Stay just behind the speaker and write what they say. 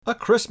A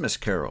Christmas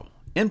Carol,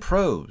 in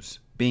prose,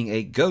 being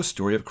a ghost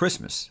story of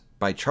Christmas,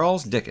 by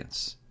Charles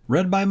Dickens.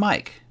 Read by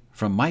Mike,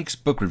 from Mike's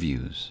Book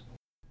Reviews.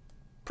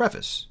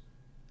 Preface.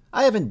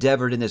 I have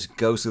endeavored in this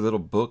ghostly little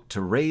book to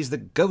raise the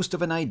ghost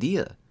of an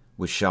idea,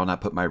 which shall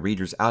not put my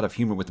readers out of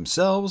humor with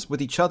themselves,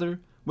 with each other,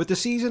 with the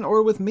season,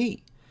 or with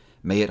me.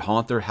 May it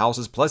haunt their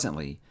houses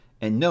pleasantly,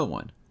 and no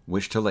one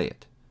wish to lay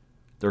it.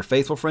 Their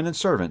faithful friend and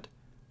servant,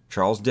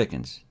 Charles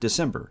Dickens,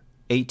 December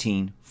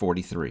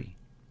 1843.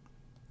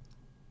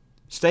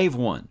 Stave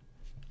 1.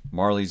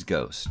 Marley's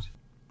Ghost.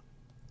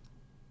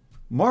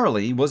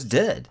 Marley was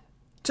dead,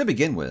 to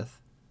begin with.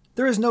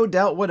 There is no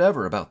doubt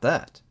whatever about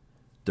that.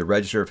 The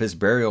register of his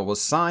burial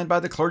was signed by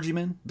the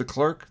clergyman, the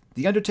clerk,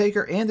 the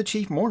undertaker, and the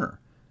chief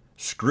mourner.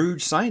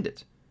 Scrooge signed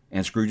it,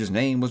 and Scrooge's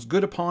name was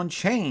good upon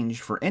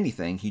change for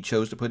anything he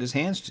chose to put his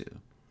hands to.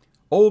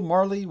 Old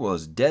Marley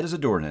was dead as a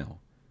doornail.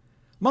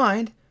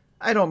 Mind,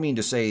 I don't mean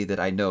to say that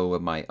I know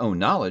of my own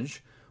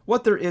knowledge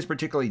what there is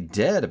particularly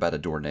dead about a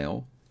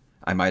doornail.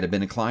 I might have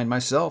been inclined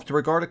myself to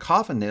regard a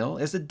coffin nail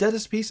as the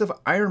deadest piece of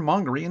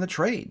ironmongery in the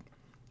trade.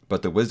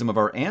 But the wisdom of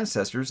our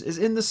ancestors is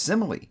in the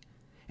simile,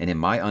 and in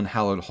my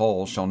unhallowed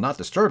hall shall not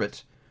disturb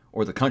it,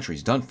 or the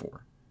country's done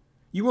for.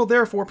 You will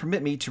therefore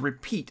permit me to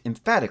repeat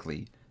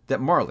emphatically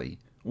that Marley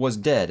was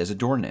dead as a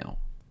doornail.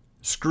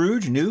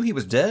 Scrooge knew he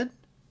was dead?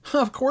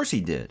 Of course he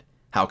did.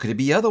 How could it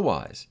be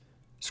otherwise?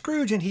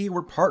 Scrooge and he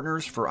were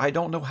partners for I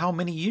don't know how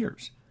many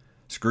years.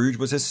 Scrooge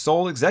was his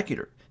sole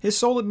executor, his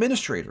sole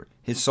administrator,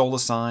 his sole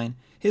assign,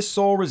 his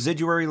sole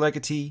residuary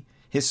legatee,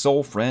 his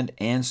sole friend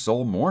and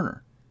sole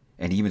mourner.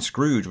 And even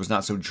Scrooge was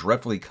not so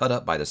dreadfully cut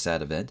up by the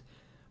sad event,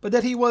 but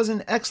that he was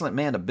an excellent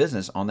man of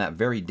business on that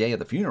very day of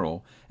the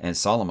funeral, and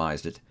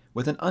solemnized it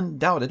with an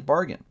undoubted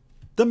bargain.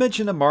 The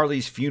mention of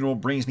Marley's funeral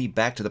brings me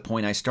back to the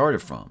point I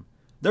started from.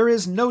 There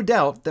is no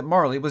doubt that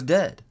Marley was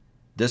dead.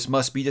 This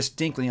must be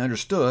distinctly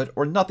understood,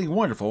 or nothing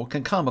wonderful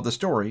can come of the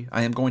story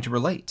I am going to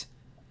relate.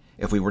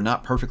 If we were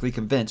not perfectly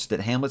convinced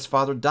that Hamlet's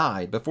father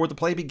died before the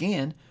play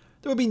began,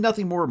 there would be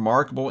nothing more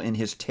remarkable in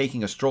his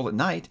taking a stroll at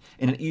night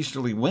in an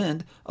easterly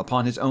wind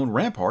upon his own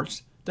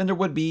ramparts than there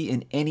would be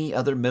in any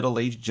other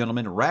middle-aged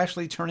gentleman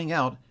rashly turning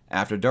out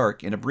after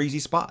dark in a breezy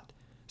spot,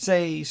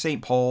 say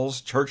St. Paul's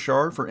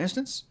churchyard, for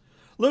instance,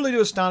 literally to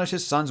astonish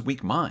his son's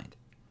weak mind.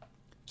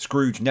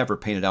 Scrooge never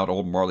painted out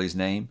old Marley's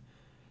name.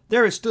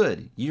 There it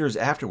stood, years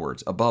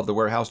afterwards, above the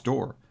warehouse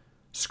door.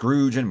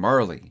 Scrooge and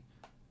Marley.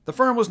 The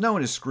firm was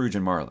known as Scrooge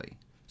and Marley.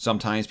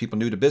 Sometimes people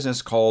knew the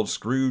business called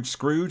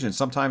Scrooge, and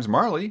sometimes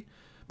Marley,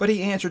 but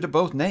he answered to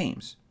both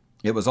names.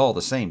 It was all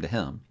the same to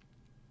him.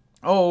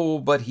 Oh,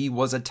 but he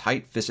was a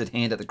tight-fisted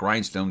hand at the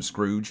grindstone,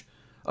 Scrooge.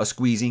 A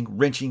squeezing,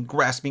 wrenching,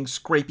 grasping,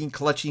 scraping,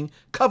 clutching,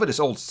 covetous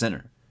old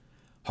sinner.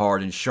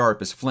 Hard and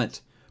sharp as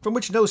flint, from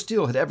which no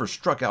steel had ever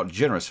struck out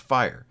generous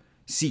fire,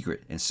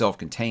 secret and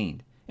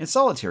self-contained, and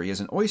solitary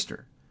as an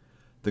oyster.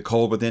 The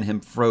cold within him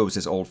froze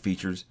his old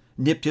features,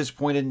 nipped his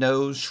pointed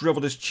nose,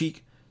 shriveled his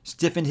cheek,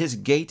 stiffened his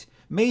gait,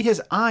 made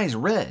his eyes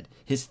red,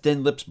 his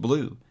thin lips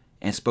blue,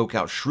 and spoke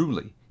out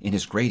shrewdly in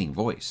his grating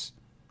voice.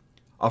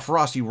 A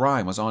frosty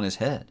rime was on his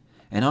head,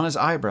 and on his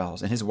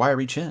eyebrows and his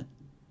wiry chin.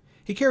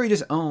 He carried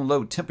his own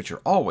low temperature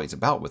always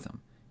about with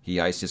him. He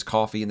iced his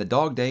coffee in the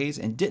dog days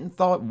and didn't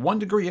thaw it 1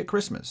 degree at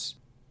Christmas.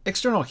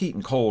 External heat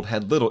and cold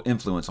had little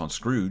influence on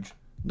Scrooge.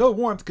 No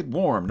warmth could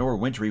warm, nor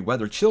wintry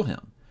weather chill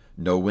him.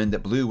 No wind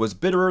that blew was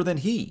bitterer than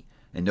he,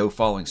 and no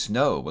falling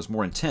snow was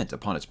more intent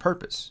upon its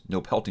purpose,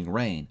 no pelting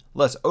rain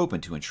less open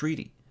to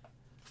entreaty.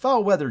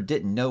 Foul weather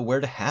didn't know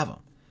where to have him.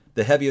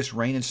 The heaviest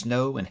rain and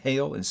snow and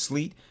hail and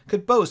sleet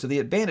could boast of the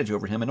advantage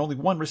over him in only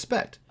one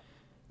respect.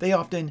 They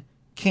often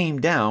came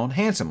down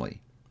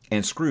handsomely,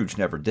 and Scrooge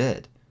never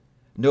did.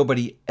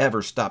 Nobody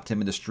ever stopped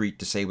him in the street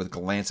to say with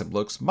glance and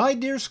looks, "My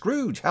dear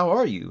Scrooge, how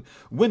are you?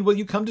 When will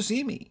you come to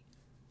see me?"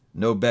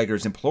 No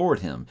beggars implored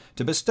him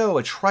to bestow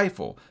a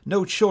trifle.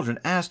 No children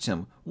asked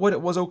him what it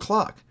was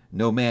o'clock.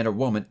 No man or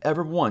woman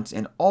ever once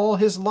in all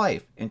his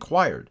life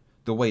inquired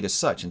the way to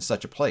such and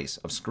such a place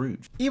of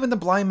Scrooge. Even the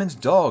blind men's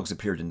dogs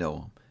appeared to know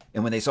him,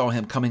 and when they saw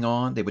him coming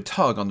on, they would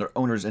tug on their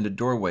owners into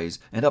doorways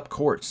and up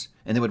courts,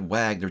 and they would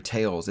wag their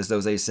tails as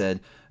though they said,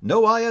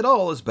 "No eye at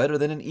all is better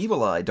than an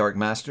evil eye, dark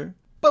master."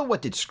 But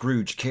what did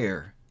Scrooge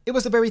care? It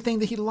was the very thing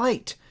that he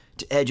liked.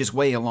 To edge his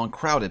way along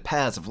crowded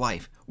paths of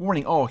life,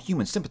 warning all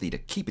human sympathy to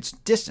keep its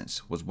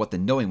distance, was what the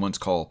knowing ones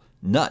call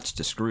nuts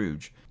to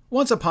Scrooge.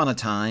 Once upon a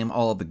time,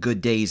 all of the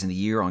good days in the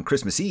year on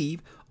Christmas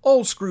Eve,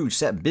 old Scrooge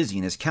sat busy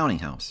in his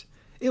counting-house.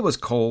 It was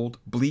cold,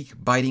 bleak,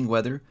 biting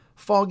weather,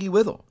 foggy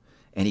withal,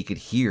 and he could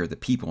hear the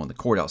people in the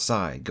court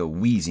outside go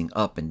wheezing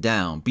up and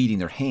down, beating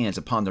their hands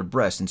upon their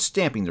breasts and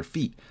stamping their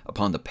feet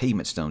upon the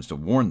pavement stones to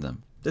warn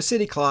them. The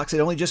city clocks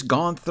had only just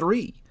gone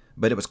 3,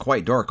 but it was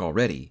quite dark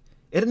already.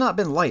 It had not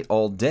been light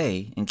all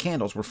day, and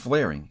candles were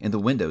flaring in the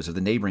windows of the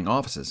neighboring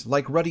offices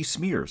like ruddy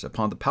smears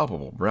upon the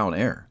palpable brown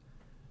air.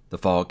 The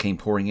fog came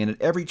pouring in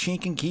at every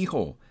chink and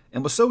keyhole,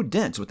 and was so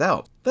dense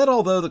without that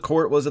although the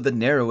court was of the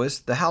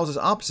narrowest, the houses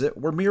opposite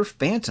were mere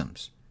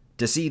phantoms.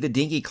 To see the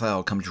dingy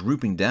cloud come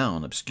drooping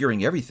down,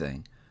 obscuring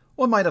everything,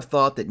 one might have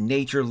thought that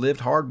nature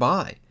lived hard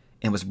by,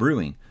 and was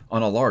brewing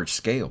on a large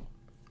scale.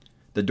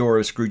 The door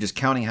of Scrooge's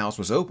counting house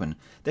was open,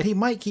 that he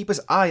might keep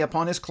his eye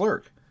upon his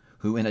clerk,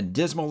 who in a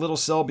dismal little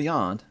cell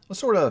beyond, a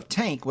sort of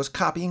tank, was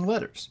copying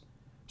letters.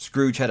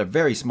 Scrooge had a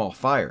very small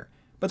fire,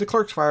 but the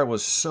clerk's fire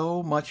was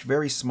so much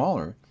very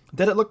smaller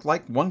that it looked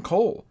like one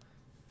coal.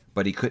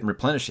 But he couldn't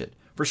replenish it,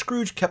 for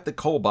Scrooge kept the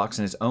coal box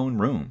in his own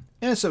room,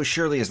 and so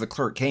surely as the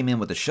clerk came in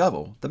with a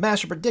shovel, the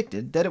master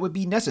predicted that it would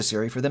be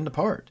necessary for them to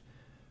part.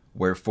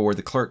 Wherefore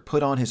the clerk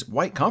put on his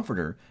white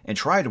comforter and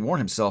tried to warm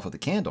himself of the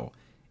candle,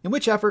 in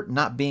which effort,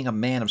 not being a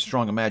man of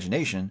strong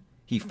imagination,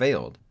 he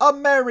failed. "A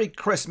Merry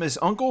Christmas,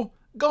 Uncle!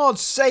 God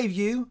save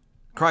you!"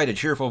 cried a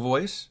cheerful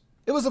voice.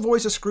 It was the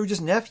voice of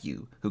Scrooge's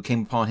nephew, who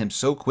came upon him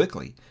so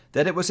quickly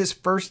that it was his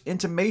first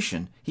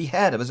intimation he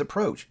had of his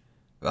approach.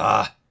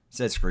 "Ah,"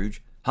 said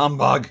Scrooge,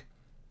 "humbug!"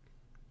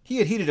 He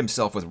had heated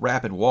himself with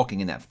rapid walking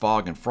in that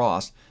fog and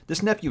frost,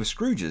 this nephew of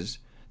Scrooge's,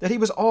 that he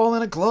was all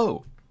in a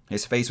glow.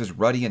 His face was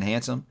ruddy and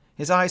handsome,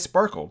 his eyes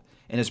sparkled,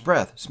 and his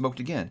breath smoked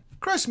again.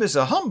 "Christmas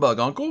a humbug,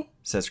 Uncle,"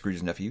 said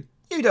Scrooge's nephew.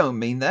 "You don't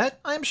mean that,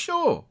 I am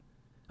sure."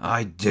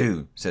 "I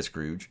do," said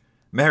Scrooge.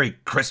 "Merry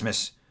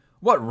Christmas!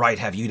 What right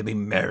have you to be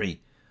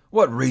merry?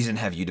 What reason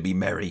have you to be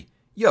merry?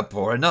 You're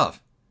poor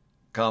enough."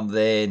 "Come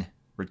then,"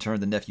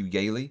 returned the nephew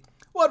gaily.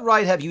 "What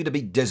right have you to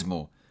be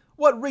dismal?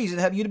 What reason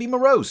have you to be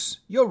morose?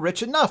 You're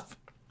rich enough."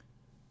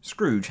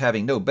 Scrooge,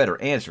 having no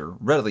better answer,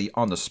 readily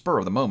on the spur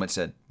of the moment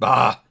said,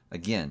 "Bah!"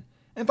 again,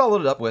 and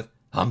followed it up with,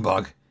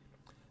 "Humbug!"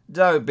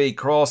 "Don't be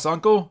cross,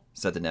 Uncle,"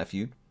 said the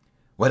nephew.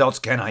 "What else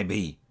can I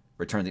be?"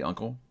 returned the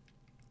uncle.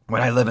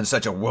 "When I live in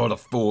such a world of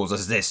fools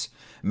as this,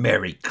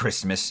 Merry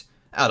Christmas!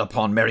 Out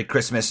upon Merry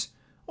Christmas!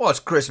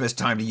 What's Christmas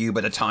time to you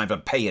but a time for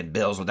paying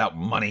bills without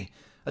money,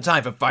 a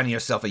time for finding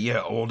yourself a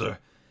year older,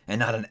 and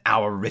not an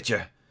hour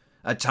richer,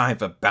 a time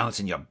for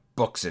balancing your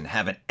books and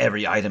having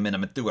every item in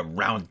them through a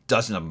round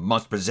dozen of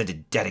months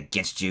presented debt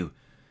against you?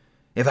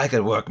 If I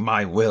could work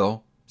my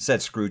will,"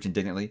 said Scrooge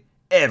indignantly,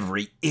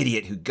 "every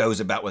idiot who goes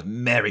about with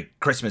Merry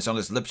Christmas on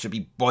his lips should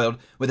be boiled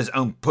with his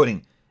own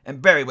pudding,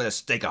 and buried with a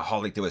stake of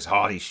holly through his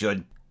heart, he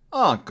should."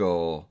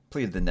 "Uncle,"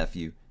 pleaded the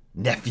nephew.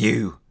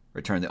 "Nephew,"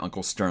 returned the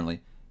uncle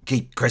sternly,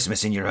 "keep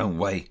Christmas in your own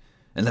way,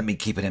 and let me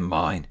keep it in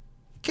mine."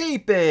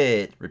 "Keep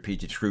it,"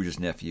 repeated Scrooge's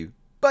nephew.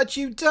 "But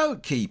you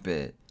don't keep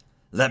it."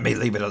 "Let me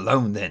leave it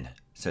alone, then,"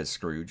 said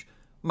Scrooge.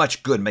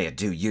 "Much good may it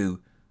do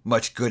you,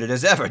 much good it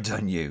has ever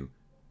done you."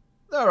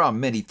 "There are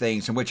many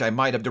things from which I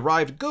might have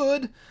derived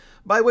good,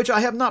 by which I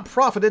have not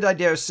profited, I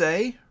dare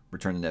say,"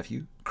 returned the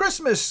nephew.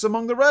 "Christmas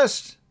among the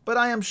rest. But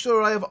I am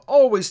sure I have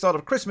always thought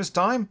of Christmas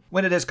time,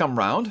 when it has come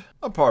round,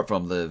 apart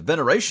from the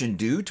veneration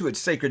due to its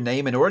sacred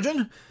name and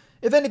origin,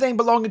 if anything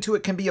belonging to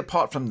it can be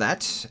apart from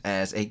that,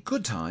 as a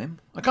good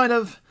time, a kind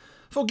of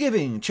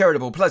forgiving,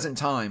 charitable, pleasant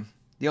time,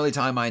 the only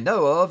time I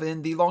know of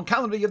in the long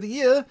calendar of the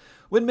year,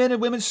 when men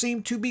and women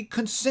seem to be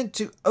content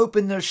to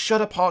open their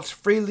shut-up hearts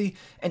freely,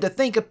 and to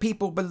think of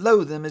people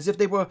below them as if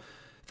they were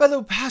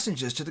fellow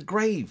passengers to the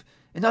grave,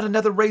 and not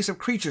another race of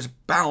creatures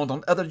bound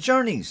on other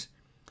journeys.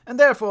 And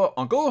therefore,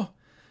 Uncle,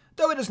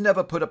 though it has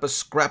never put up a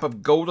scrap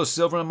of gold or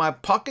silver in my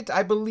pocket,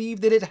 I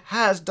believe that it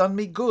has done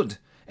me good,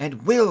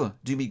 and will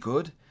do me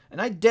good,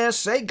 and I dare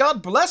say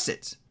God bless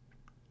it."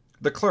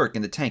 The clerk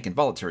in the tank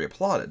involuntarily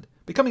applauded,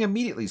 becoming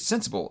immediately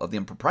sensible of the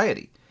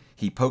impropriety.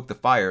 He poked the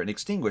fire and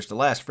extinguished the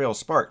last frail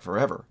spark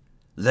forever.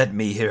 "Let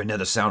me hear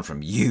another sound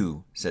from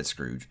you," said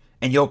Scrooge,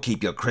 "and you'll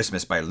keep your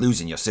Christmas by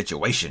losing your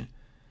situation.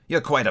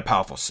 You're quite a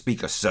powerful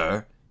speaker,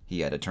 sir,"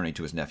 he added, turning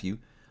to his nephew.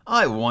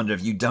 "I wonder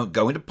if you don't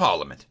go into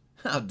Parliament.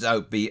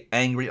 Don't be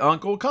angry,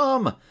 Uncle.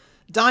 Come,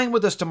 dine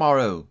with us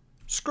tomorrow."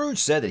 Scrooge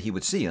said that he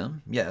would see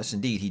him. Yes,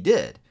 indeed, he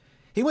did.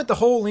 He went the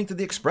whole length of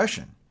the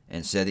expression,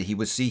 and said that he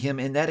would see him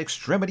in that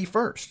extremity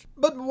first.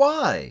 "But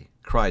why?"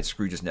 cried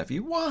Scrooge's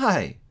nephew.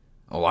 "Why?"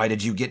 "Why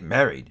did you get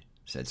married?"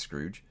 said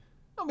Scrooge.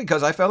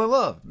 "Because I fell in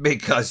love."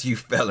 "Because you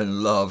fell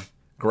in love,"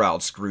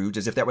 growled Scrooge,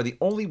 as if that were the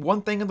only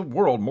one thing in the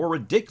world more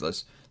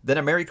ridiculous than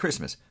a Merry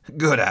Christmas.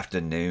 "Good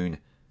afternoon."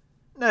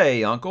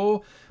 "Nay,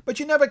 Uncle, but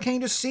you never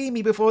came to see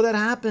me before that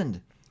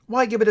happened.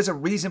 Why give it as a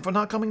reason for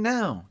not coming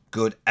now?"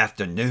 "Good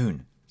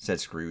afternoon," said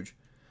Scrooge.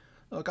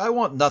 "Look, I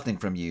want nothing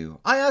from you.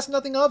 I ask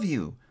nothing of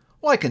you.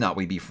 Why cannot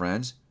we be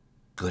friends?"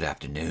 "Good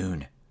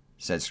afternoon,"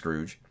 said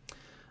Scrooge.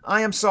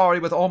 "I am sorry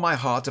with all my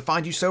heart to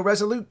find you so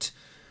resolute.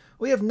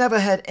 We have never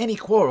had any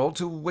quarrel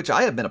to which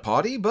I have been a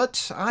party,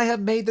 but I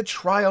have made the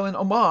trial in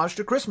homage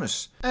to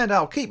Christmas, and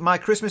I'll keep my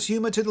Christmas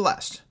humor to the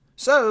last.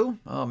 So,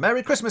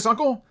 Merry Christmas,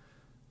 Uncle."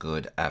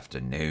 "Good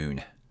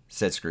afternoon,"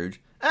 said Scrooge.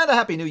 "And a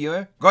Happy New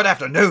Year." "Good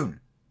afternoon,"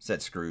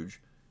 said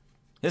Scrooge.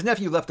 His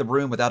nephew left the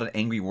room without an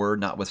angry word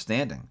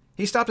notwithstanding.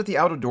 He stopped at the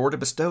outer door to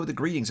bestow the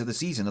greetings of the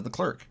season of the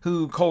clerk,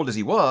 who, cold as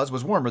he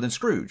was warmer than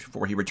Scrooge,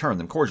 for he returned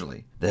them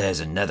cordially. "There's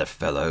another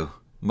fellow,"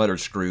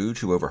 muttered Scrooge,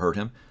 who overheard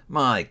him.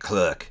 "My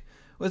clerk,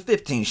 with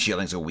 15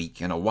 shillings a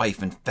week, and a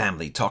wife and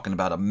family talking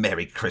about a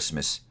Merry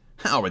Christmas.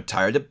 I'll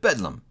retire to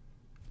Bedlam."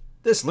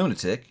 This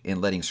lunatic,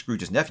 in letting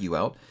Scrooge's nephew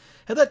out,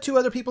 had let 2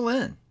 other people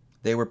in.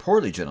 They were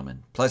portly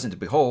gentlemen, pleasant to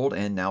behold,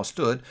 and now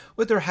stood,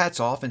 with their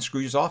hats off, in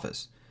Scrooge's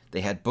office.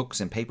 They had books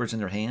and papers in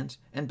their hands,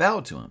 and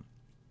bowed to him.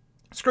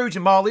 "Scrooge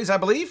and Marley's, I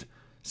believe,"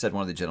 said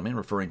one of the gentlemen,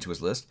 referring to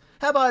his list.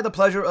 "Have I the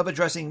pleasure of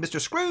addressing Mr.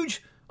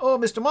 Scrooge or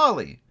Mr.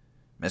 Marley?"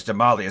 "Mr.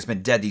 Marley has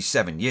been dead these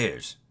 7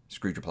 years,"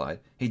 Scrooge replied.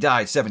 "He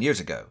died 7 years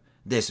ago,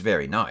 this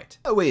very night."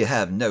 "We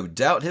have no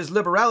doubt his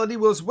liberality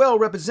was well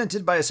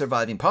represented by a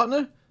surviving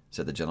partner,"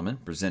 said the gentleman,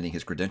 presenting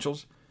his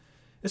credentials.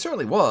 It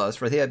certainly was,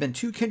 for they had been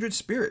two kindred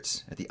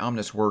spirits. At the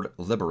ominous word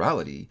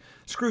liberality,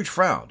 Scrooge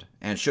frowned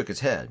and shook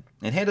his head,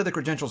 and handed the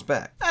credentials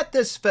back. "At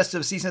this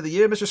festive season of the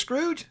year, Mr.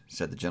 Scrooge,"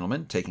 said the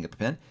gentleman, taking up a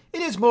pen,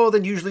 "it is more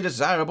than usually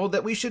desirable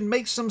that we should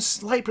make some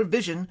slight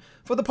provision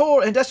for the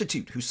poor and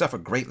destitute who suffer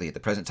greatly at the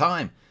present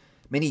time.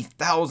 Many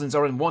thousands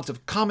are in want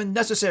of common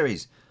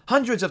necessaries.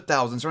 Hundreds of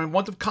thousands are in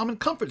want of common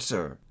comfort,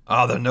 sir."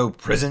 "Are there no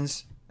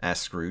prisons?"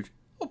 asked Scrooge.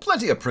 "Oh,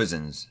 plenty of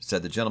prisons,"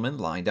 said the gentleman,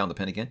 laying down the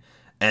pen again.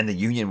 "And the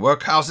union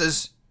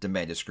workhouses?"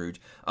 demanded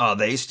Scrooge. "Are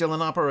they still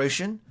in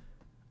operation?"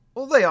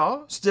 "Well, they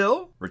are,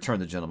 still,"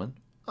 returned the gentleman.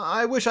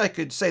 "I wish I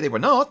could say they were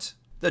not."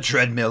 "The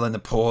treadmill and the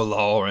poor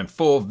law are in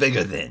full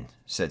vigor, then,"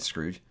 said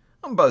Scrooge.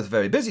 "I'm both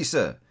very busy,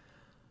 sir."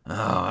 "Oh,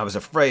 I was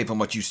afraid from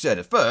what you said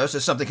at first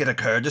that something had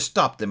occurred to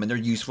stop them in their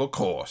useful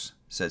course,"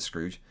 said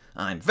Scrooge.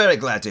 "I'm very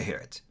glad to hear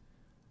it."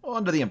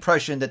 "Under the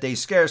impression that they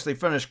scarcely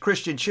furnish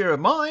Christian cheer of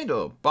mind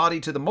or body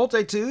to the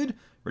multitude,"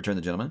 returned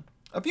the gentleman,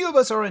 "a few of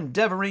us are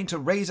endeavoring to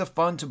raise a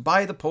fund to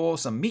buy the poor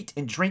some meat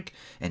and drink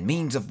and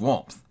means of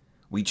warmth.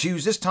 We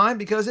choose this time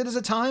because it is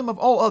a time of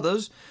all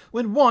others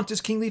when want is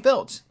keenly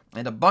felt,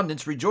 and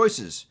abundance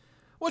rejoices.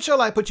 What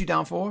shall I put you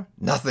down for?"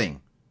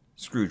 "Nothing,"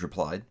 Scrooge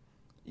replied.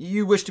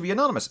 "You wish to be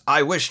anonymous?"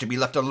 "I wish to be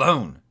left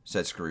alone,"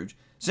 said Scrooge.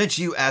 "Since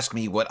you ask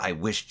me what I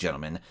wish,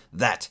 gentlemen,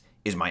 that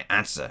is my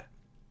answer.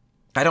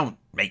 I don't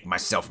make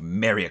myself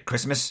merry at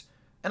Christmas,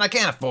 and I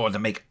can't afford to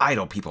make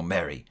idle people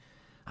merry.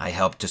 I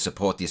help to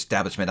support the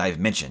establishment I have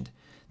mentioned.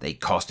 They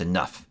cost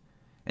enough,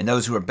 and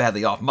those who are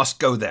badly off must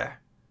go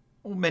there."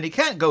 "Well, many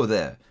can't go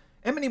there,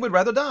 and many would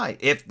rather die."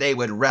 "If they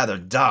would rather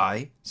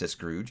die," said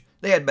Scrooge,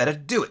 "they had better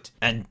do it,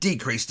 and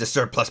decrease the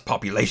surplus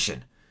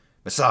population.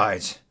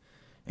 Besides,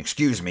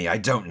 excuse me, I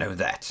don't know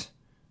that."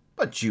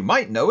 "But you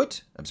might know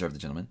it," observed the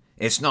gentleman.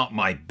 "It's not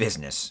my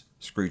business,"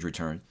 Scrooge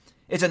returned.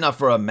 "It's enough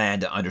for a man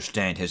to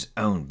understand his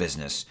own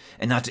business,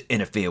 and not to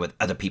interfere with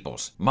other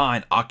people's.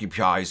 Mine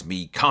occupies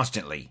me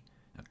constantly.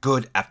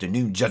 Good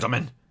afternoon,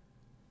 gentlemen."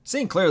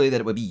 Seeing clearly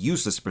that it would be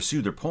useless to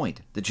pursue their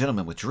point, the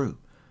gentleman withdrew.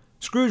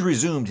 Scrooge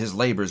resumed his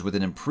labors with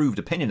an improved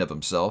opinion of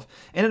himself,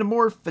 and in a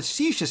more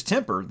facetious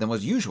temper than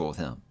was usual with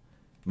him.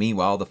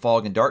 Meanwhile, the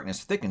fog and darkness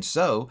thickened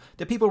so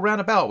that people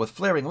ran about with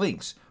flaring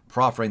links,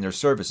 proffering their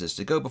services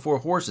to go before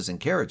horses and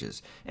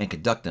carriages and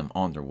conduct them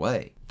on their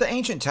way. The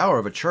ancient tower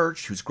of a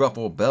church, whose gruff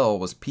old bell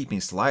was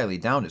peeping slyly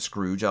down at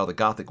Scrooge out of the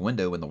Gothic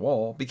window in the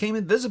wall, became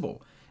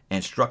invisible,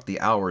 and struck the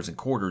hours and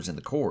quarters in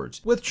the chords,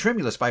 with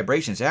tremulous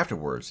vibrations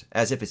afterwards,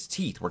 as if its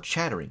teeth were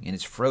chattering in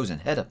its frozen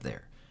head up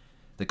there.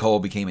 The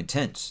cold became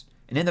intense,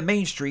 and in the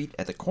main street,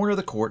 at the corner of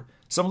the court,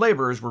 some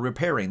laborers were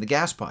repairing the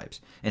gas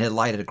pipes, and had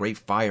lighted a great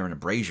fire in a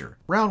brazier,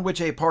 round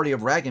which a party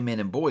of ragged men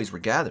and boys were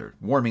gathered,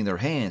 warming their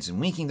hands and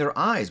winking their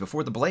eyes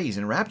before the blaze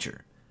in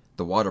rapture.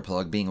 The water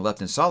plug being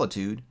left in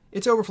solitude,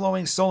 its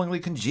overflowing sullenly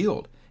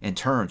congealed, and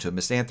turned to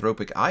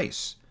misanthropic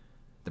ice.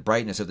 The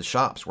brightness of the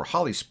shops, where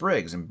holly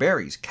sprigs and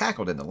berries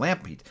cackled in the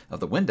lamplight of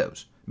the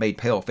windows, made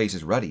pale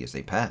faces ruddy as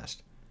they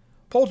passed.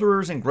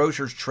 Poulterers' and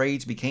grocers'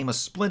 trades became a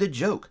splendid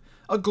joke,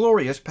 a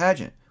glorious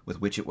pageant, with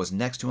which it was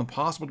next to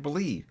impossible to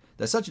believe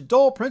that such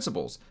dull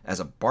principles as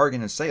a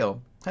bargain and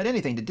sale had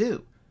anything to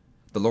do.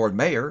 The Lord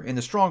Mayor, in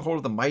the stronghold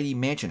of the mighty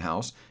mansion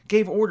house,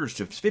 gave orders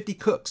to 50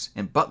 cooks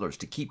and butlers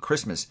to keep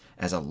Christmas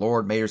as a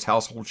Lord Mayor's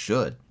household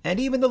should, and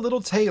even the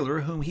little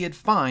tailor whom he had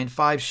fined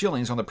 5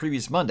 shillings on the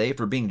previous Monday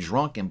for being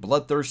drunk and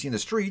bloodthirsty in the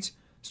streets,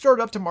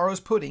 stirred up tomorrow's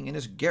pudding in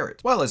his garret,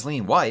 while his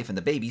lean wife and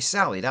the baby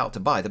sallied out to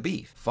buy the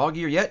beef.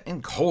 Foggier yet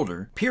and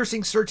colder,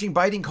 piercing, searching,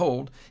 biting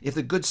cold, if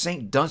the good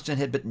St. Dunstan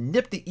had but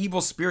nipped the evil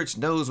spirit's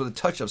nose with a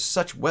touch of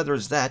such weather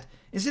as that,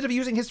 instead of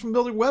using his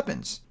familiar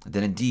weapons,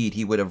 then indeed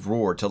he would have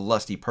roared to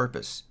lusty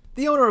purpose.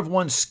 The owner of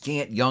one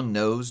scant young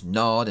nose,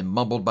 gnawed and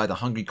mumbled by the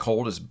hungry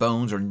cold as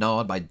bones are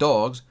gnawed by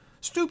dogs,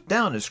 stooped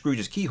down to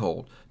Scrooge's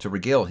keyhole to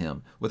regale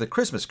him with a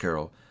Christmas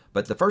carol,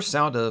 but the first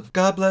sound of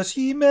 "God bless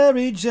ye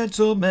merry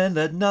gentlemen,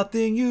 let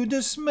nothing you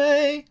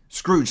dismay,"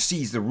 Scrooge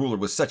seized the ruler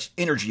with such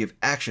energy of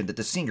action that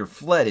the singer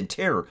fled in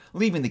terror,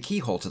 leaving the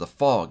keyhole to the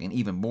fog and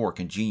even more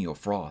congenial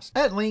frost.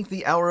 At length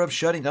the hour of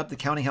shutting up the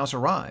counting-house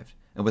arrived,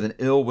 and with an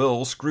ill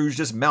will Scrooge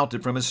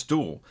dismounted from his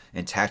stool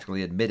and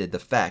tactfully admitted the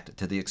fact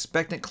to the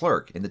expectant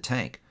clerk in the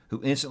tank,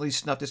 who instantly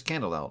snuffed his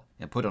candle out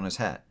and put on his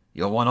hat.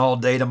 "You'll want all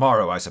day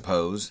tomorrow, I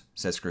suppose,"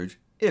 said Scrooge.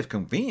 "If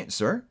convenient,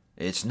 sir."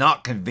 "It's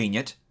not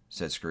convenient,"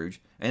 said Scrooge,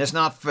 "and it's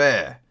not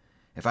fair.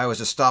 If I was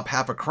to stop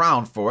half a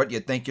crown for it,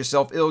 you'd think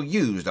yourself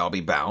ill-used, I'll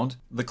be bound."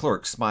 The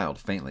clerk smiled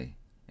faintly.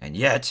 "And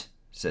yet,"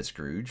 said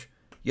Scrooge,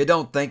 "you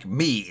don't think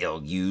me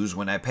ill-used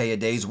when I pay a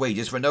day's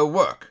wages for no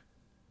work."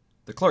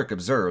 The clerk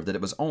observed that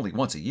it was only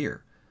once a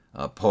year.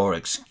 "A poor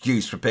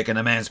excuse for picking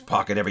a man's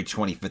pocket every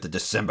 25th of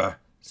December,"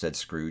 said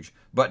Scrooge,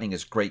 buttoning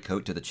his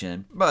greatcoat to the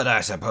chin. "But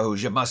I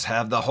suppose you must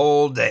have the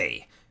whole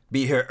day.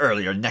 Be here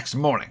earlier next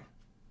morning."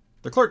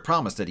 The clerk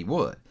promised that he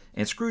would,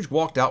 and Scrooge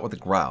walked out with a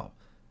growl.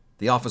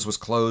 The office was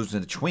closed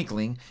in a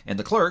twinkling, and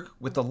the clerk,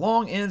 with the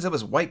long ends of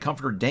his white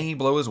comforter dangling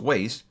below his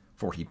waist,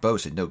 for he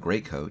boasted no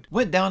greatcoat,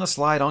 went down a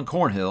slide on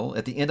Cornhill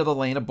at the end of the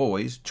lane of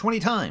boys 20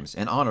 times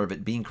in honor of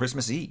it being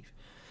Christmas Eve,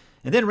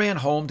 and then ran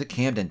home to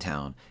Camden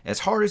Town as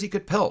hard as he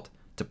could pelt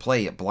to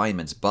play at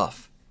blindman's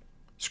buff.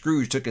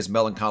 Scrooge took his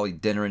melancholy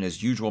dinner in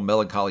his usual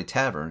melancholy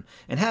tavern,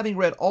 and having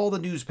read all the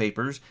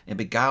newspapers and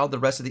beguiled the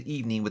rest of the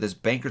evening with his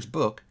banker's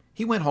book,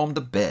 he went home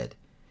to bed.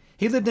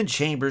 He lived in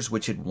chambers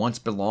which had once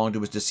belonged to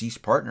his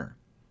deceased partner.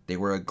 They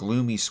were a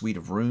gloomy suite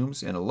of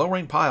rooms in a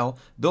lowering pile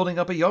building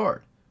up a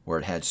yard, where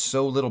it had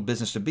so little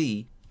business to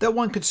be that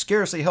one could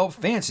scarcely help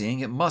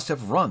fancying it must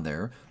have run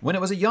there when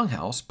it was a young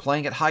house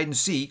playing at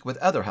hide-and-seek with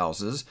other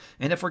houses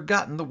and had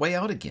forgotten the way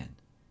out again.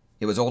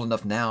 It was old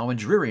enough now and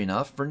dreary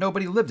enough, for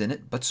nobody lived in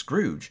it but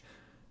Scrooge,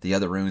 the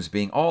other rooms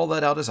being all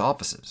let out as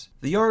offices.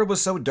 The yard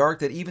was so dark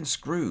that even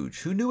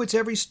Scrooge, who knew its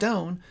every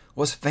stone,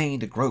 was fain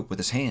to grope with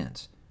his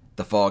hands.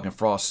 The fog and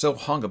frost so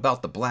hung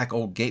about the black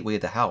old gateway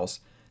of the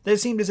house that it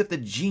seemed as if the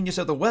genius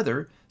of the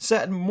weather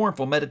sat in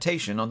mournful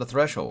meditation on the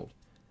threshold.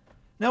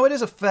 Now it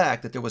is a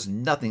fact that there was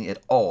nothing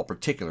at all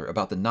particular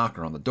about the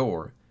knocker on the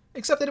door,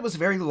 except that it was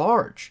very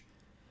large.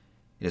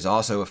 It is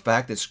also a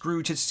fact that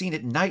Scrooge had seen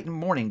it night and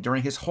morning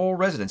during his whole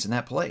residence in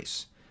that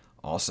place.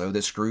 Also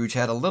that Scrooge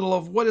had a little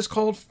of what is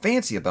called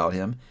fancy about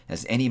him,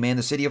 as any man in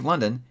the city of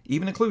London,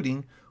 even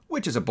including,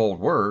 which is a bold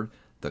word,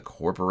 the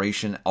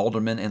corporation,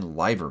 aldermen, and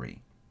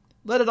livery.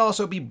 Let it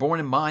also be borne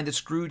in mind that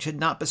Scrooge had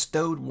not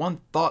bestowed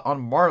one thought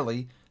on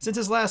Marley since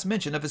his last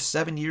mention of his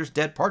 7 years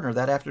dead partner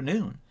that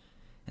afternoon.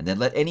 And then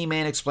let any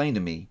man explain to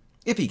me,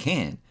 if he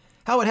can,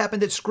 how it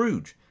happened that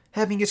Scrooge,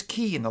 having his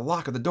key in the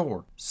lock of the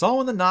door, saw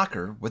in the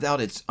knocker, without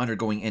its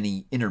undergoing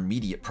any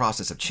intermediate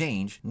process of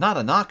change, not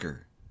a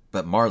knocker,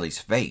 but Marley's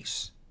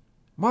face.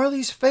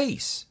 Marley's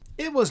face!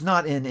 It was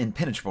not in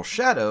impenetrable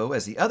shadow,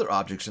 as the other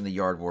objects in the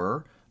yard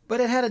were,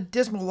 but it had a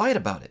dismal light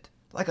about it,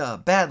 like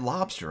a bad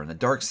lobster in a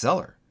dark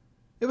cellar.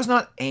 It was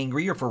not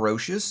angry or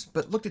ferocious,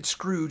 but looked at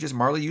Scrooge as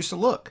Marley used to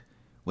look,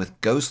 with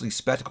ghostly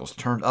spectacles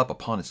turned up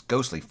upon its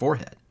ghostly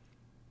forehead.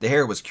 The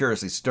hair was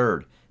curiously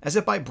stirred, as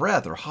if by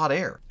breath or hot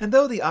air, and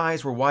though the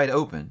eyes were wide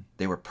open,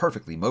 they were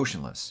perfectly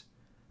motionless.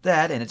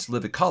 That and its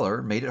livid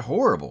color made it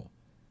horrible,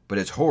 but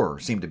its horror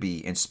seemed to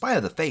be, in spite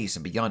of the face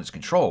and beyond its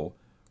control,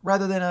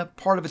 rather than a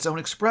part of its own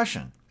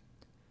expression.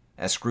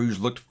 As Scrooge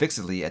looked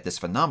fixedly at this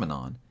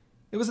phenomenon,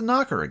 it was the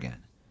knocker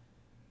again.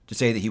 To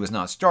say that he was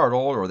not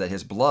startled, or that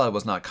his blood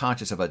was not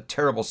conscious of a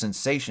terrible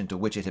sensation to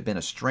which it had been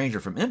a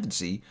stranger from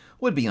infancy,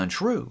 would be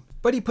untrue.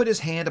 But he put his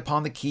hand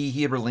upon the key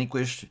he had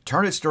relinquished,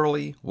 turned it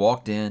sturdily,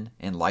 walked in,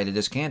 and lighted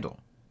his candle.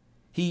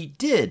 He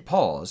did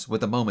pause,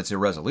 with a moment's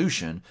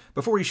irresolution,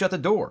 before he shut the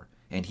door,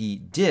 and he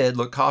did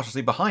look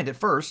cautiously behind it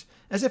first,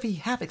 as if he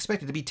half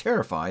expected to be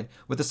terrified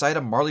with the sight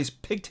of Marley's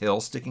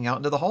pigtails sticking out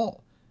into the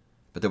hall.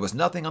 But there was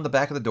nothing on the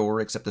back of the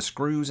door except the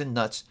screws and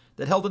nuts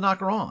that held the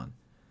knocker on.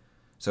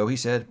 So he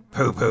said,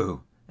 "Pooh-pooh,"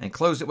 and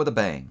closed it with a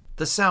bang.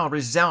 The sound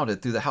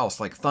resounded through the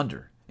house like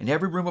thunder, and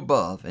every room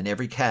above and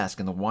every cask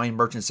in the wine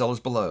merchant cellars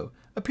below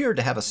appeared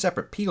to have a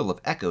separate peal of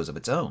echoes of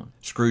its own.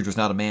 Scrooge was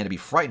not a man to be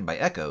frightened by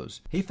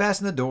echoes. He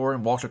fastened the door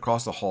and walked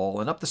across the hall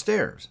and up the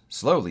stairs,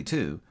 slowly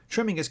too,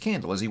 trimming his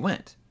candle as he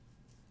went.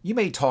 You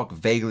may talk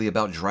vaguely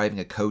about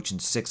driving a coach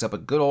and six up a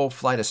good old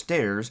flight of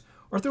stairs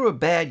or through a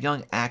bad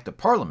young Act of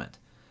Parliament,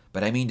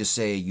 but I mean to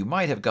say you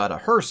might have got a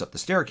hearse up the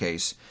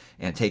staircase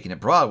and taken it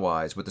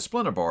broadwise with the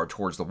splinter bar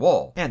towards the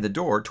wall and the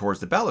door towards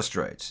the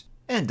balustrades,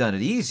 and done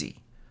it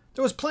easy.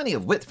 There was plenty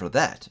of width for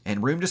that,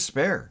 and room to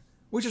spare,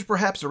 which is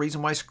perhaps the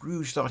reason why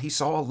Scrooge thought he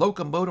saw a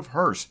locomotive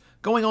hearse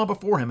going on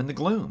before him in the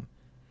gloom.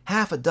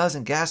 Half a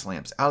dozen gas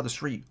lamps out of the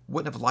street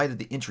wouldn't have lighted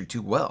the entry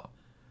too well,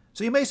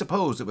 so you may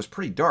suppose it was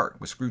pretty dark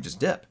with Scrooge's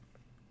dip.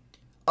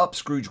 Up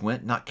Scrooge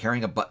went, not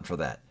caring a button for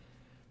that.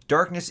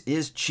 Darkness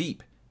is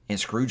cheap, and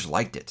Scrooge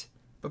liked it.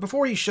 But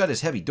before he shut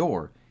his heavy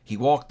door, he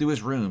walked through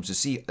his rooms to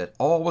see that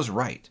all was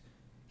right.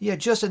 He had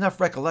just enough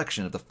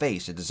recollection of the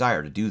face to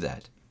desire to do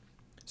that.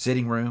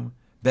 Sitting room,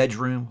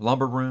 bedroom,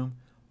 lumber room,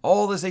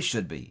 all as they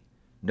should be.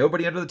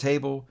 Nobody under the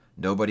table,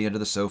 nobody under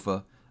the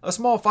sofa, a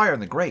small fire in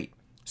the grate,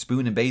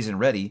 spoon and basin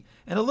ready,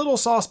 and a little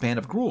saucepan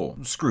of gruel,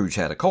 Scrooge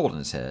had a cold in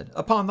his head,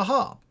 upon the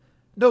hob.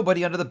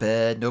 Nobody under the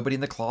bed, nobody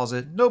in the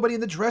closet, nobody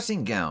in the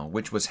dressing gown,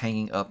 which was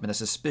hanging up in a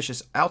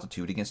suspicious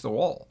altitude against the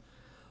wall.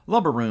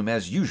 Lumber room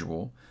as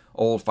usual,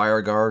 old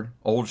fire guard,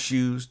 old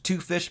shoes, 2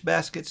 fish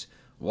baskets,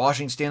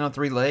 washing stand on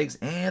 3 legs,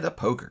 and a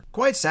poker.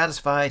 Quite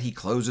satisfied, he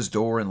closed his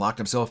door and locked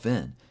himself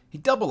in. He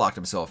double-locked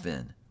himself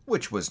in,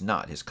 which was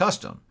not his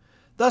custom.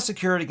 Thus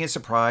secured against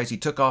surprise, he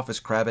took off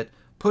his cravat,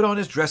 put on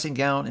his dressing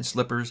gown and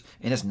slippers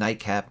and his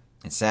nightcap,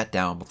 and sat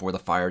down before the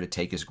fire to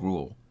take his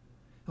gruel.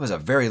 It was a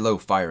very low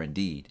fire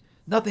indeed,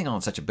 nothing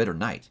on such a bitter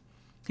night.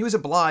 He was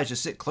obliged to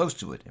sit close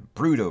to it and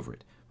brood over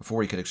it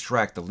before he could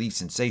extract the least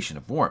sensation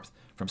of warmth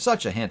from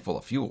such a handful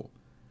of fuel.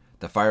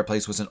 The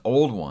fireplace was an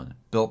old one,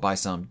 built by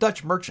some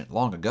Dutch merchant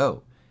long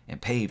ago,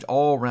 and paved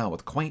all round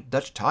with quaint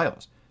Dutch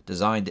tiles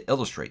designed to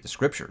illustrate the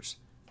scriptures.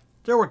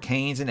 There were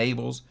Cains and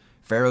Abels,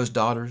 Pharaoh's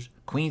daughters,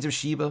 queens of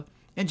Sheba,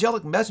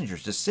 angelic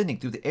messengers descending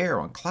through the air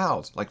on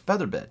clouds like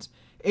featherbeds,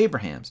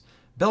 Abrahams,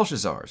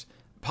 Belshazzars,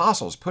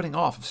 apostles putting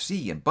off of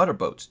sea in butter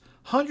boats,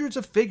 hundreds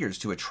of figures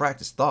to attract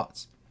his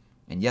thoughts.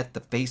 And yet the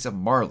face of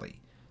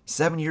Marley,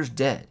 7 years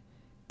dead,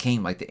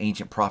 came like the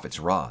ancient prophet's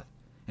rod,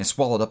 and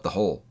swallowed up the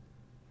whole.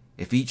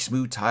 If each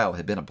smooth tile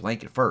had been a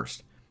blank at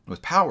first,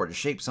 with power to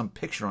shape some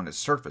picture on its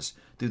surface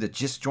through the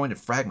disjointed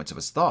fragments of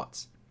his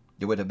thoughts,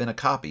 it would have been a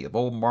copy of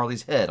old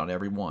Marley's head on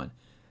every one.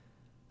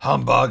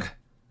 "Humbug!"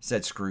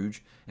 said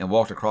Scrooge, and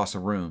walked across the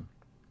room.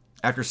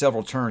 After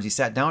several turns, he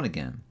sat down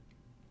again.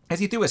 As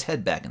he threw his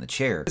head back in the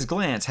chair, his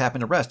glance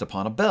happened to rest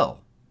upon a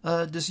bell,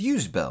 a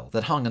disused bell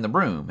that hung in the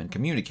room and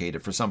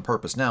communicated for some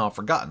purpose now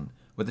forgotten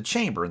with the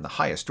chamber in the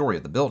highest story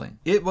of the building.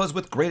 It was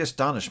with great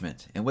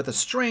astonishment and with a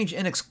strange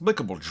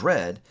inexplicable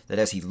dread that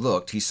as he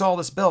looked he saw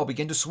this bell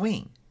begin to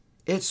swing.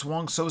 It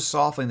swung so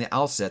softly in the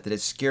outset that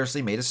it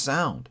scarcely made a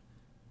sound.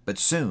 But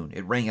soon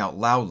it rang out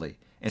loudly,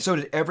 and so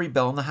did every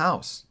bell in the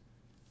house.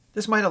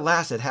 This might have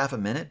lasted half a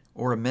minute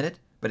or a minute,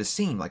 but it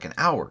seemed like an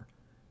hour.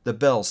 The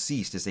bells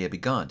ceased as they had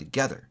begun,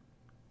 together.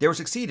 They were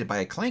succeeded by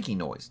a clanking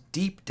noise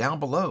deep down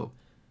below,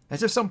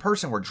 as if some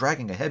person were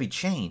dragging a heavy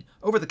chain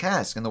over the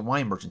cask in the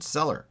wine merchant's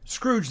cellar.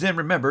 Scrooge then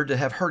remembered to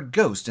have heard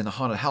ghosts in the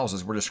haunted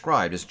houses were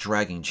described as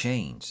dragging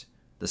chains.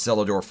 The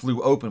cellar door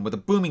flew open with a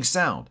booming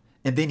sound,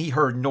 and then he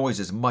heard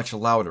noises much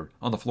louder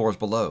on the floors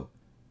below,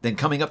 then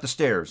coming up the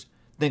stairs,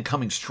 then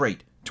coming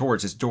straight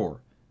towards his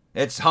door.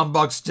 "It's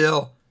humbug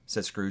still,"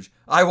 said Scrooge.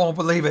 "I won't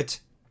believe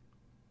it."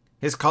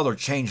 His color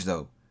changed,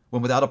 though,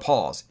 when without a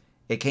pause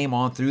it came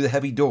on through the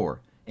heavy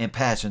door and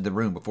passed into the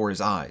room before his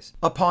eyes.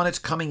 Upon its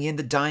coming in,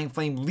 the dying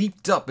flame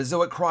leaped up as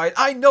though it cried,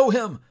 "I know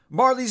him!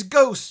 Marley's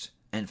ghost!"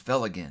 and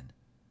fell again.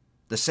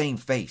 The same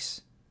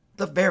face,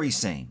 the very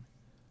same.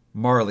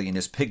 Marley in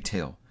his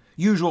pigtail,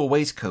 usual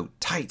waistcoat,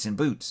 tights, and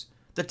boots,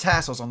 the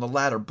tassels on the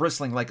latter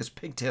bristling like his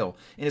pigtail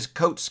in his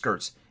coat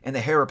skirts and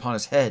the hair upon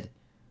his head.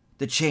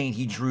 The chain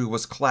he drew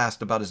was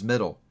clasped about his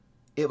middle.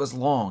 It was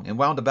long and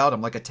wound about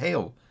him like a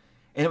tail,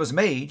 and it was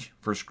made,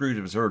 for Scrooge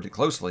observed it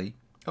closely,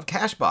 of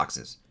cash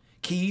boxes,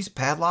 keys,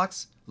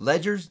 padlocks,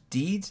 ledgers,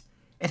 deeds,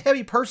 and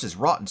heavy purses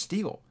wrought in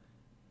steel.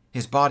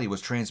 His body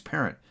was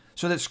transparent,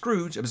 so that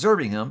Scrooge,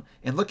 observing him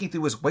and looking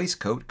through his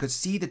waistcoat, could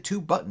see the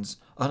 2 buttons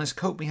on his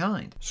coat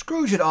behind.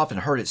 Scrooge had often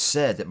heard it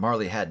said that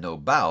Marley had no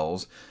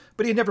bowels,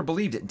 but he had never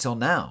believed it until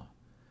now.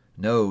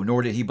 No,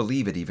 nor did he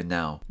believe it even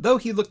now. Though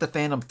he looked the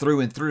phantom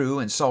through and through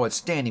and saw it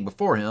standing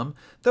before him,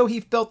 though he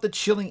felt the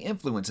chilling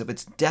influence of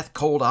its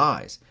death-cold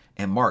eyes,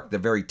 and marked the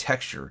very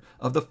texture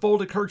of the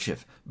folded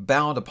kerchief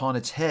bound upon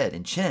its head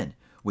and chin,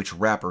 which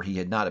wrapper he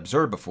had not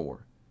observed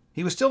before,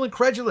 he was still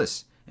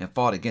incredulous and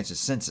fought against his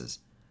senses.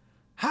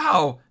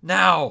 "How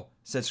now?"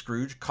 said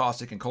Scrooge,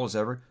 caustic and cold as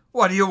ever.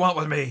 "What do you want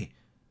with me?"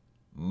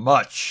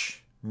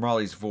 "Much."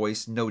 Marley's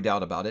voice, no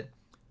doubt about it.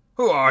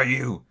 "Who are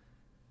you?"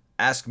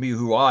 "Ask me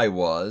who I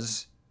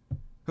was."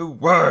 "Who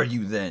were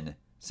you, then?"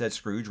 said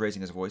Scrooge,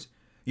 raising his voice.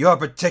 "You're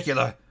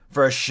particular,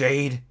 for a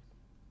shade."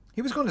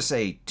 He was going to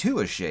say "to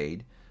a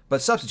shade,"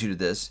 but substituted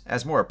this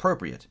as more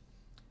appropriate.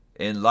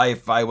 "In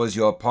life I was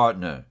your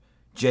partner,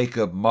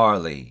 Jacob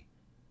Marley."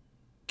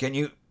 Can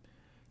you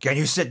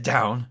sit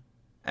down?"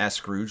 asked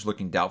Scrooge,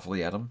 looking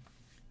doubtfully at him.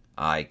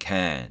 "I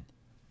can."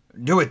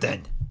 "Do it,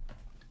 then."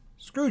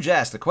 Scrooge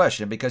asked the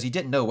question because he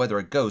didn't know whether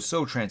a ghost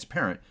so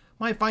transparent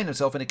might find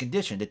himself in a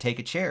condition to take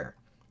a chair,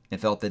 and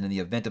felt that in the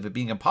event of it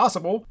being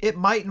impossible, it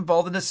might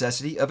involve the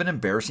necessity of an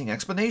embarrassing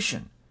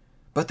explanation.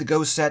 But the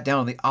ghost sat down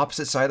on the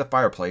opposite side of the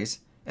fireplace,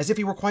 as if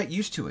he were quite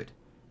used to it.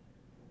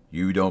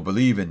 "You don't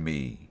believe in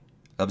me,"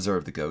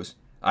 observed the ghost.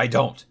 "I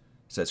don't,"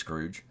 said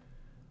Scrooge.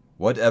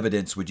 "What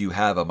evidence would you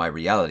have of my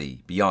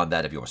reality beyond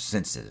that of your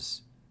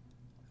senses?"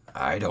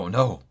 "I don't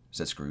know,"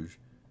 said Scrooge.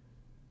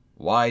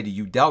 "Why do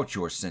you doubt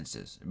your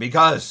senses?"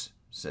 "Because,"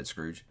 said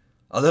Scrooge,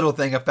 "a little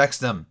thing affects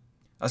them.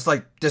 A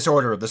slight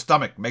disorder of the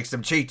stomach makes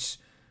them cheats.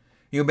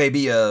 You may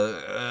be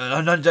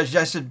an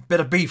undigested bit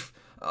of beef,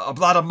 a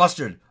blot of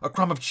mustard, a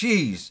crumb of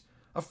cheese,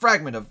 a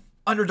fragment of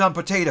underdone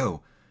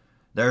potato.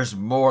 There's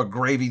more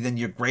gravy than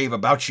your grave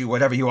about you,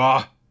 whatever you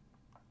are."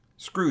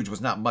 Scrooge was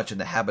not much in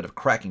the habit of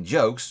cracking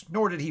jokes,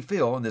 nor did he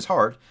feel, in his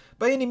heart,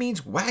 by any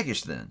means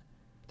waggish then.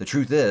 The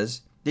truth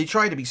is, that he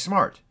tried to be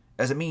smart,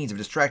 as a means of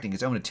distracting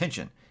his own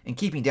attention and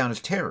keeping down his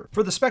terror,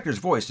 for the spectre's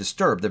voice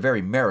disturbed the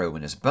very marrow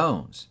in his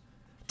bones.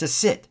 To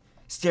sit,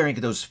 staring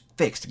at those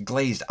fixed,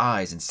 glazed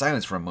eyes in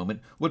silence for a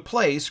moment, would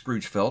play,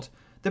 Scrooge felt,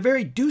 the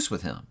very deuce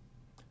with him.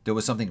 There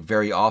was something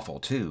very awful,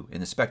 too,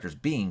 in the spectre's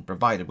being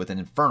provided with an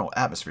infernal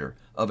atmosphere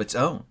of its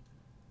own.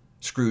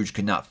 Scrooge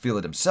could not feel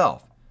it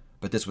himself,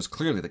 but this was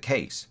clearly the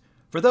case,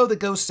 for though the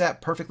ghost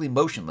sat perfectly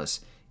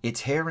motionless,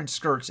 its hair and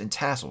skirts and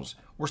tassels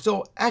were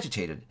still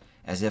agitated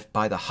as if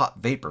by the hot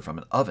vapor from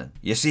an oven.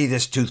 "You see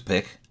this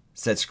toothpick?"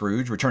 said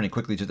Scrooge, returning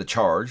quickly to the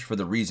charge for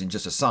the reason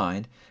just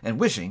assigned, and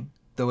wishing,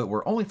 though it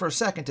were only for a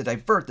second, to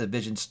divert the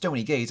vision's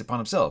stony gaze upon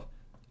himself.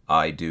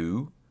 "I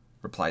do,"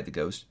 replied the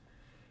ghost.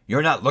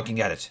 "You're not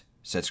looking at it,"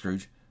 said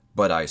Scrooge.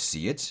 "But I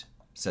see it,"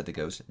 said the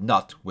ghost,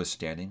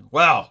 notwithstanding.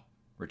 "Well,"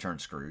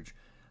 returned Scrooge,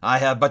 "I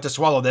have but to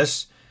swallow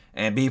this,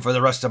 and be for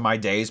the rest of my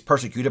days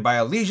persecuted by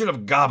a legion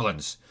of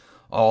goblins,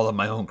 all of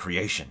my own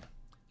creation.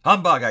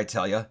 Humbug, I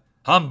tell you,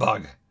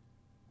 humbug!"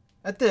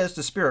 At this,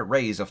 the spirit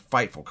raised a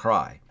frightful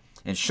cry,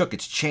 and shook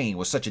its chain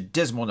with such a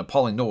dismal and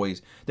appalling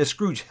noise that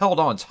Scrooge held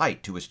on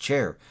tight to his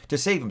chair to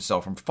save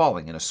himself from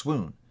falling in a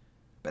swoon.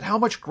 But how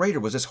much greater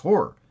was this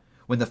horror,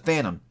 when the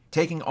phantom,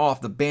 taking off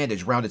the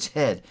bandage round its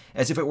head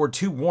as if it were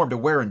too warm to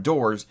wear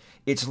indoors,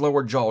 its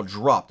lower jaw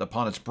dropped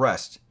upon its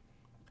breast.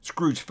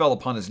 Scrooge fell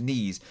upon his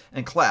knees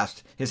and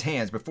clasped his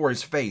hands before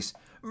his face.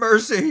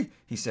 "Mercy,"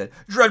 he said.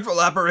 "Dreadful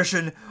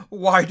apparition,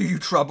 why do you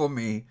trouble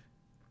me?"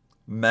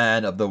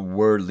 "Man of the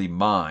worldly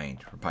mind,"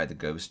 replied the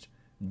ghost,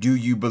 "do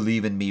you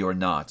believe in me or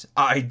not?"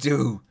 "I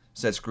do,"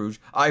 said Scrooge.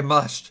 "I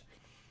must.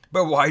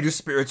 But why do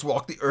spirits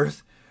walk the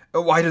earth?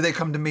 Why do they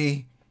come to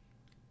me?"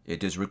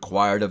 "It is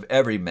required of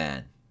every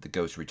man," the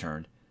ghost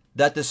returned,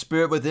 "that the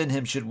spirit within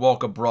him should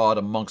walk abroad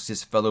amongst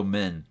his fellow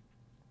men,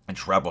 and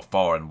travel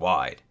far and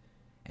wide.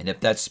 And if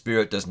that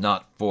spirit does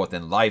not forth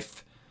in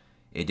life,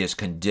 it is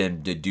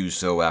condemned to do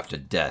so after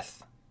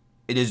death.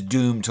 It is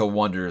doomed to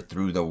wander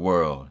through the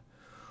world.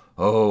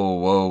 Oh,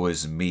 woe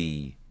is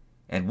me,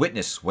 and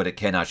witness what it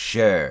cannot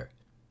share,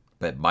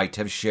 but might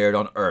have shared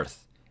on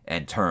earth,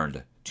 and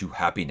turned to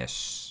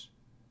happiness."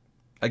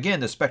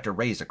 Again the spectre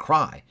raised a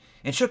cry,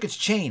 and shook its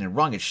chain and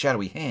wrung its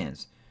shadowy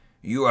hands.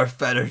 "You are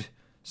fettered,"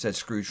 said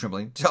Scrooge,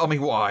 trembling. "Tell me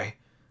why."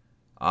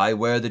 "I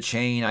wear the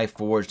chain I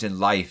forged in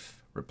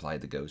life,"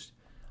 replied the ghost.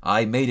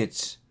 "I made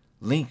it,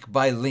 link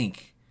by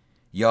link,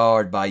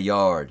 yard by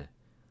yard.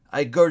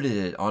 I girded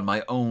it on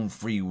my own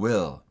free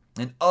will,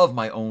 and of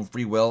my own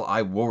free will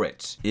I wore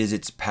it. Is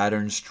its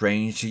pattern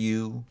strange to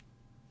you?"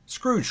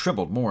 Scrooge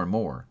trembled more and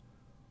more.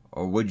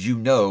 "Or would you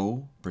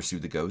know,"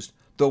 pursued the ghost,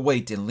 "the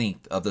weight and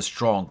length of the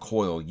strong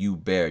coil you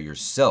bear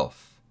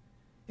yourself?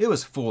 It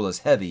was full as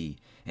heavy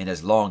and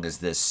as long as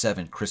this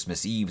 7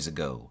 Christmas Eves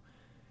ago.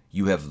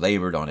 You have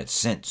labored on it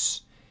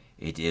since.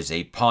 It is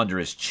a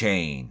ponderous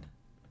chain."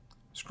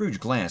 Scrooge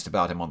glanced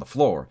about him on the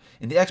floor,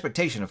 in the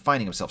expectation of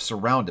finding himself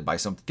surrounded by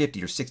some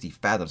 50 or 60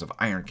 fathoms of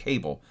iron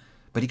cable,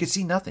 but he could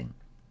see nothing.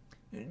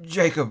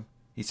 "Jacob,"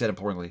 he said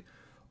imploringly,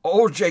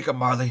 "old Jacob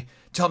Marley,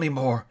 tell me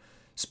more.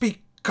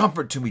 Speak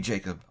comfort to me,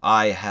 Jacob."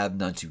 "I have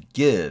none to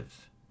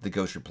give," the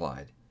ghost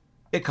replied.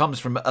 "It comes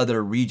from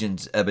other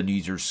regions,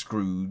 Ebenezer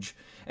Scrooge,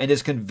 and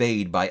is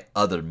conveyed by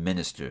other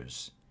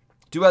ministers,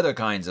 to other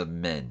kinds of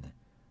men.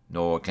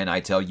 Nor can I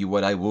tell you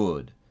what I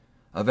would.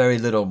 A very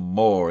little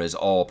more is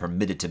all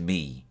permitted to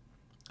me.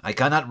 I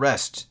cannot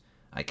rest,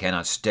 I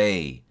cannot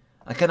stay,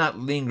 I cannot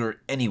linger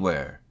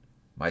anywhere.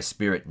 My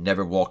spirit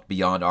never walked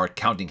beyond our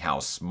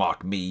counting-house,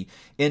 mark me.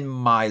 In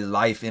my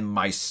life, in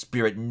my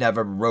spirit,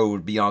 never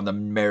rode beyond the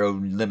narrow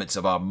limits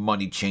of our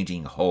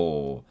money-changing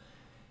hole.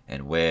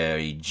 And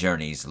weary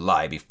journeys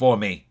lie before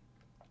me."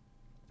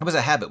 It was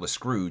a habit with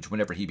Scrooge,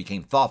 whenever he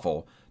became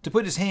thoughtful, to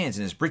put his hands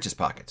in his breeches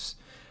pockets.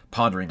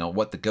 Pondering on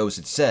what the ghost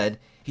had said,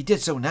 he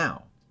did so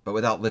now, but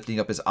without lifting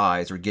up his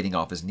eyes or getting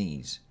off his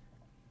knees.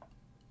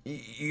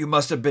 "You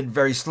must have been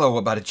very slow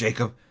about it,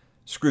 Jacob,"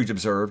 Scrooge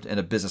observed in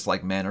a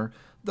businesslike manner,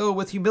 though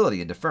with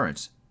humility and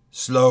deference.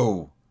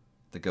 "Slow,"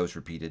 the ghost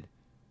repeated.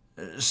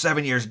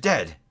 7 years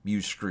dead,"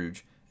 mused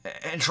Scrooge.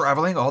 "And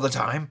traveling all the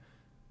time?"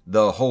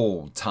 "The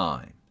whole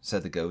time,"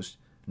 said the ghost.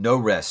 "No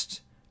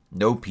rest,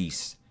 no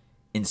peace,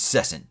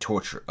 incessant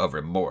torture of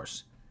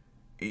remorse."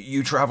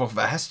 "You travel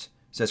fast?"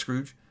 said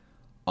Scrooge.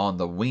 "On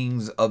the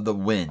wings of the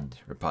wind,"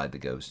 replied the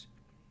ghost.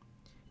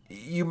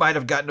 "You might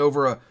have gotten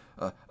over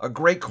a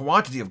great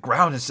quantity of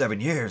ground in 7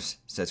 years,"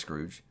 said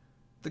Scrooge.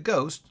 The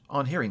ghost,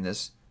 on hearing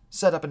this,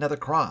 set up another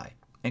cry,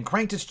 and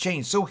cranked its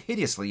chain so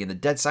hideously in the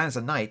dead silence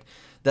of night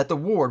that the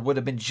ward would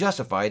have been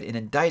justified in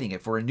indicting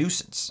it for a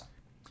nuisance.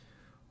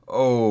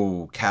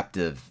 "Oh,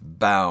 captive,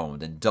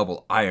 bound, and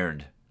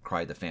double-ironed,"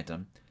 cried the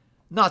phantom,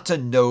 "not to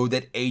know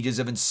that ages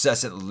of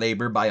incessant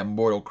labor by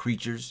immortal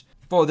creatures,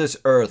 for this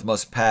earth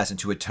must pass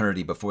into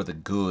eternity before the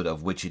good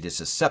of which it is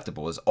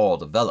susceptible is all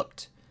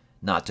developed.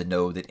 Not to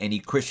know that any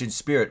Christian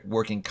spirit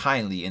working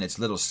kindly in its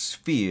little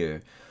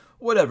sphere,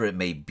 whatever it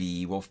may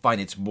be, will find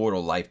its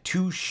mortal life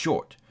too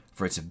short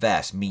for its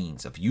vast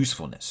means of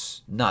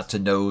usefulness. Not to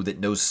know that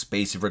no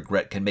space of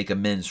regret can make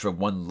amends for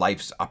one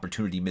life's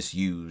opportunity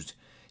misused.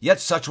 Yet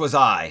such was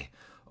I.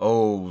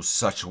 Oh,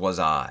 such was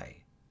I."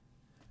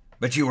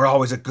 "But you were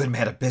always a good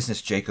man of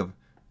business, Jacob,"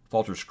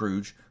 faltered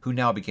Scrooge, who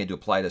now began to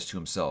apply this to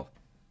himself.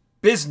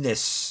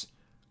 "Business!"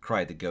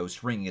 cried the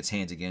ghost, wringing its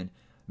hands again.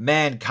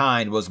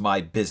 "Mankind was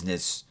my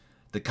business.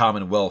 The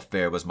common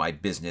welfare was my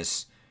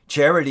business.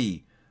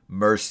 Charity,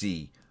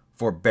 mercy,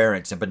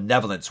 forbearance, and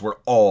benevolence were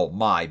all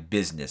my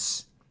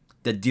business.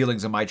 The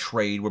dealings of my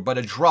trade were but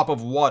a drop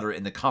of water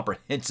in the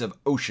comprehensive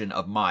ocean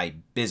of my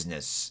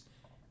business."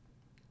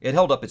 It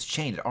held up its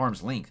chain at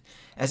arm's length,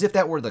 as if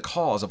that were the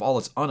cause of all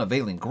its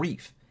unavailing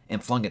grief,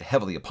 and flung it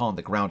heavily upon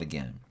the ground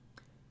again.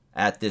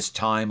 "At this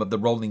time of the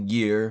rolling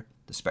year,"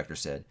 the spectre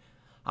said,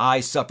 "I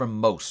suffer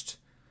most.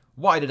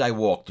 Why did I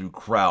walk through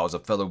crowds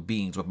of fellow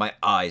beings with my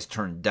eyes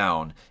turned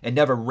down, and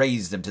never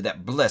raise them to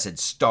that blessed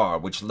star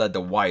which led the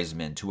wise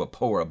men to a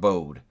poor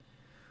abode?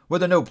 Were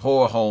there no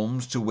poor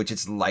homes to which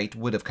its light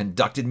would have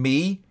conducted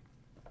me?"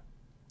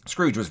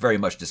 Scrooge was very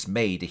much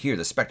dismayed to hear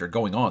the spectre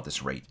going on at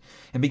this rate,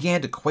 and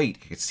began to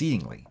quake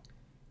exceedingly.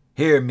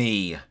 "Hear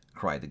me,"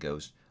 cried the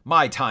ghost.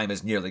 "My time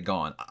is nearly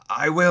gone."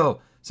 "I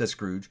will," said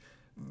Scrooge.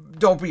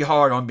 "Don't be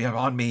hard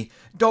on me.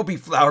 Don't be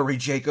flowery,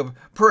 Jacob.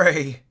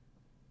 Pray."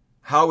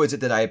 "How is it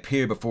that I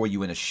appear before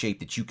you in a shape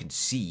that you can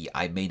see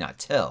I may not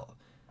tell?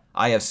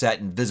 I have sat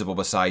invisible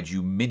beside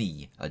you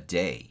many a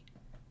day."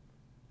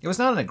 It was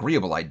not an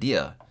agreeable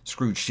idea.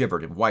 Scrooge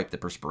shivered and wiped the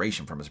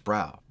perspiration from his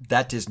brow.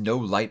 "That is no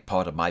light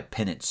part of my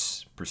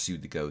penance,"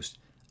 pursued the ghost.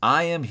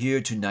 "I am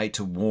here tonight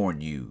to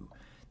warn you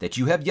that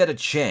you have yet a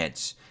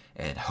chance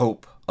and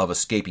hope of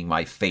escaping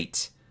my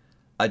fate.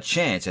 A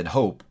chance and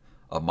hope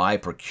of my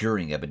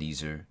procuring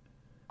Ebenezer."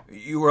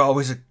 "You were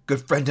always a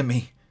good friend to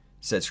me,"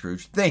 said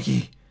Scrooge. "Thank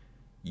ye."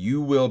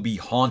 "You will be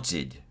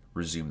haunted,"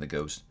 resumed the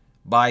ghost,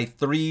 "by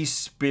 3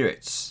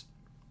 spirits."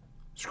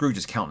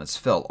 Scrooge's countenance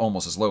fell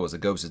almost as low as the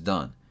ghost had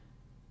done.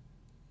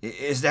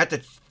 "Is that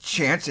the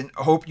chance and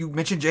hope you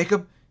mentioned,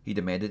 Jacob?" he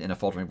demanded in a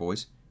faltering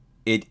voice.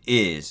 "It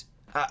is."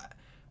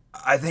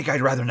 I think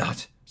I'd rather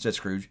not," said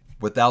Scrooge.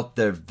 "Without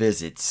their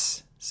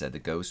visits," said the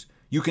ghost,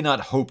 "you cannot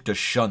hope to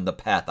shun the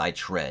path I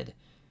tread.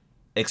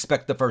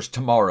 Expect the first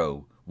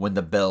tomorrow when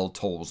the bell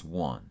tolls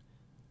 1.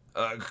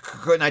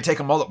 Couldn't I take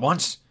them all at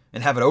once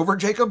and have it over,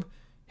 Jacob?"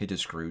 hinted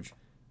Scrooge.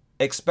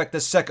 "Expect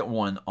the second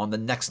one on the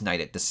next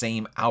night at the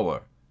same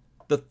hour.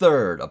 The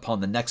third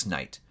upon the next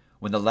night,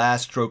 when the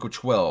last stroke of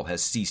 12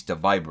 has ceased to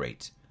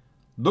vibrate.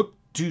 Look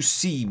to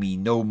see me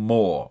no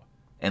more,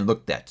 and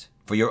look that,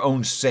 for your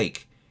own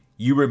sake,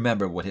 you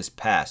remember what has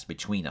passed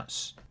between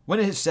us." When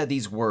it had said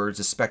these words,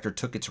 the spectre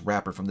took its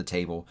wrapper from the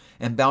table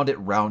and bound it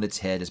round its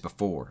head as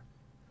before.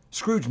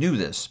 Scrooge knew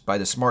this by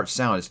the smart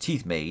sound his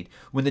teeth made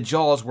when the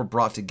jaws were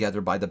brought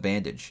together by the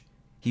bandage.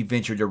 He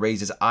ventured to raise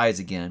his eyes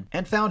again,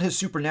 and found his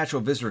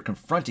supernatural visitor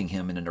confronting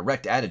him in an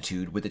erect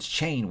attitude with its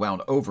chain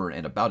wound over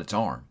and about its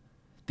arm.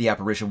 The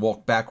apparition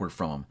walked backward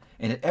from him,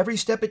 and at every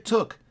step it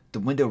took, the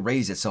window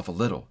raised itself a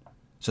little,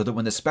 so that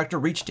when the spectre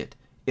reached it,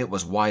 it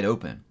was wide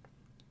open.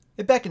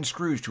 It beckoned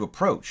Scrooge to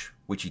approach,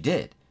 which he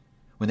did.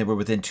 When they were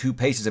within 2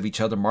 paces of each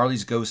other,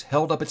 Marley's ghost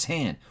held up its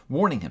hand,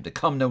 warning him to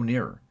come no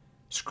nearer.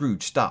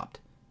 Scrooge stopped,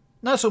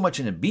 not so much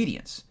in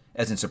obedience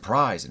as in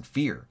surprise and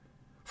fear,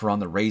 for on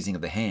the raising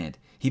of the hand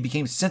he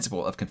became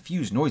sensible of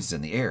confused noises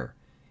in the air,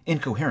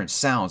 incoherent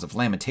sounds of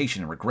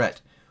lamentation and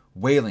regret,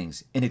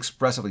 wailings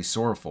inexpressibly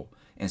sorrowful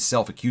and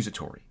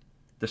self-accusatory.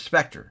 The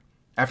spectre,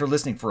 after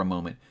listening for a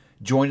moment,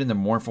 joined in the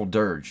mournful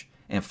dirge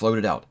and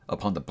floated out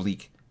upon the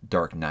bleak,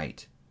 dark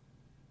night.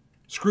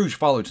 Scrooge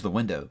followed to the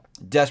window,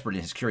 desperate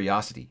in his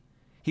curiosity.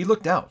 He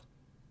looked out,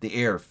 the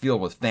air filled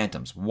with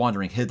phantoms,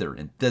 wandering hither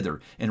and thither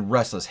in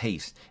restless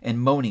haste, and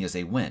moaning as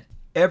they went.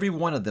 Every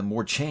one of them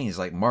wore chains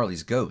like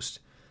Marley's ghost.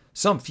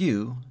 Some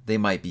few, they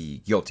might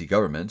be guilty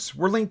governments,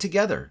 were linked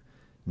together.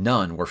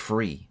 None were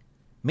free.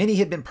 Many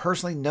had been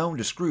personally known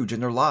to Scrooge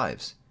in their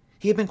lives.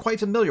 He had been quite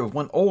familiar with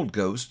one old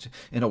ghost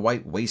in a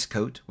white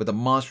waistcoat with a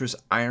monstrous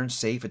iron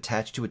safe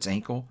attached to its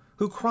ankle,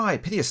 who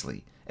cried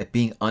piteously at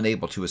being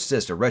unable to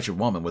assist a wretched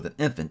woman with an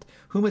infant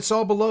whom it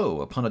saw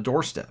below upon a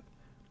doorstep.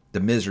 The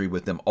misery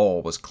with them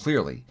all was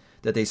clearly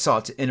that they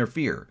sought to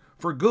interfere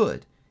for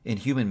good in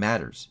human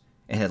matters,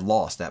 and had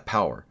lost that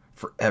power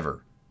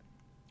forever.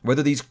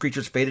 Whether these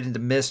creatures faded into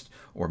mist,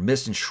 or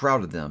mist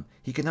enshrouded them,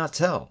 he could not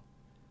tell.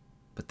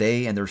 But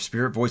they and their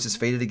spirit voices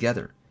faded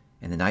together,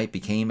 and the night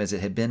became as it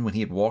had been when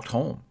he had walked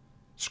home.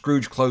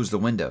 Scrooge closed the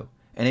window,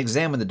 and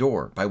examined the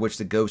door by which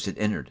the ghost had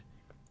entered.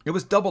 It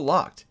was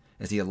double-locked,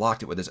 as he had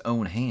locked it with his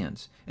own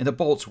hands, and the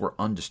bolts were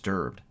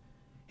undisturbed.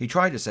 He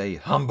tried to say,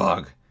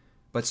 "Humbug,"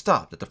 but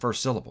stopped at the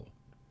first syllable.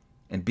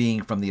 And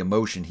being from the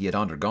emotion he had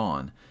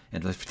undergone,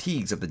 and the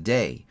fatigues of the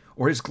day,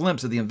 or his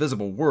glimpse of the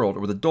invisible world,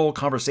 or the dull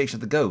conversation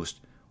of the ghost,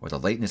 or the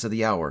lateness of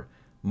the hour,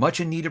 much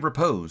in need of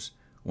repose,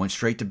 went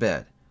straight to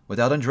bed,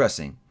 without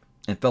undressing,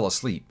 and fell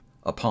asleep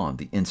upon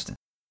the instant.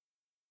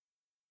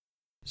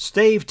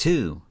 Stave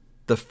 2,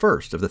 the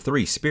first of the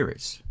 3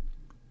 spirits.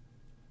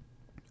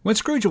 When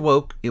Scrooge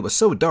awoke, it was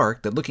so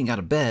dark that looking out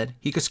of bed,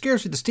 he could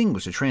scarcely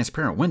distinguish the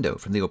transparent window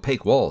from the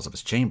opaque walls of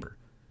his chamber.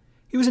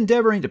 He was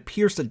endeavoring to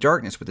pierce the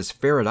darkness with his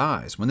ferret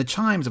eyes when the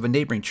chimes of a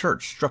neighboring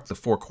church struck the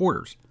 4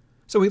 quarters,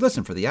 so he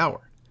listened for the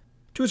hour.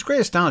 To his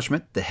great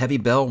astonishment, the heavy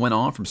bell went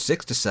on from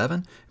 6 to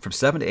 7, from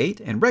 7 to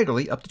 8, and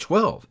regularly up to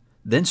 12,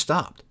 then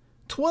stopped.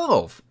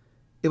 12!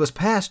 It was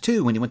past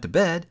 2 when he went to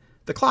bed.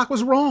 The clock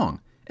was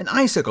wrong. An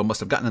icicle must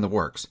have gotten in the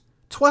works.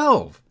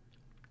 12!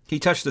 He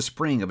touched the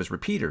spring of his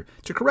repeater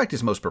to correct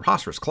his most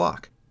preposterous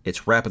clock.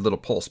 Its rapid little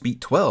pulse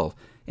beat 12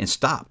 and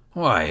stopped.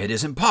 "Why, it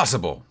isn't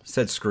possible,"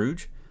 said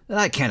Scrooge, "that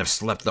I can't have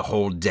slept the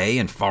whole day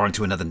and far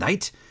into another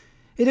night.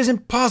 It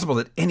isn't possible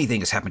that anything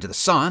has happened to the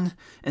sun,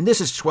 and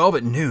this is 12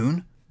 at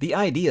noon." The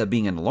idea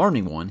being an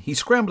alarming one, he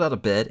scrambled out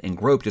of bed and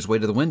groped his way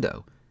to the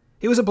window.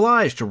 He was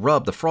obliged to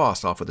rub the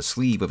frost off with the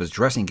sleeve of his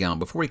dressing gown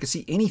before he could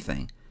see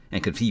anything,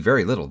 and could see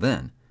very little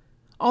then.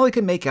 All he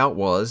could make out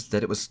was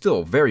that it was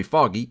still very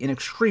foggy and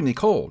extremely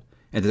cold,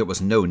 and that there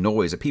was no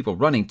noise of people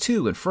running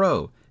to and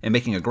fro, and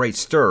making a great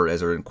stir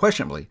as there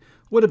unquestionably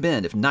would have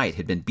been if night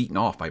had been beaten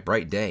off by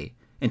bright day,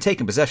 and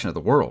taken possession of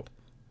the world.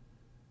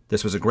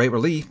 This was a great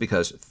relief,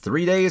 because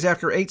 3 days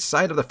after Eight's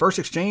sight of the first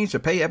exchange to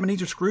pay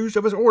Ebenezer Scrooge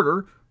of his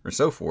order, or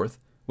so forth,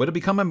 would have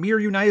become a mere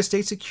United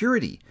States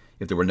security,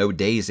 if there were no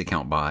days to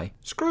count by.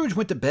 Scrooge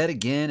went to bed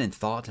again and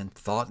thought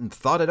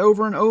it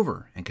over and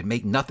over, and could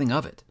make nothing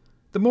of it.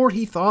 The more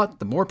he thought,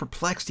 the more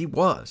perplexed he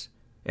was,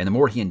 and the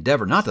more he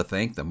endeavored not to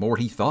think, the more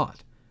he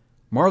thought.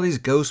 Marley's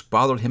ghost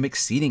bothered him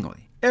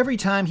exceedingly. Every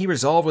time he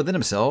resolved within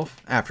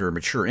himself, after a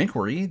mature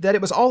inquiry, that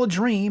it was all a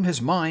dream,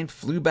 his mind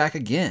flew back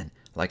again,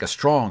 like a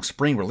strong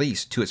spring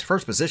release, to its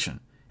first position,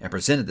 and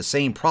presented the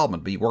same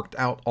problem to be worked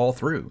out all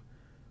through.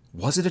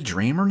 Was it a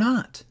dream or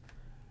not?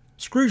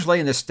 Scrooge lay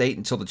in this state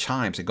until the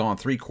chimes had gone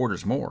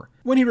 3/4 more,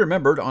 when he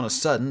remembered on a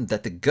sudden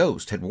that the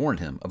ghost had warned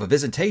him of a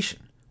visitation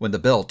when the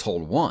bell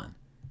tolled 1.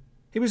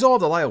 He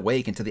resolved to lie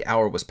awake until the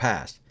hour was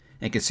past,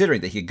 and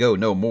considering that he could go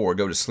no more,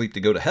 go to sleep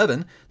to go to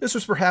heaven, this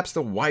was perhaps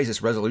the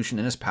wisest resolution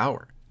in his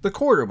power. The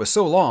quarter was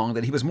so long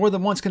that he was more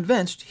than once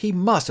convinced he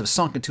must have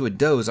sunk into a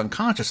doze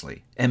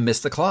unconsciously, and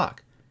missed the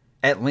clock.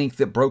 At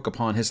length it broke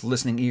upon his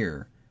listening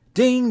ear.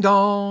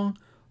 Ding-dong!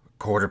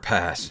 1/4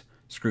 past,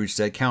 Scrooge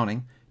said,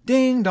 counting.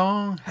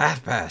 Ding-dong!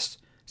 1/2 past,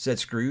 said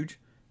Scrooge.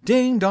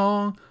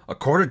 Ding-dong!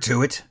 1/4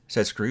 to it,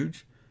 said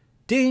Scrooge.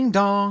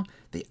 Ding-dong!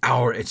 The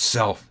hour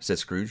itself, said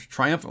Scrooge,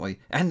 triumphantly,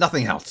 and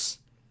nothing else.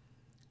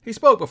 He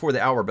spoke before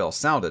the hour bell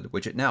sounded,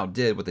 which it now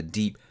did with a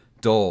deep,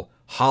 dull,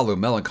 hollow,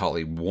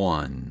 melancholy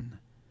 1.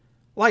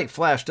 Light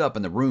flashed up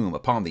in the room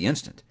upon the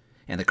instant,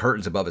 and the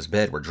curtains above his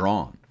bed were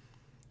drawn.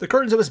 The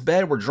curtains of his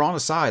bed were drawn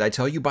aside, I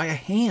tell you, by a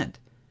hand.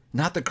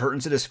 Not the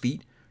curtains at his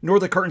feet, nor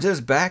the curtains at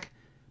his back,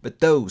 but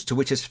those to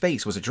which his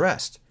face was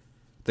addressed.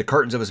 The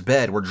curtains of his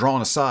bed were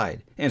drawn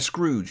aside, and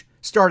Scrooge,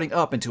 starting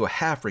up into a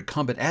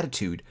half-recumbent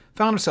attitude,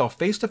 found himself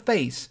face to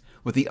face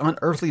with the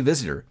unearthly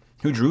visitor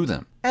who drew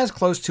them, as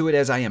close to it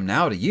as I am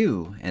now to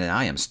you, and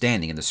I am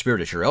standing in the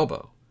spirit at your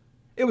elbow.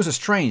 It was a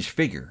strange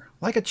figure,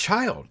 like a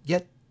child,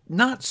 yet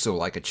not so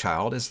like a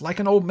child as like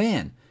an old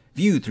man,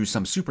 viewed through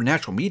some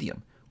supernatural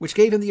medium, which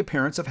gave him the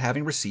appearance of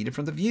having receded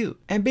from the view,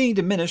 and being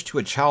diminished to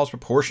a child's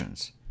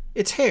proportions.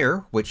 Its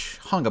hair, which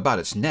hung about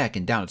its neck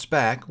and down its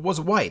back, was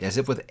white as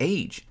if with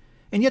age,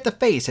 and yet the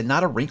face had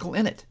not a wrinkle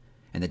in it,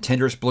 and the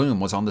tenderest bloom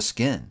was on the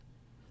skin.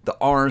 The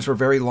arms were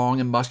very long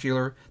and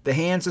muscular, the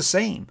hands the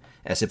same,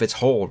 as if its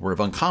hold were of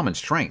uncommon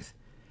strength.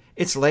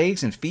 Its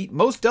legs and feet,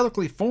 most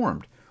delicately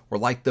formed, were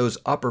like those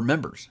upper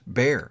members,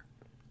 bare.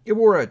 It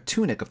wore a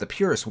tunic of the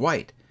purest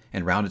white,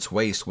 and round its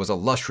waist was a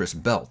lustrous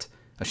belt,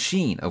 a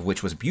sheen of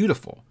which was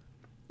beautiful.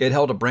 It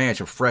held a branch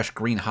of fresh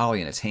green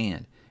holly in its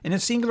hand, and in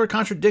singular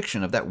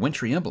contradiction of that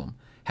wintry emblem,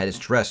 had its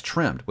dress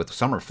trimmed with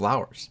summer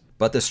flowers.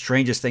 But the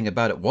strangest thing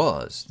about it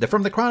was, that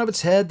from the crown of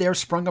its head there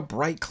sprung a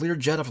bright clear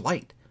jet of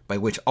light, by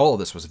which all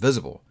this was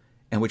visible,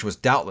 and which was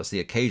doubtless the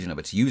occasion of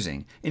its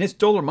using, in its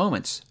duller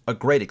moments, a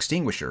great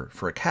extinguisher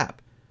for a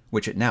cap,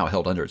 which it now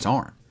held under its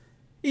arm.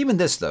 Even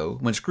this, though,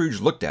 when Scrooge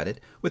looked at it,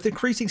 with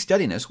increasing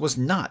steadiness, was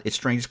not its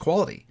strangest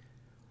quality.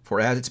 For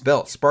as its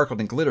belt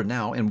sparkled and glittered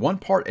now in one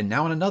part and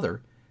now in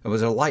another, it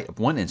was a light of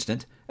one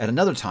instant, at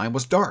another time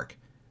was dark,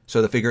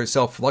 so the figure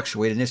itself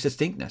fluctuated in its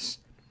distinctness,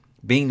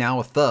 being now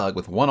a thug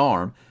with one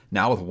arm,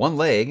 now with one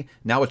leg,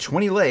 now with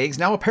 20 legs,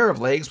 now a pair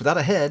of legs without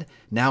a head,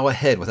 now a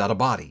head without a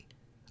body,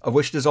 of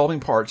which dissolving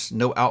parts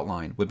no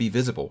outline would be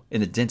visible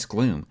in the dense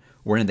gloom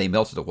wherein they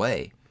melted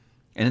away,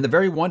 and in the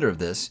very wonder of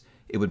this,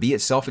 it would be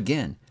itself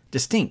again,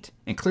 distinct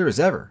and clear as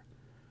ever.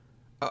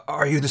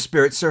 "Are you the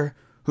spirit, sir,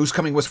 whose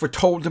coming was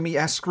foretold to me?"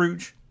 asked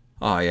Scrooge.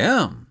 "I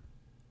am."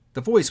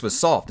 The voice was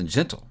soft and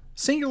gentle,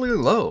 singularly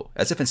low,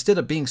 as if instead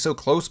of being so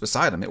close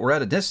beside him, it were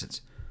at a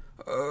distance.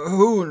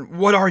 "Who and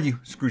what are you?"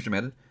 Scrooge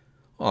demanded.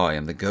 "I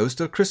am the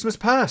ghost of Christmas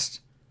past."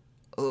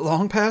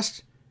 "Long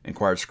past?"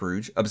 inquired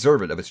Scrooge,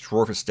 observant of its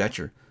dwarfish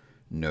stature.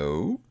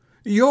 "No,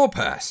 your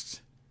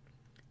past."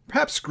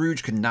 Perhaps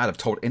Scrooge could not have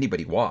told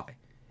anybody why,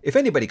 if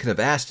anybody could have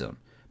asked him,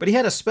 but he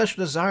had a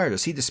special desire to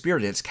see the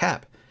spirit in its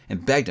cap,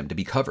 and begged him to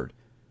be covered.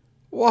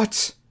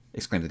 "What!"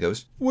 exclaimed the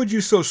ghost. "Would you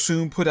so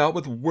soon put out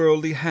with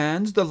worldly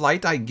hands the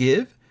light I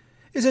give?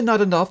 Is it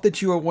not enough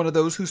that you are one of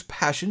those whose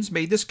passions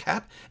made this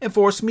cap, and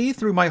forced me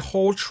through my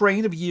whole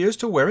train of years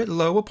to wear it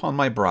low upon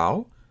my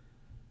brow?"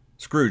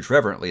 Scrooge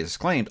reverently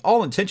disclaimed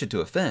all intention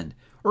to offend,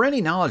 or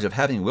any knowledge of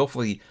having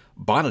wilfully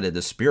bonneted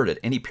the spirit at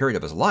any period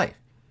of his life.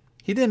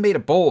 He then made a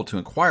bold to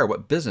inquire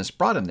what business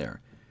brought him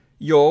there.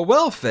 "Your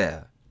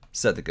welfare,"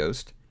 said the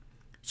ghost.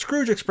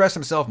 Scrooge expressed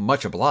himself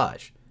much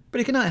obliged, but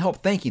he could not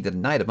help thinking that a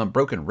night of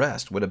unbroken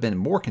rest would have been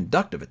more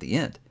conducive at the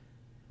end.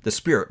 The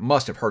spirit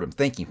must have heard him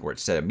thinking, for it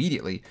said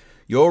immediately,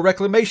 "Your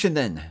reclamation,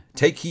 then.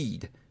 Take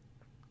heed."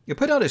 It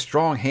put out his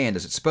strong hand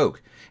as it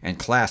spoke, and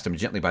clasped him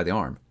gently by the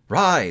arm.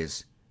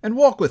 "Rise, and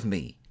walk with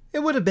me,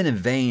 It would have been in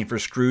vain for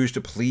Scrooge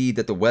to plead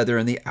that the weather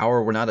and the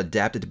hour were not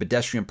adapted to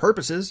pedestrian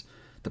purposes.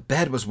 The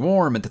bed was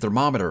warm and the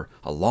thermometer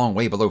a long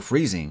way below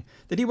freezing,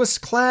 that he was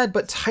clad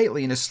but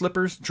tightly in his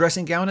slippers,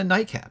 dressing gown, and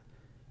nightcap,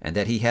 and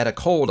that he had a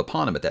cold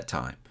upon him at that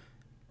time.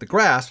 The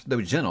grasp,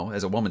 though gentle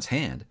as a woman's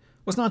hand,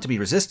 was not to be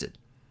resisted.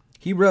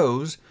 He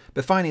rose,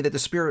 but finding that the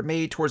spirit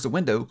made towards the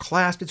window,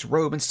 clasped its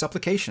robe in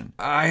supplication.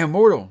 "I am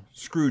mortal,"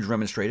 Scrooge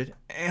remonstrated,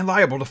 "and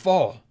liable to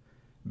fall."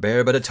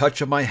 "Bear but a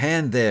touch of my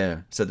hand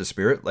there," said the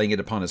spirit, laying it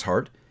upon his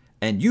heart,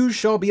 "and you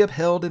shall be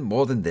upheld in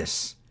more than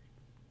this."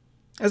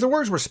 As the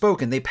words were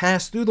spoken, they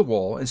passed through the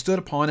wall and stood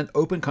upon an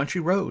open country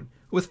road,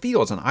 with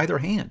fields on either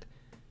hand.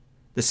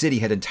 The city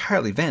had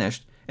entirely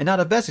vanished, and not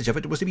a vestige of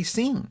it was to be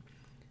seen.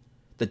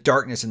 The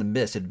darkness and the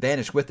mist had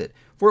vanished with it,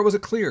 for it was a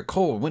clear,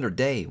 cold winter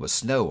day, with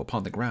snow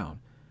upon the ground.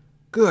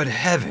 "Good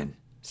heaven!"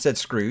 said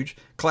Scrooge,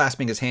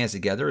 clasping his hands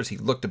together as he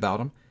looked about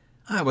him.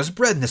 "I was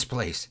bred in this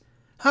place.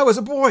 I was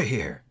a boy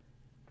here."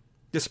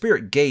 The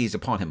spirit gazed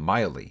upon him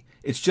mildly.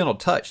 Its gentle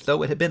touch,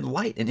 though it had been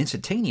light and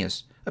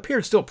instantaneous,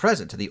 appeared still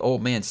present to the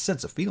old man's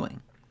sense of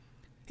feeling.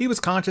 He was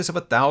conscious of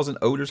 1,000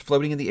 odors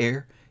floating in the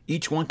air,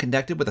 each one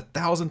connected with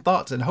 1,000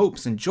 thoughts and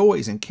hopes and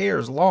joys and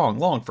cares long,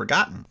 long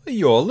forgotten.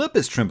 "Your lip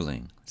is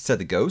trembling," said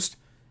the ghost.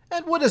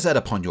 "And what is that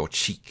upon your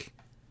cheek?"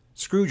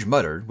 Scrooge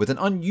muttered, with an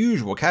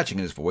unusual catching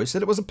in his voice,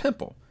 that it was a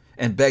pimple,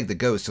 and begged the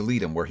ghost to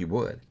lead him where he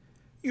would.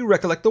 "You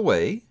recollect the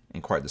way?"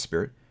 inquired the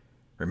spirit.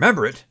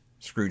 "Remember it?"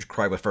 Scrooge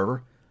cried with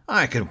fervor.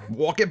 "I can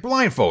walk it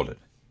blindfolded."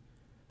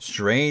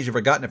 "Strange you've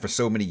forgotten it for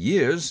so many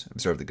years,"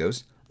 observed the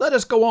ghost. "Let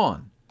us go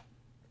on."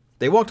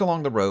 They walked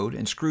along the road,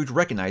 and Scrooge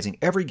recognizing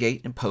every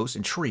gate and post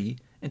and tree,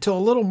 until a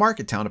little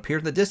market town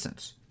appeared in the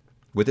distance,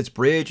 with its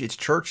bridge, its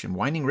church, and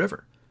winding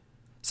river.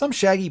 Some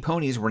shaggy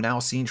ponies were now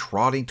seen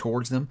trotting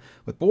towards them,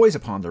 with boys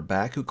upon their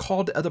back who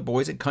called to other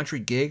boys in country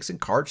gigs and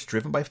carts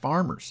driven by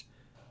farmers.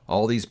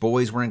 All these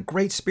boys were in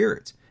great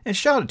spirits, and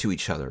shouted to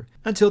each other,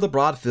 until the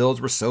broad fields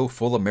were so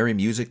full of merry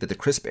music that the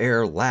crisp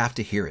air laughed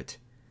to hear it.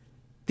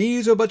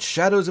 "These are but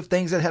shadows of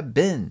things that have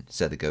been,"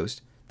 said the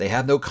ghost. "They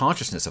have no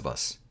consciousness of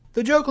us."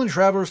 The jocular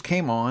travelers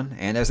came on,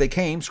 and as they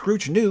came,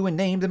 Scrooge knew and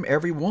named them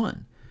every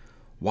one.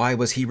 Why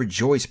was he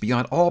rejoiced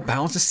beyond all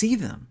bounds to see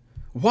them?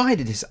 Why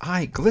did his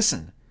eye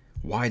glisten?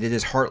 Why did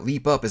his heart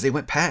leap up as they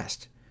went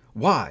past?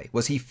 Why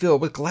was he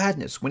filled with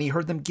gladness when he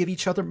heard them give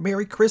each other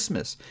Merry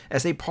Christmas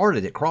as they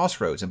parted at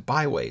crossroads and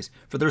byways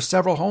for their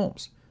several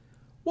homes?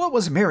 What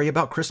was merry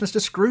about Christmas to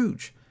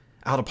Scrooge?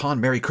 Out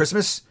upon Merry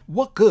Christmas,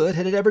 what good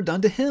had it ever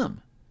done to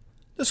him?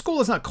 "The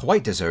school is not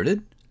quite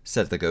deserted,"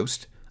 said the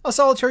ghost. "A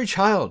solitary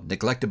child,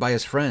 neglected by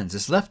his friends,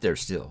 is left there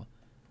still."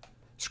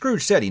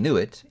 Scrooge said he knew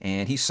it,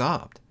 and he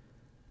sobbed.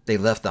 They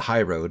left the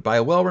high road by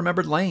a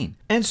well-remembered lane,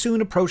 and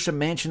soon approached a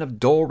mansion of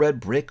dull red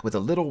brick with a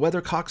little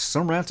weathercock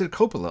surmounted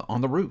cupola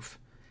on the roof,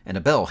 and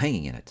a bell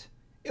hanging in it.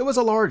 It was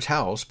a large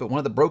house, but one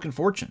of the broken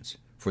fortunes,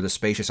 for the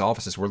spacious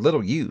offices were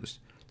little used.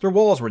 Their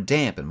walls were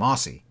damp and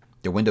mossy,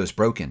 their windows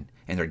broken,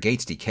 and their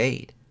gates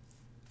decayed.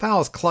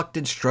 Fowls clucked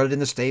and strutted in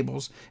the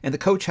stables, and the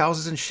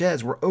coach-houses and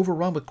sheds were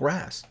overrun with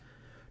grass.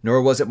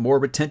 Nor was it more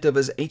retentive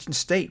as ancient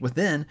state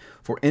within,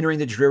 for entering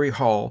the dreary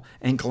hall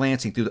and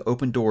glancing through the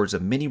open doors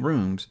of many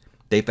rooms,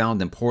 they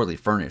found them poorly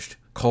furnished,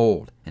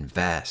 cold, and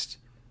vast.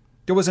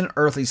 There was an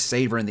earthly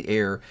savor in the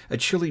air, a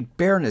chilly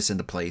bareness in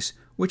the place,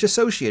 which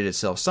associated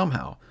itself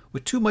somehow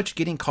with too much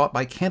getting caught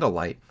by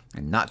candlelight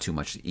and not too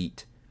much to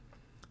eat.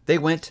 They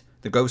went,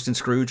 the ghost and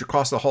Scrooge,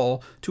 across the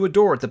hall to a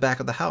door at the back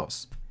of the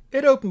house.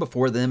 It opened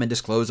before them and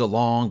disclosed a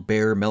long,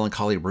 bare,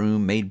 melancholy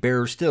room made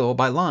barer still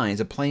by lines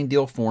of plain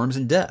deal forms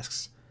and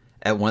desks.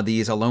 At one of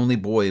these a lonely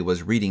boy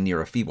was reading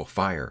near a feeble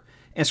fire,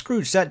 and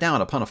Scrooge sat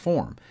down upon a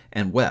form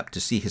and wept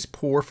to see his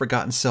poor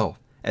forgotten self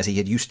as he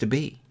had used to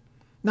be.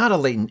 Not a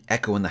latent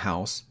echo in the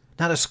house,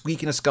 not a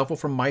squeak and a scuffle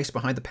from mice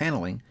behind the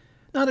paneling,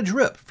 not a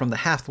drip from the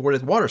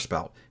half-thwarted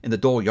waterspout in the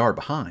dull yard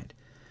behind,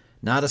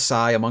 not a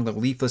sigh among the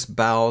leafless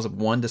boughs of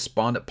one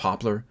despondent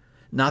poplar,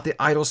 not the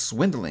idle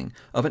swindling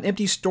of an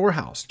empty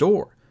storehouse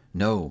door.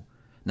 No,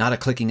 not a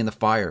clicking in the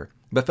fire,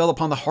 but fell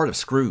upon the heart of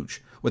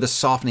Scrooge with a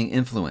softening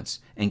influence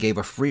and gave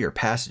a freer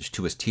passage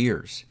to his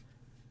tears.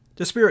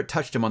 The spirit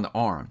touched him on the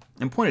arm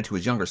and pointed to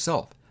his younger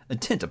self,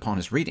 intent upon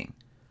his reading.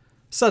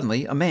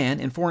 Suddenly, a man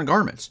in foreign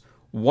garments,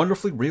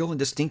 wonderfully real and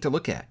distinct to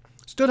look at,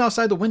 stood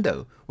outside the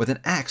window with an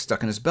axe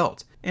stuck in his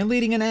belt and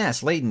leading an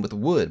ass laden with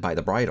wood by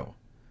the bridle.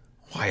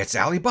 "Why, it's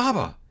Ali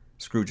Baba!"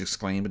 Scrooge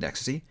exclaimed in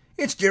ecstasy.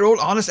 "It's dear old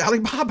honest Ali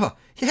Baba!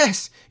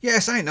 Yes,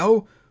 I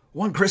know.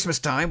 One Christmas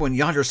time, when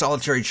yonder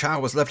solitary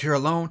child was left here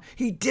alone,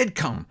 he did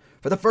come,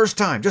 for the first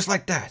time, just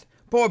like that.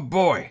 Poor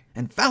boy!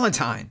 And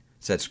Valentine,"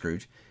 said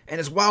Scrooge, "and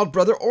his wild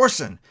brother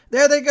Orson.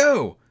 There they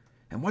go!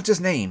 And what's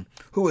his name,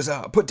 who was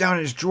put down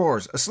in his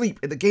drawers, asleep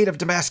at the gate of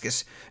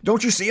Damascus?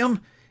 Don't you see him?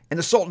 And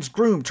the Sultan's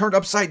groom turned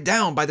upside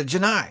down by the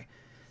Janai.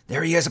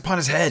 There he is upon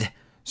his head.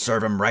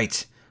 Serve him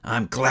right.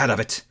 I'm glad of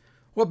it.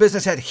 What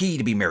business had he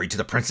to be married to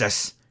the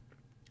princess?"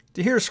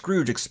 To hear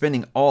Scrooge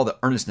expending all the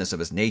earnestness of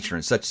his nature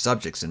in such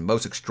subjects in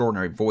most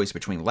extraordinary voice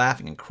between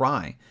laughing and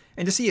crying,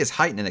 and to see his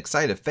heightened and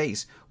excited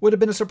face, would have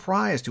been a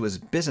surprise to his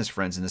business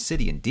friends in the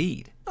city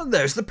indeed.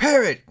 "There's the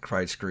parrot!"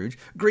 cried Scrooge.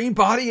 "Green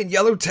body and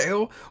yellow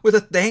tail, with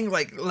a thing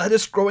like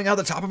lettuce growing out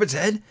the top of its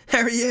head.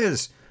 There he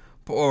is!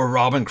 Poor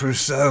Robin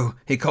Crusoe,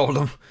 he called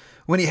him,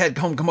 when he had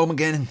come home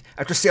again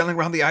after sailing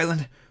round the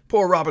island.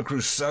 Poor Robin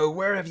Crusoe,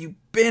 where have you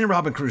been,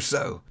 Robin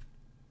Crusoe?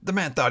 The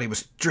man thought he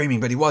was dreaming,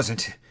 but he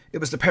wasn't. It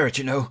was the parrot,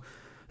 you know.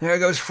 There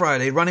goes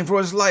Friday, running for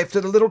his life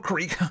to the little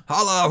creek.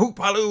 Holla, hoop,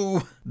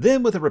 halloo!"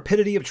 Then, with a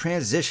rapidity of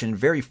transition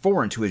very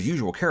foreign to his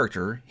usual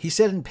character, he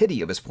said in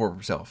pity of his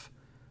poor self,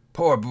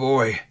 "Poor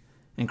boy,"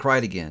 and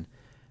cried again.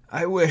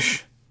 "I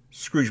wish,"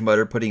 Scrooge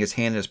muttered, putting his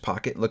hand in his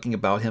pocket and looking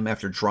about him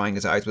after drying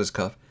his eyes with his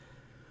cuff.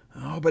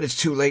 "Oh, but it's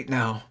too late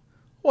now."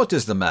 "What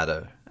is the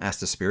matter?" asked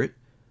the spirit.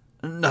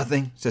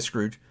 "Nothing," said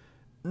Scrooge.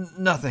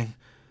 "Nothing.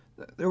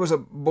 There was a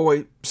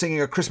boy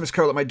singing a Christmas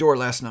carol at my door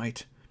last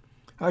night.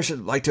 I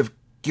should like to have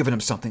given him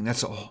something,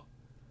 that's all."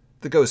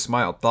 The ghost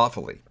smiled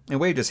thoughtfully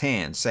and waved his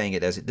hand, saying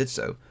it as it did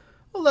so,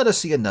 "Let us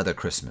see another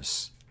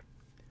Christmas."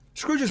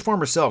 Scrooge's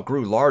former self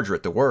grew larger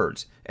at the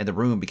words, and the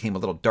room became a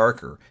little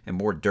darker and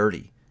more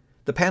dirty.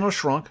 The panels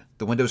shrunk,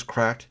 the windows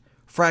cracked,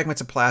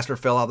 fragments of plaster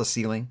fell out of the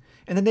ceiling,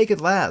 and the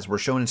naked laths were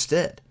shown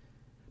instead.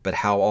 But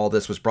how all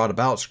this was brought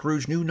about,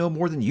 Scrooge knew no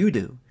more than you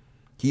do.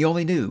 He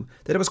only knew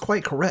that it was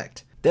quite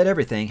correct, that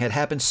everything had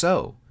happened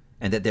so,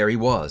 and that there he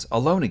was,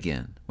 alone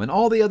again, when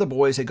all the other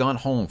boys had gone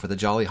home for the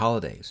jolly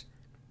holidays.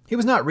 He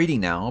was not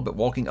reading now, but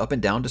walking up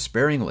and down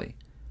despairingly.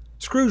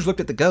 Scrooge looked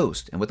at the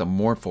ghost, and with a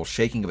mournful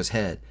shaking of his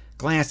head,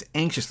 glanced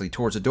anxiously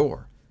towards the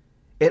door.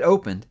 It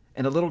opened,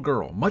 and a little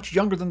girl, much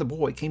younger than the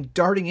boy, came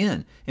darting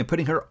in, and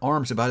putting her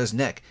arms about his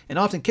neck, and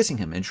often kissing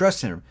him, and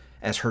addressed him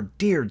as her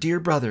dear, dear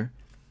brother.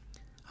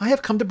 "I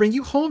have come to bring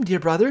you home, dear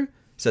brother,"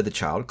 said the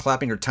child,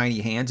 clapping her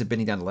tiny hands and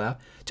bending down to laugh.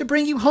 "To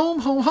bring you home,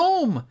 home,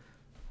 home!"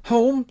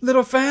 "Home,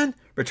 little Fan?"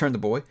 returned the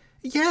boy.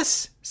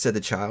 "Yes," said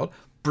the child,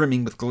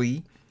 brimming with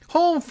glee.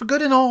 "Home for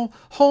good and all,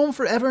 home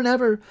for ever and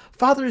ever.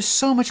 Father is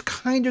so much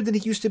kinder than he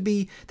used to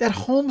be. That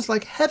home's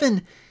like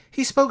heaven.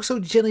 He spoke so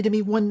gently to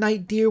me one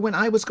night, dear, when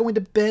I was going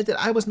to bed,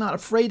 that I was not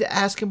afraid to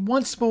ask him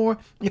once more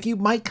if you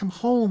might come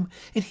home.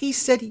 And he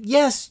said,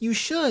 yes, you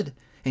should.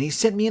 And he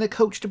sent me in a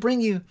coach to bring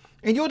you.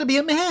 And you're to be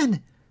a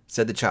man,"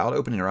 said the child,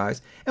 opening her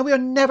eyes. "And we are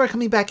never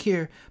coming back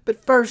here.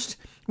 But first,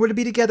 we're to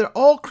be together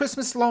all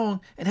Christmas long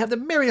and have the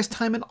merriest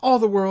time in all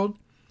the world."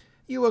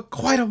 "You are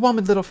quite a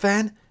woman, little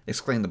Fan,"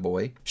 exclaimed the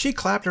boy. She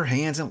clapped her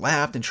hands and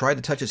laughed and tried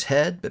to touch his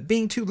head, but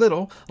being too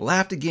little,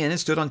 laughed again and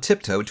stood on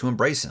tiptoe to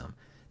embrace him.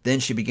 Then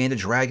she began to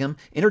drag him,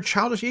 in her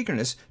childish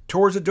eagerness,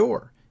 towards the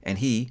door, and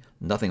he,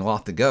 nothing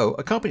loth to go,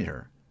 accompanied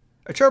her.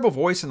 A terrible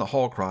voice in the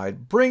hall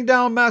cried, "Bring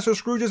down Master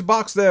Scrooge's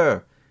box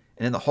there!"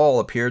 And in the hall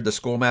appeared the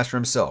schoolmaster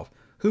himself,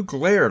 who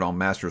glared on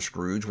Master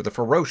Scrooge with a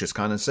ferocious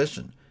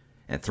condescension,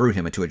 and threw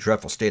him into a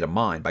dreadful state of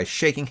mind by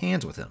shaking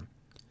hands with him.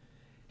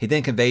 He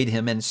then conveyed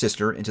him and his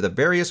sister into the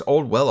veriest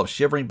old well of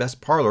shivering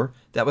best parlor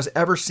that was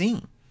ever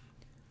seen,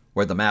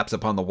 where the maps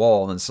upon the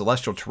wall and the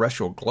celestial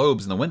terrestrial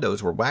globes in the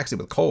windows were waxy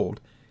with cold.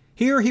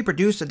 Here he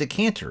produced a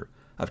decanter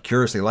of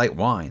curiously light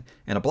wine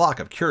and a block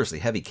of curiously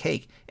heavy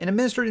cake, and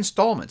administered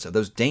installments of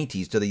those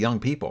dainties to the young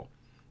people,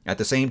 at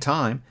the same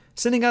time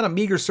sending out a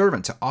meager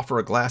servant to offer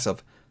a glass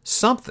of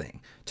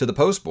something to the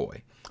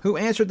postboy, who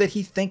answered that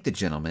he thanked the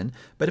gentleman,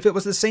 but if it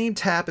was the same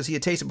tap as he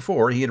had tasted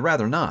before, he had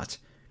rather not.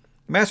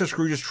 Master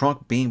Scrooge's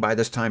trunk being by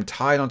this time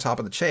tied on top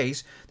of the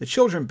chaise, the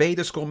children bade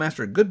the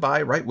schoolmaster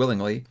good-bye right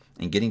willingly,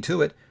 and getting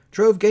to it,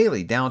 drove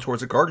gaily down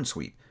towards the garden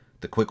sweep,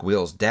 the quick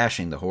wheels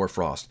dashing the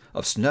hoar-frost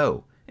of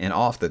snow and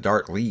off the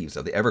dark leaves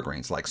of the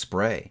evergreens like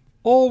spray.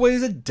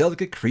 "Always a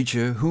delicate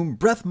creature whom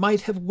breath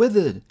might have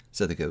withered,"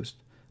 said the ghost,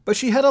 "but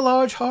she had a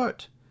large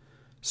heart."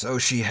 "So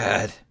she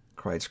had,"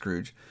 cried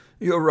Scrooge.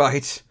 "You're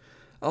right.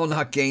 I'll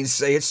not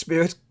gainsay it,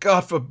 spirit.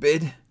 God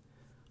forbid."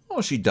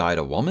 "Oh, she died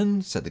a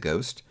woman," said the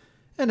ghost,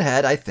 "and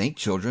had, I think,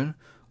 children."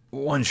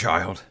 "One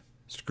child,"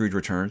 Scrooge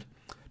returned.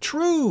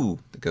 "True,"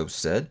 the ghost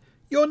said.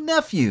 "Your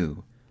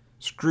nephew."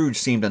 Scrooge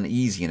seemed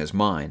uneasy in his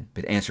mind,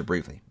 but answered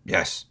briefly,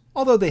 "Yes."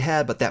 Although they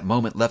had but that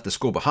moment left the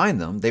school behind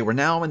them, they were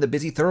now in the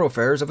busy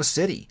thoroughfares of a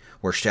city,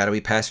 where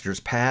shadowy passengers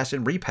passed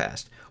and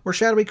repassed, where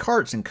shadowy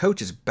carts and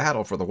coaches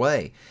battled for the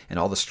way, and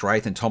all the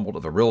strife and tumult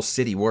of a real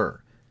city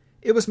were.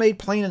 It was made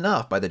plain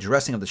enough by the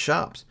dressing of the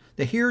shops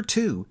that here,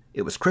 too,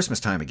 it was Christmas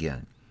time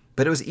again,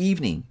 but it was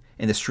evening,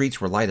 and the streets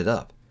were lighted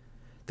up.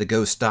 The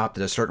ghost stopped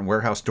at a certain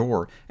warehouse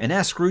door, and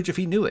asked Scrooge if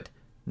he knew it.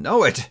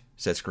 "Know it?"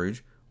 said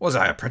Scrooge. "Was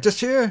I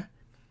apprenticed here?"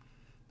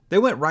 They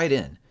went right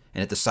in,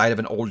 and at the sight of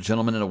an old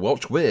gentleman in a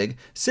Welsh wig,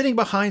 sitting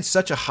behind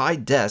such a high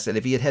desk that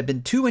if he had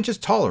been 2 inches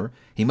taller,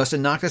 he must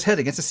have knocked his head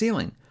against the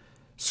ceiling,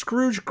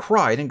 Scrooge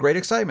cried in great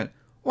excitement,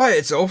 "Why,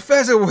 it's old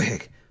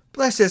Fezziwig!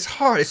 Bless his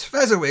heart, it's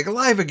Fezziwig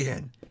alive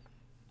again!"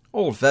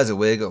 Old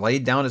Fezziwig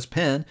laid down his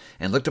pen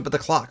and looked up at the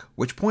clock,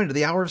 which pointed to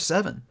the hour of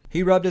 7.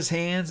 He rubbed his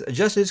hands,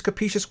 adjusted his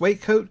capacious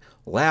waistcoat,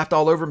 laughed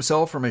all over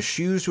himself from his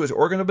shoes to his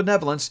organ of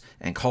benevolence,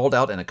 and called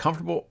out in a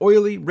comfortable,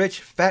 oily, rich,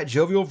 fat,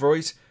 jovial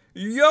voice,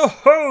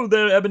 Yo-ho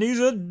there,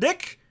 Ebenezer,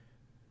 Dick!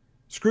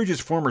 Scrooge's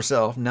former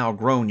self, now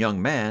grown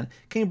young man,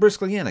 came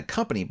briskly in,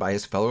 accompanied by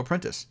his fellow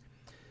apprentice.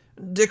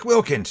 "Dick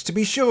Wilkins, to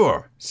be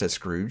sure," said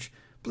Scrooge.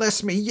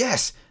 "Bless me,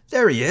 yes,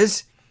 there he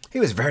is. He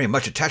was very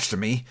much attached to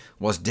me,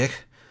 was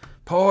Dick.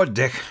 Poor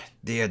Dick,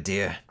 dear,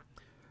 dear."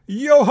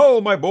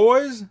 "Yo-ho, my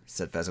boys,"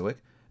 said Fezziwig.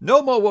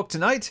 "No more work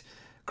tonight.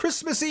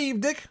 Christmas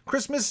Eve, Dick.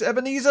 Christmas,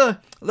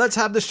 Ebenezer. Let's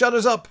have the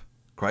shutters up,"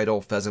 cried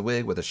old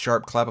Fezziwig with a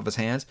sharp clap of his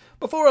hands,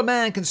 "before a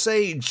man can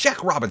say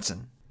Jack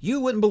Robinson."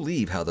 You wouldn't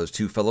believe how those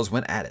two fellows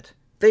went at it.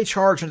 They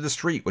charged into the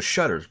street with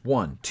shutters,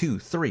 1, 2,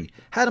 3,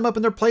 had 'em up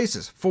in their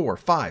places, 4,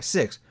 5,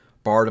 6,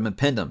 barred 'em and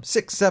pinned 'em,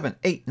 6, 7,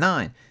 8,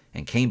 9,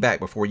 and came back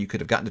before you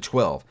could have gotten to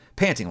 12,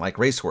 panting like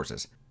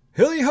racehorses.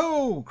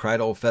 "Hilly-ho!"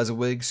 cried old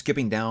Fezziwig,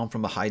 skipping down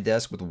from the high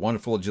desk with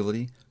wonderful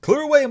agility.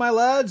 "Clear away, my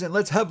lads, and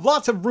let's have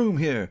lots of room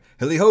here.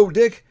 Hilly-ho,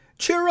 Dick!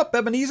 Cheer up,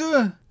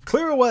 Ebenezer!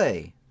 Clear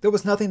away!" There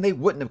was nothing they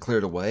wouldn't have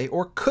cleared away,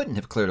 or couldn't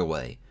have cleared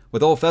away.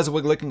 With old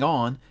Fezziwig looking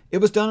on, it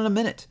was done in a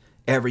minute.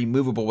 Every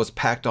movable was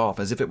packed off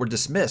as if it were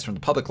dismissed from the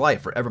public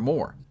life for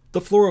evermore.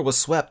 The floor was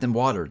swept and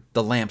watered,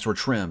 the lamps were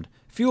trimmed,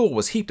 fuel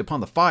was heaped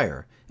upon the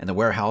fire, and the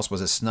warehouse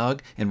was as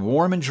snug and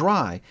warm and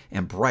dry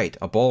and bright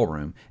a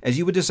ballroom as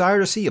you would desire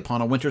to see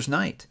upon a winter's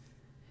night.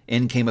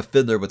 In came a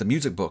fiddler with a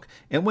music book,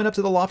 and went up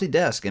to the lofty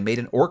desk and made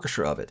an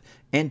orchestra of it,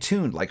 and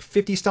tuned like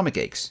 50 stomach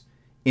aches.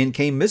 In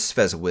came Miss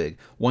Fezziwig,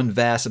 one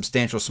vast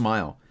substantial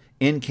smile.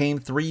 In came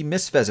 3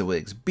 Miss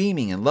Fezziwigs,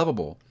 beaming and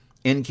lovable.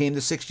 In came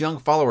the 6 young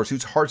followers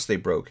whose hearts they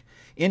broke.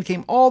 In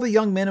came all the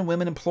young men and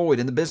women employed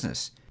in the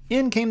business.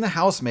 In came the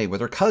housemaid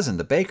with her cousin,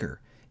 the baker.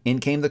 In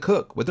came the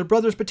cook with her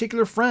brother's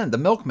particular friend, the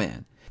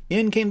milkman.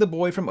 In came the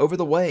boy from over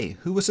the way,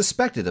 who was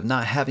suspected of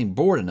not having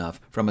board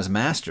enough from his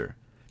master,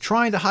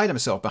 trying to hide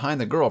himself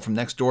behind the girl from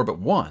next door but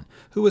one,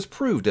 who was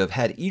proved to have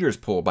had ears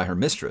pulled by her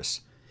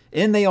mistress.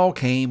 In they all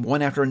came,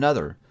 one after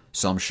another,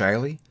 some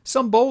shyly,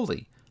 some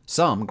boldly,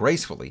 some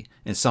gracefully,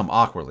 and some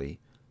awkwardly.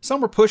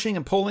 Some were pushing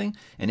and pulling,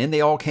 and in they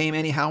all came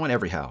anyhow and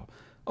everyhow.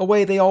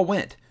 Away they all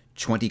went,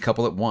 20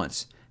 couple at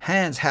once,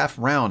 hands half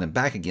round and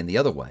back again the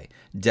other way,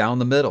 down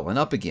the middle and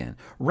up again,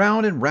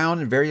 round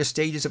in various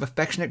stages of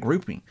affectionate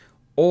grouping,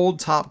 old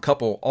top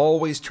couple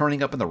always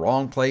turning up in the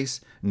wrong place,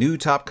 new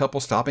top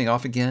couple stopping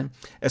off again.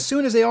 As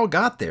soon as they all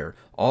got there,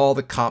 all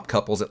the top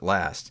couples at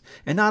last,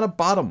 and not a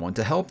bottom one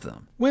to help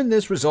them. When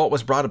this result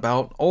was brought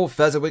about, old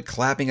Fezziwig,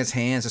 clapping his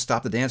hands to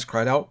stop the dance,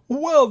 cried out,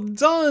 "Well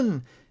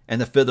done!" And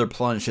the fiddler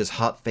plunged his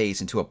hot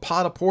face into a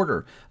pot of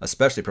porter,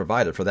 especially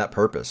provided for that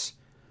purpose.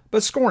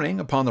 But scorning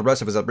upon the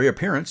rest of his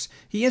reappearance,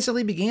 he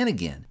instantly began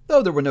again,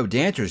 though there were no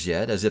dancers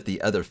yet, as if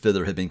the other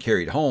fiddler had been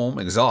carried home,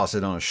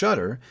 exhausted on a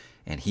shutter,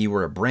 and he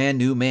were a brand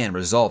new man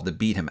resolved to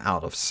beat him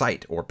out of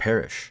sight or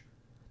perish.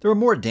 There were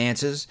more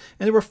dances,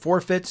 and there were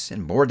forfeits,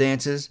 and more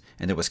dances,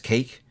 and there was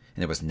cake,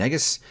 and there was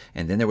negus,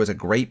 and then there was a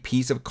great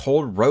piece of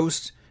cold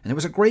roast, and there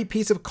was a great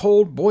piece of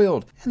cold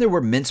boiled, and there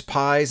were mince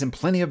pies and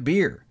plenty of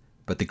beer.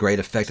 But the great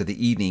effect of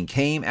the evening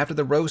came after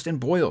the roast and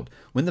boiled,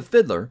 when the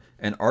fiddler,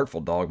 an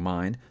artful dog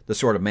mind, the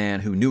sort of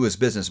man who knew his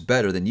business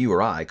better than you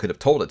or I could have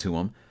told it to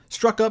him,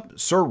 struck up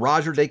Sir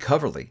Roger de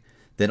Coverley.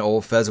 Then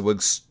old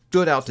Fezziwig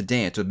stood out to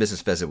dance with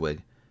Mrs.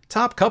 Fezziwig.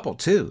 Top couple,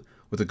 too,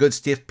 with a good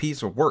stiff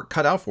piece of work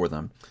cut out for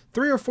them,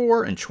 3 or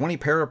 4 and 20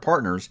 pair of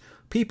partners,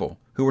 people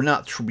who were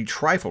not to be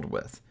trifled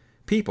with,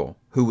 people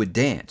who would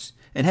dance,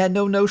 and had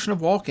no notion of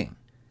walking.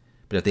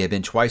 But if they had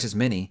been twice as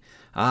many,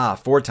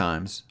 4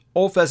 times,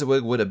 old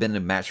Fezziwig would have been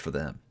a match for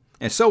them,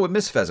 and so would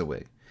Miss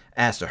Fezziwig.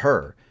 As to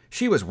her,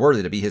 she was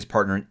worthy to be his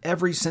partner in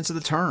every sense of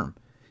the term.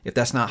 If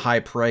that's not high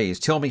praise,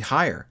 tell me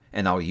higher,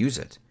 and I'll use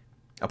it.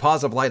 A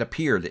positive light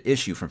appeared to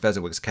issue from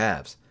Fezziwig's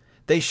calves.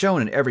 They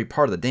shone in every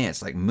part of the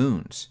dance like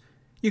moons.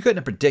 You couldn't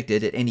have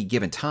predicted at any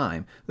given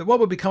time that what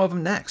would become of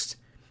them next.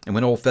 And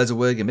when old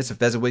Fezziwig and Mrs.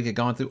 Fezziwig had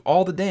gone through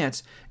all the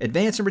dance,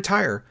 advance and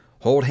retire,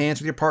 hold hands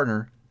with your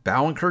partner,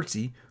 bow and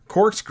curtsy,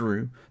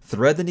 corkscrew,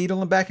 thread the needle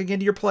and back again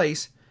to your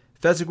place,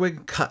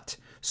 Fezziwig cut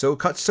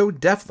so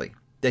deftly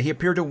that he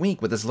appeared to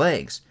wink with his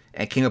legs,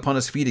 and came upon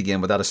his feet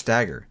again without a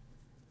stagger.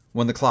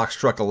 When the clock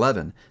struck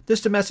 11, this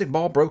domestic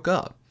ball broke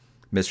up.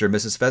 Mr. and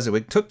Mrs.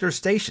 Fezziwig took their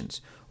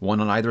stations, one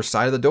on either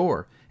side of the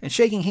door, and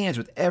shaking hands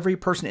with every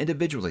person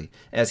individually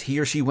as he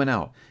or she went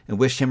out, and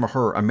wished him or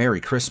her a Merry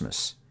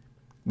Christmas.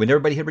 When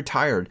everybody had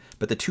retired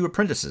but the 2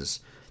 apprentices,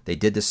 they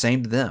did the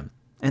same to them,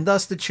 and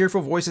thus the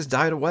cheerful voices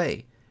died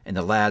away, and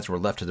the lads were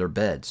left to their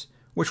beds,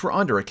 which were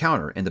under a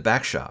counter in the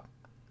back shop.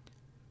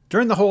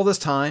 During the whole of this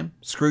time,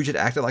 Scrooge had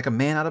acted like a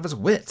man out of his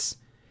wits.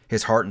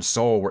 His heart and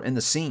soul were in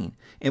the scene,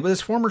 and with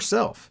his former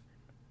self.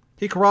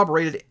 He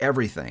corroborated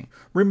everything,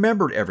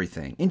 remembered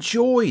everything,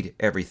 enjoyed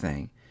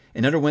everything,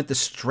 and underwent the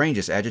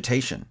strangest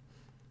agitation.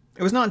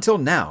 It was not until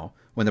now,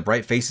 when the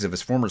bright faces of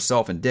his former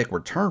self and Dick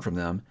were turned from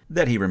them,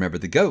 that he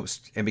remembered the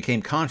ghost, and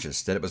became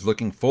conscious that it was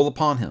looking full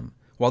upon him,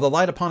 while the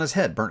light upon his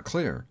head burnt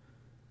clear.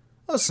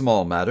 "A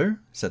small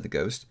matter," said the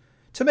ghost,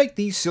 "to make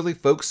these silly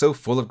folks so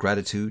full of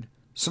gratitude."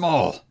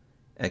 "Small!"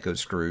 echoed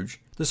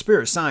Scrooge. The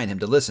spirit signed him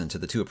to listen to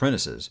the two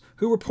apprentices,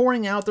 who were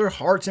pouring out their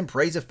hearts in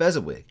praise of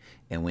Fezziwig,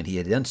 and when he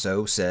had done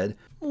so, said,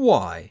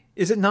 "Why,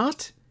 is it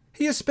not?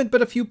 He has spent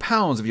but a few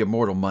pounds of your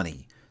mortal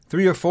money,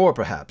 3 or 4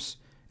 perhaps.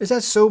 Is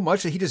that so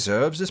much that he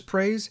deserves this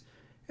praise?"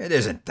 "It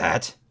isn't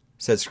that,"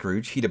 said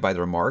Scrooge, heated by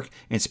the remark,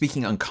 and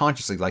speaking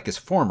unconsciously like his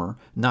former,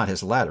 not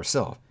his latter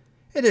self.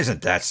 "It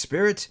isn't that,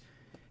 spirit.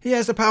 He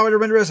has the power to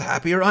render us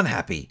happy or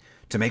unhappy,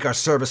 to make our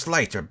service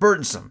light or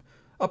burdensome,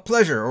 a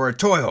pleasure or a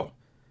toil.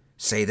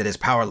 Say that his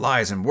power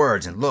lies in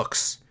words and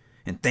looks,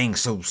 in things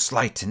so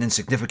slight and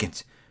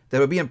insignificant that it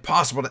would be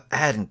impossible to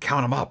add and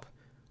count 'em up.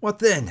 What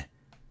then?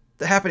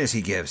 The happiness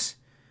he gives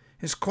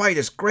is quite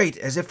as great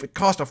as if it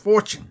cost a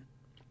fortune."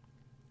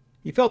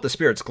 He felt the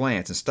spirit's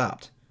glance and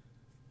stopped.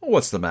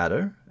 "What's the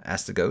matter?"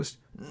 asked the ghost.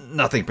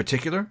 "Nothing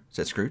particular,"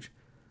 said Scrooge.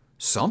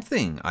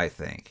 "Something, I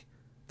think,"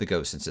 the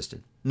ghost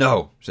insisted.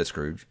 "No," said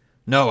Scrooge.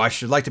 "No, I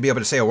should like to be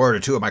able to say a word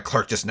or two of my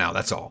clerk just now,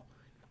 that's all."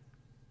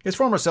 His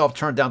former self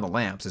turned down the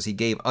lamps as he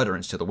gave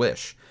utterance to the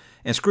wish,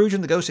 and Scrooge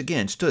and the ghost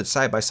again stood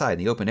side by side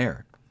in the open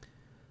air.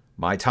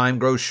 "My time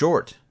grows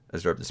short,"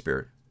 observed the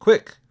spirit.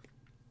 "Quick."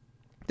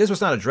 This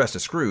was not addressed to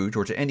Scrooge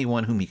or to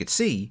anyone whom he could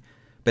see,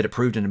 but it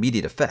proved an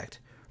immediate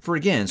effect, for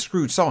again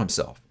Scrooge saw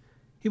himself.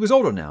 He was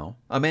older now,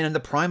 a man in the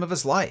prime of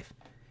his life.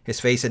 His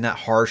face had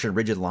not harsh and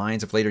rigid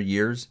lines of later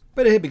years,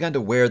 but it had begun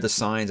to wear the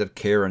signs of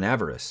care and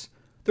avarice.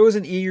 There was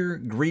an eager,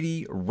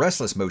 greedy,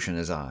 restless motion in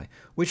his eye,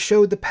 which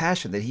showed the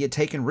passion that he had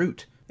taken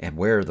root, and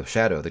where the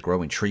shadow of the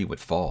growing tree would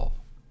fall.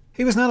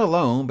 He was not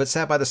alone, but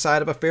sat by the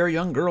side of a fair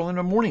young girl in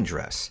a morning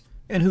dress,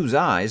 in whose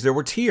eyes there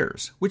were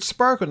tears, which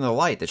sparkled in the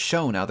light that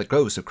shone out of the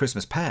ghosts of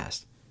Christmas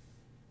past.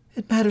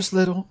 "It matters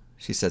little,"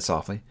 she said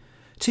softly.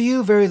 "To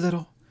you, very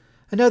little.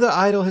 Another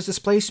idol has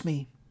displaced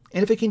me,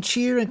 and if it can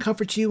cheer and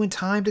comfort you in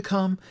time to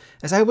come,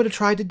 as I would have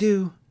tried to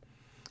do,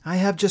 I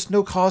have just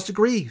no cause to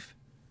grieve."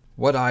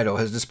 "What idol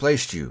has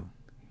displaced you?"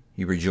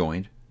 he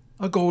rejoined.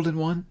 "A golden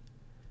one."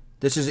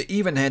 "This is the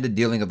even-handed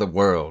dealing of the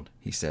world,"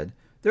 he said.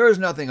 "There is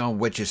nothing on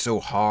which is so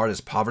hard as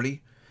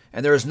poverty,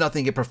 and there is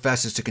nothing it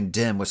professes to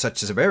condemn with such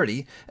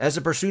severity as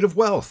the pursuit of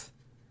wealth."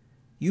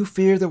 "You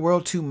fear the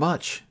world too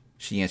much,"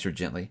 she answered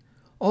gently.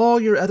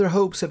 "All your other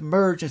hopes have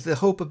merged into the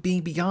hope of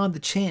being beyond the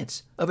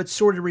chance of its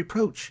sordid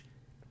reproach.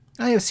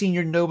 I have seen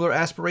your nobler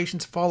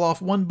aspirations fall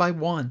off one by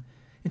one,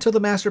 until the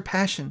master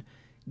passion,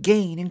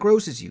 gain,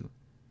 engrosses you.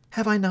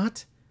 Have I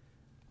not?"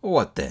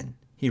 "What then?"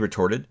 he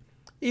retorted.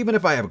 "Even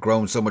if I have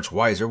grown so much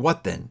wiser,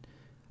 what then?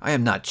 I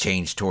am not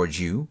changed towards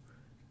you."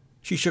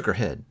 She shook her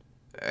head.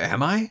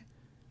 "Am I?"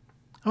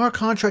 "Our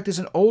contract is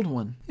an old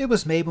one. It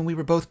was made when we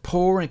were both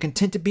poor and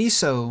content to be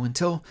so,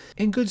 until,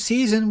 in good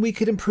season, we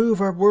could improve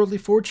our worldly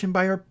fortune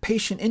by our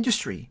patient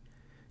industry.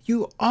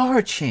 You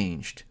are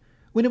changed.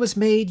 When it was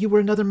made, you were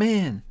another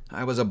man."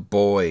 "I was a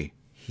boy,"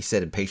 he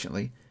said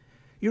impatiently.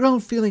 "Your own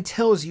feeling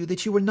tells you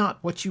that you were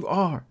not what you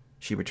are,"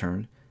 she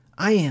returned.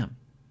 "I am.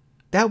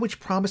 That which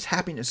promised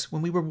happiness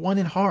when we were one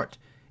in heart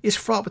is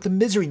fraught with the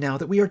misery now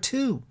that we are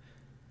two.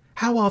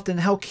 How often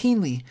and how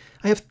keenly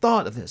I have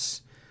thought of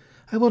this,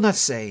 I will not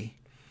say.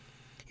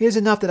 It is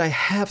enough that I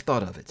have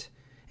thought of it,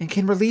 and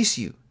can release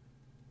you."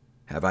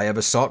 "Have I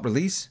ever sought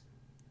release?"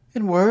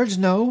 "In words,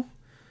 no.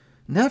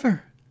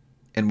 Never."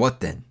 "In what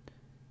then?"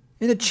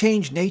 "In a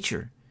changed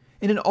nature,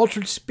 in an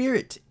altered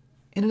spirit,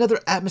 in another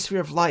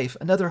atmosphere of life,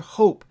 another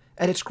hope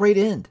at its great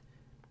end,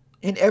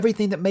 in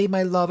everything that made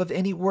my love of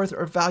any worth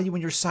or value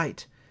in your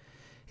sight.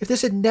 If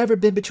this had never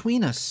been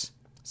between us,"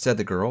 said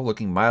the girl,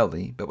 looking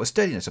mildly but with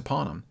steadiness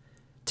upon him,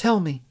 "tell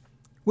me,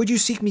 would you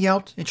seek me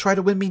out and try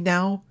to win me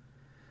now?"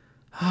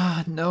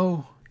 "Ah,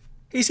 no."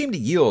 He seemed to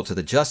yield to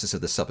the justice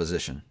of this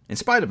supposition, in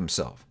spite of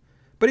himself,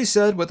 but he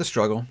said with a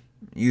struggle,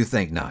 "You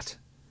think not."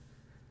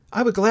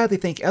 "I would gladly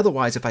think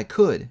otherwise if I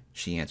could,"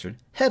 she answered.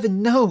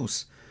 "Heaven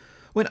knows!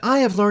 When I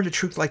have learned a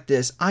truth like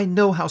this, I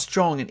know how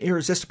strong and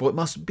irresistible it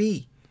must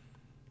be.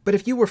 But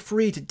if you were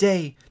free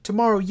today,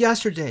 tomorrow,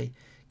 yesterday,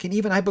 can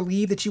even I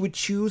believe that you would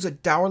choose a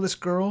dowerless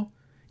girl?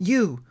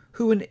 You,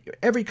 who in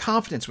every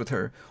confidence with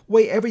her,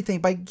 weigh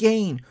everything by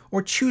gain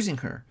or choosing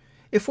her,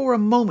 if for a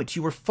moment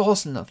you were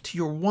false enough to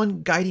your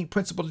one guiding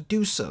principle to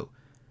do so.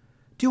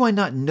 Do I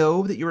not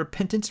know that your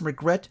repentance and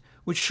regret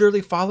would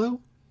surely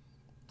follow?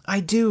 I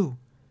do,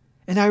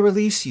 and I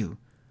release you,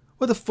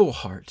 with a full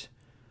heart,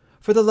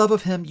 for the love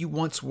of him you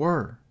once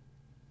were."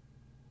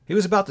 He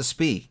was about to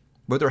speak,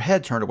 but with her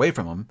head turned away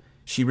from him,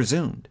 she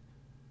resumed.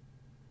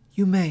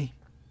 "You may.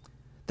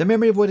 The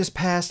memory of what is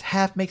past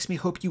half makes me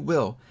hope you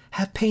will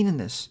have pain in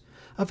this,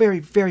 a very,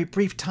 very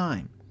brief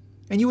time,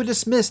 and you would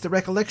dismiss the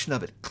recollection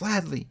of it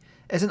gladly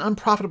as an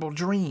unprofitable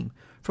dream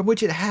from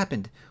which it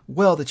happened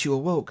well that you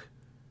awoke.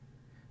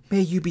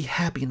 May you be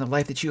happy in the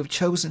life that you have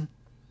chosen."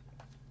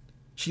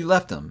 She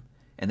left him,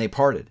 and they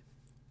parted.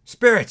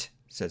 "Spirit,"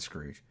 said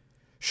Scrooge,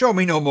 "show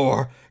me no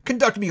more.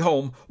 Conduct me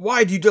home.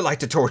 Why do you delight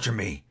to torture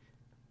me?"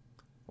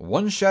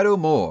 "One shadow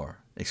more,"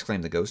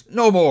 exclaimed the ghost.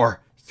 "No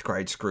more,"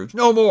 cried Scrooge.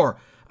 "No more.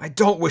 I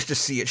don't wish to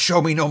see it.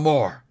 Show me no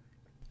more."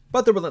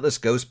 But the relentless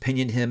ghost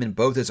pinioned him in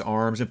both his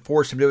arms and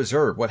forced him to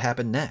observe what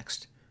happened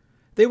next.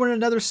 They were in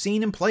another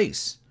scene and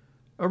place.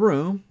 A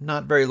room,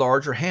 not very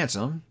large or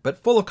handsome,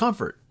 but full of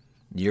comfort.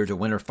 Near to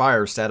winter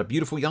fire sat a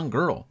beautiful young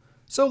girl,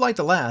 so like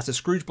the last that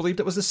Scrooge believed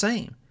it was the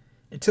same,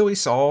 until he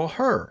saw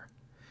her.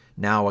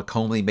 Now a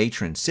comely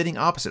matron sitting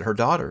opposite her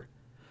daughter.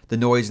 The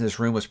noise in this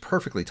room was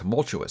perfectly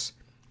tumultuous,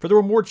 for there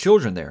were more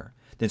children there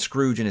than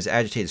Scrooge in his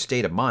agitated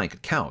state of mind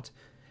could count,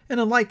 and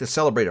unlike the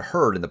celebrated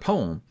herd in the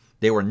poem,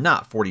 they were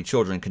not 40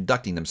 children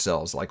conducting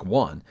themselves like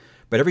one,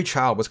 but every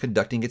child was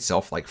conducting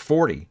itself like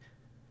 40.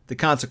 The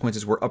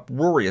consequences were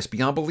uproarious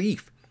beyond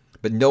belief,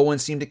 but no one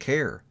seemed to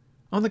care.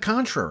 On the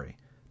contrary,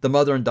 the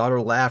mother and daughter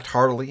laughed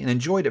heartily and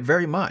enjoyed it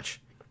very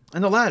much,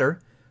 and the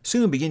latter,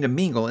 soon beginning to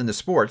mingle in the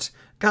sports,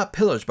 got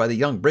pillaged by the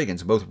young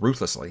brigands most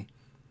ruthlessly.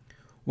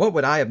 What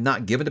would I have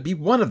not given to be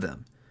one of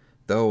them?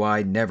 Though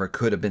I never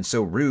could have been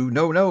so rude,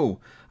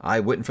 no, I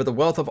wouldn't for the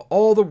wealth of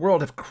all the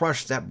world have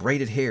crushed that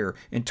braided hair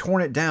and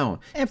torn it down,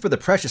 and for the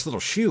precious little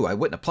shoe I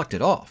wouldn't have plucked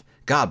it off,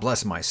 God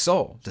bless my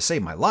soul, to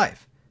save my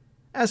life.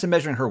 As to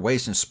measuring her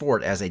waist in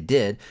sport as I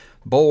did,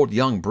 bold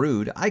young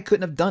brood, I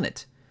couldn't have done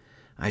it.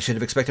 I should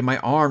have expected my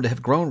arm to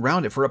have grown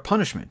round it for a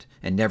punishment,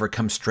 and never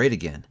come straight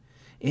again.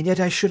 And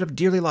yet I should have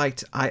dearly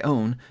liked, I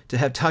own, to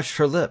have touched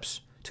her lips,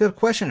 to have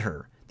questioned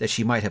her, that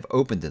she might have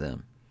opened to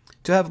them,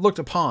 to have looked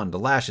upon the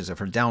lashes of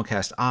her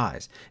downcast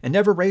eyes, and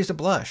never raised a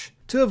blush,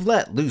 to have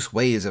let loose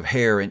waves of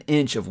hair an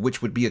inch of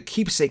which would be a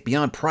keepsake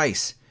beyond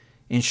price.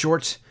 In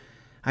short,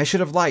 I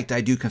should have liked,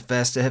 I do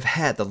confess, to have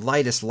had the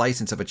lightest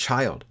license of a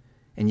child,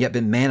 and yet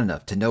been man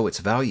enough to know its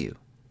value.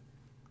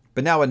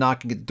 But now a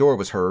knocking at the door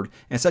was heard,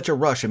 and such a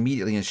rush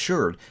immediately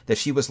ensured that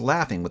she was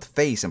laughing with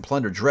face and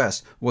plundered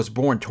dress was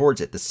borne towards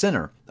it, the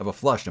center of a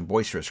flushed and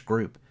boisterous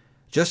group,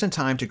 just in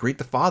time to greet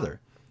the father,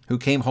 who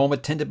came home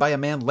attended by a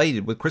man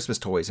laden with Christmas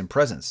toys and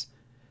presents.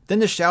 Then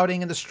the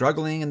shouting and the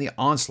struggling and the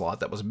onslaught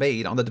that was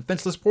made on the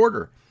defenseless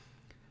porter,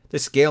 the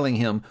scaling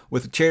him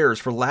with chairs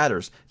for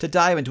ladders, to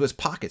dive into his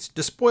pockets,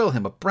 to spoil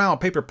him of brown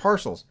paper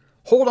parcels,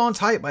 hold on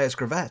tight by his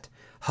cravat,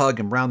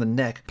 hug him round the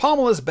neck,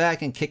 pommel his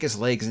back, and kick his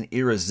legs in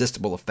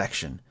irresistible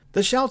affection.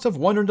 The shouts of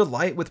wonder and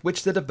delight with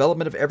which the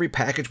development of every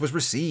package was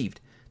received.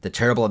 The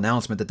terrible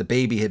announcement that the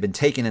baby had been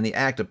taken in the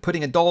act of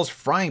putting a doll's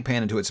frying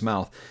pan into its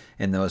mouth,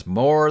 and was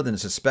more than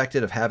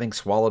suspected of having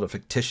swallowed a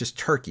fictitious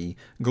turkey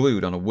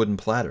glued on a wooden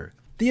platter.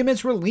 The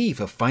immense relief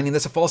of finding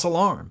this a false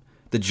alarm.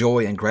 The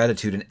joy and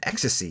gratitude and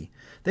ecstasy.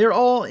 They are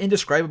all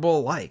indescribable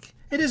alike.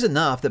 It is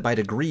enough that by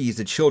degrees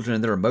the children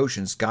and their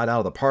emotions got out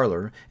of the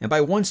parlor, and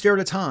by one stair at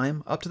a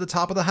time, up to the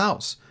top of the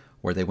house,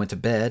 where they went to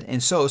bed,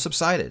 and so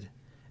subsided.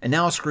 And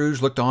now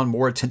Scrooge looked on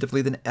more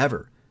attentively than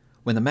ever,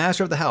 when the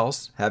master of the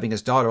house, having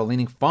his daughter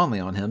leaning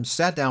fondly on him,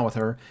 sat down with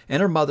her and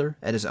her mother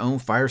at his own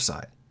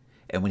fireside.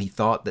 And when he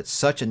thought that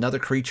such another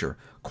creature,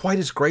 quite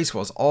as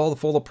graceful as all the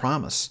full of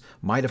promise,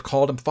 might have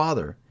called him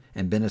father,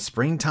 and been a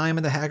springtime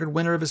in the haggard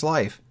winter of his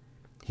life,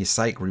 his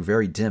sight grew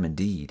very dim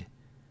indeed.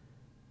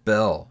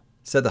 "Belle,"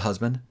 said the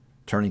husband,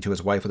 turning to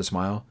his wife with a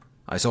smile,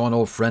 "I saw an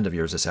old friend of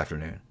yours this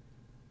afternoon."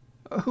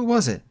 Who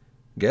was it?"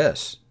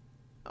 "Guess."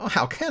 "Oh,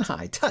 how can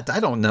I? Tut, I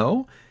don't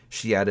know,"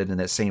 she added in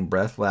that same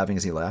breath, laughing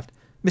as he laughed.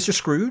 "Mr.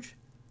 Scrooge?"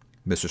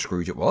 "Mr.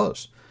 Scrooge it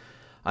was.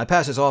 I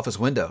passed his office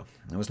window.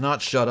 It was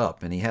not shut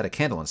up, and he had a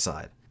candle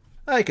inside.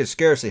 I could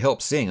scarcely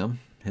help seeing him.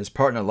 His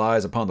partner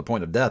lies upon the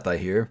point of death, I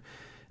hear,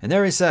 and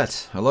there he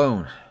sat,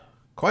 alone.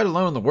 Quite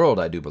alone in the world,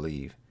 I do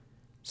believe."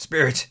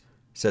 "Spirit,"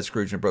 said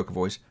Scrooge in a broken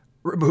voice,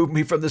 "remove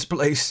me from this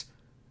place."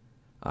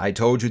 "I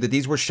told you that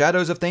these were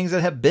shadows of things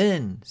that have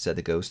been," said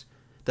the ghost.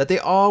 "That they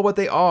are what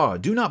they are.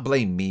 Do not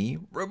blame me."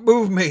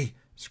 "Remove me,"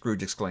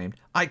 Scrooge exclaimed.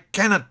 "I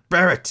cannot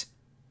bear it."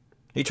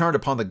 He turned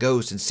upon the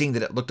ghost, and seeing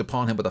that it looked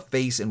upon him with a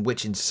face in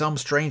which, in some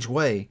strange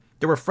way,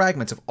 there were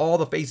fragments of all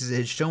the faces it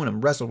had shown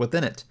him wrestled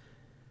within it.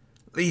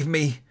 "Leave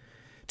me.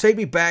 Take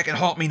me back and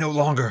haunt me no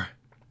longer."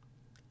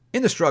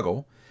 In the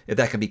struggle, if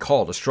that can be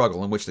called a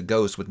struggle in which the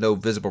ghost, with no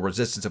visible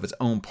resistance of its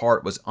own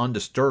part, was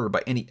undisturbed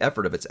by any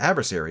effort of its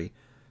adversary,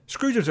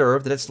 Scrooge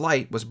observed that its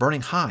light was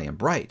burning high and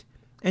bright,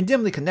 and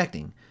dimly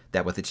connecting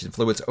that with its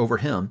influence over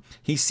him,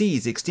 he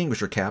seized the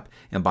extinguisher cap,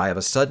 and by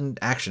a sudden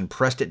action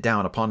pressed it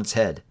down upon its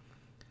head.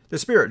 The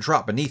spirit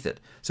dropped beneath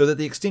it, so that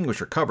the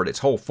extinguisher covered its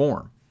whole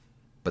form.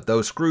 But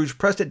though Scrooge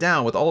pressed it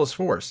down with all his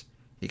force,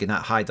 he could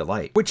not hide the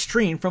light, which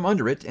streamed from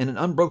under it in an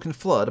unbroken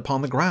flood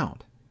upon the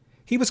ground.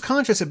 He was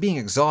conscious of being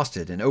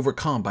exhausted and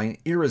overcome by an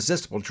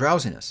irresistible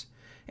drowsiness,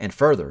 and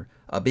further,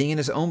 of being in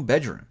his own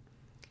bedroom.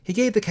 He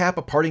gave the cap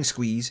a parting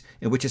squeeze,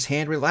 in which his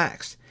hand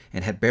relaxed,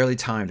 and had barely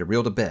time to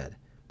reel to bed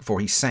before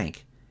he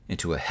sank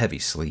into a heavy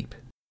sleep.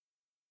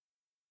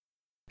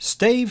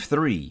 Stave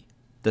 3,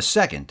 the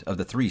second of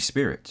the three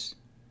spirits.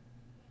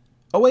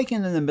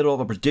 Awakened in the middle of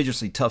a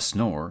prodigiously tough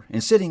snore,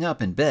 and sitting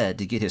up in bed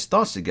to get his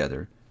thoughts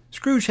together,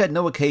 Scrooge had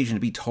no occasion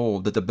to be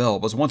told that the bell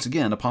was once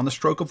again upon the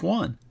stroke of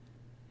 1.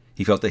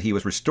 He felt that he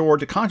was restored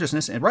to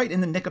consciousness and right in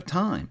the nick of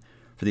time,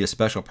 for the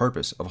especial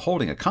purpose of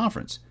holding a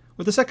conference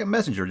with the second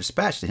messenger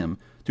dispatched to him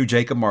through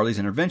Jacob Marley's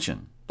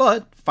intervention.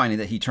 But, finding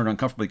that he turned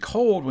uncomfortably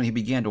cold when he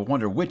began to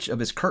wonder which of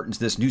his curtains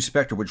this new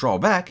spectre would draw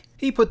back,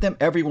 he put them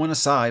every one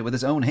aside with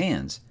his own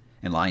hands,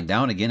 and lying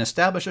down again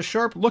established a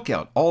sharp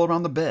lookout all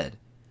around the bed.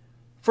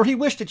 for he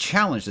wished to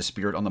challenge the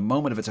spirit on the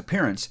moment of its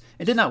appearance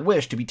and did not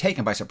wish to be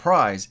taken by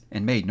surprise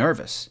and made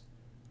nervous.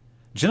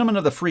 Gentlemen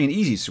of the free and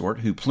easy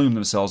sort, who plume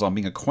themselves on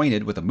being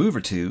acquainted with a move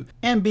or two,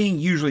 and being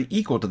usually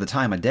equal to the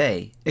time of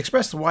day,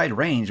 express the wide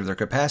range of their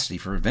capacity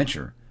for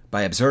adventure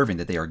by observing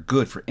that they are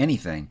good for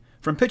anything,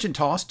 from pitch and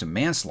toss to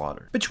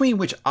manslaughter, between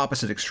which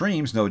opposite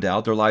extremes, no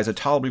doubt, there lies a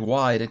tolerably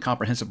wide and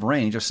comprehensive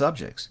range of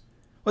subjects.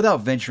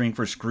 Without venturing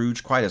for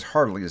Scrooge quite as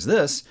heartily as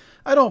this,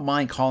 I don't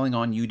mind calling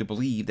on you to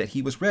believe that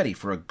he was ready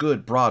for a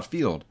good broad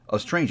field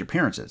of strange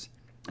appearances,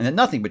 and that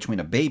nothing between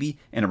a baby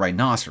and a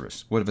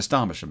rhinoceros would have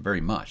astonished him very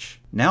much.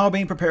 Now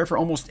being prepared for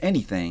almost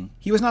anything,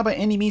 he was not by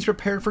any means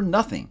prepared for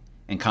nothing,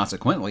 and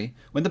consequently,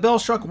 when the bell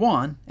struck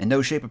 1 and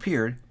no shape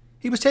appeared,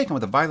 he was taken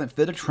with a violent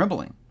fit of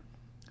trembling.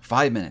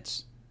 5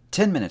 minutes,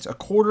 10 minutes, a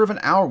quarter of an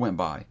hour went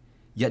by,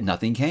 yet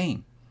nothing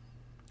came.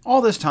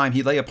 All this time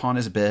he lay upon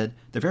his bed,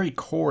 the very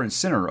core and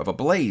center of a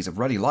blaze of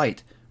ruddy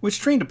light, which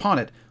streamed upon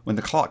it when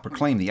the clock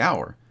proclaimed the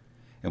hour,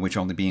 and which,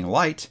 only being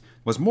light,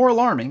 was more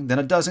alarming than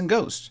a dozen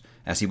ghosts,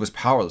 as he was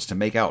powerless to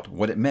make out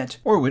what it meant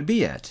or would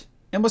be at,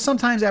 and was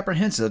sometimes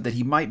apprehensive that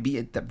he might be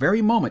at that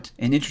very moment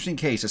an interesting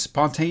case of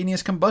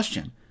spontaneous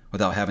combustion,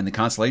 without having the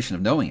consolation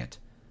of knowing it.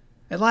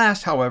 At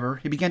last,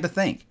 however, he began to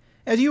think,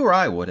 as you or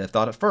I would have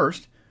thought at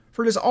first,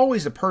 for it is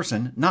always the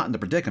person not in the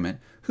predicament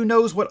who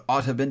knows what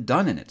ought to have been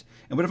done in it,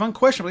 and would have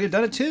unquestionably have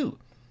done it too.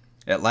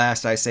 At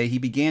last, I say, he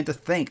began to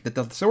think that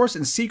the source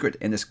and secret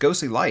in this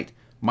ghostly light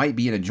might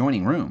be an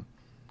adjoining room,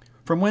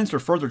 from whence, or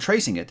further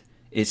tracing it,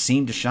 it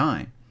seemed to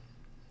shine.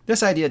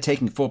 This idea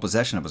taking full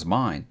possession of his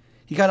mind,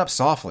 he got up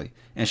softly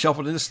and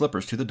shuffled in his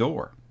slippers to the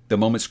door. The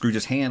moment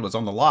Scrooge's hand was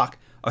on the lock,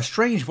 a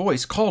strange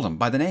voice called him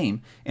by the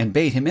name and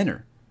bade him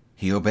enter.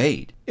 He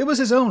obeyed. It was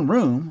his own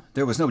room,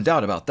 there was no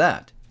doubt about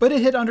that, but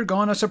it had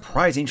undergone a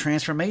surprising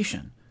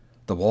transformation.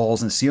 The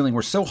walls and ceiling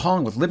were so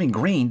hung with living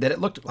green that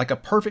it looked like a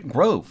perfect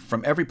grove,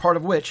 from every part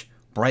of which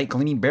bright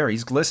gleaming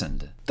berries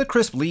glistened. The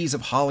crisp leaves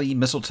of holly,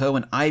 mistletoe,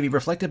 and ivy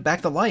reflected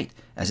back the light,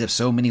 as if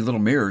so many little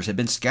mirrors had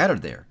been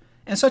scattered there,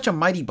 and such a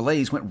mighty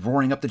blaze went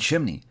roaring up the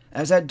chimney,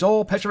 as that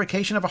dull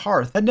petrification of a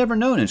hearth had never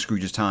known in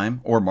Scrooge's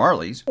time, or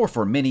Marley's, or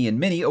for many and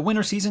many a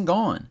winter season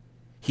gone.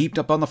 Heaped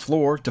up on the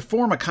floor, to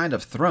form a kind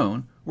of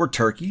throne, were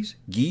turkeys,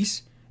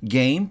 geese,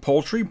 game,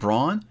 poultry,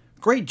 brawn,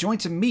 great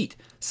joints of meat,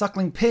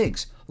 suckling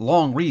pigs,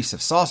 long wreaths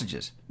of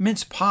sausages,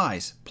 mince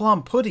pies,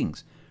 plum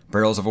puddings,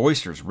 barrels of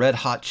oysters,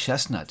 red-hot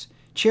chestnuts,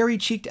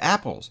 cherry-cheeked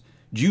apples,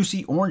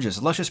 juicy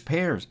oranges, luscious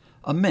pears,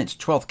 immense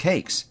 12th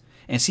cakes,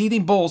 and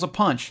seething bowls of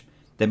punch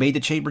that made the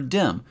chamber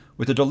dim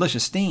with a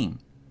delicious steam.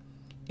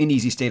 In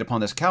easy state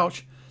upon this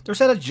couch there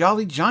sat a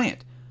jolly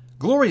giant,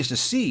 glorious to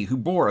see, who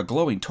bore a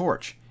glowing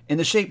torch, in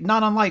the shape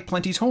not unlike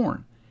Plenty's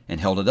horn, and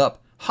held it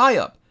up, high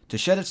up, to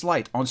shed its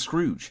light on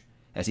Scrooge,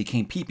 as he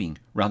came peeping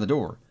round the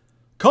door.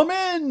 "Come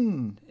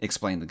in!"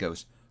 exclaimed the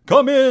ghost.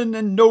 "Come in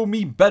and know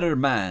me better,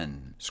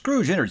 man."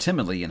 Scrooge entered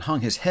timidly and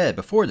hung his head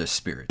before this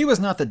spirit. He was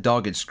not the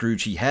dogged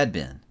Scrooge he had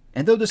been,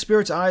 and though the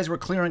spirit's eyes were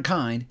clear and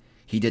kind,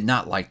 he did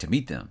not like to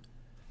meet them.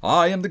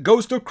 "I am the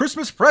ghost of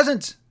Christmas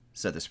present,"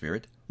 said the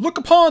spirit. "Look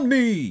upon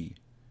me."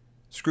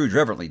 Scrooge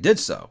reverently did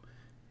so.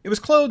 It was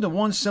clothed in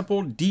one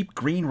simple, deep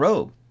green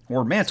robe,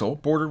 or mantle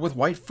bordered with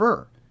white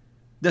fur.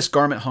 This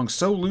garment hung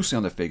so loosely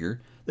on the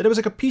figure that it was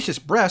a capacious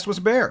breast was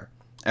bare,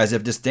 as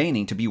if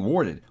disdaining to be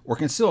warded or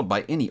concealed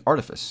by any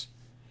artifice.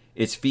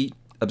 Its feet,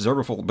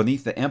 observable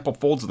beneath the ample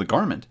folds of the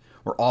garment,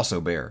 were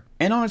also bare,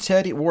 and on its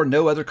head it wore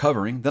no other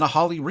covering than a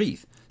holly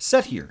wreath,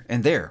 set here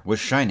and there with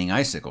shining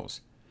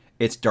icicles.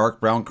 Its dark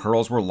brown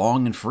curls were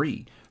long and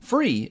free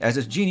as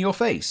its genial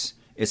face,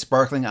 its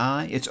sparkling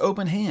eye, its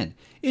open hand,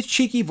 its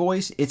cheeky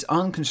voice, its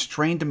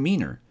unconstrained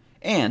demeanor,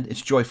 and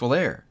its joyful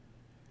air.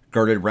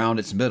 Girded round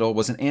its middle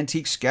was an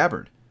antique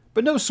scabbard,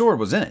 but no sword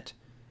was in it,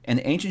 and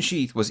the ancient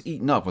sheath was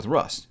eaten up with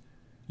rust.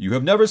 "You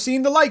have never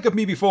seen the like of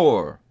me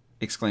before,"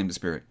 exclaimed the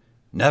spirit.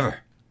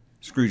 "Never,"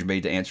 Scrooge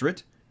made to answer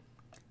it.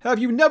 "Have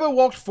you never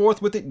walked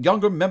forth with it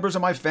younger members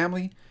of my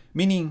family,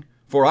 meaning,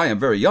 for I am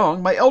very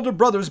young, my elder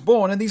brothers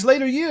born in these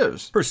later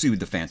years?" pursued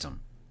the phantom.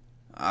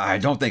 "I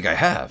don't think I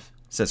have,"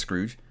 said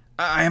Scrooge.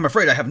 "I am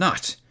afraid I have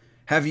not.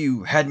 Have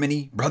you had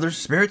many brothers,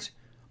 spirit?"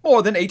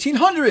 "More than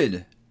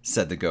 1,800,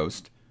 said the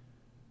ghost.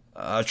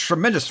 "A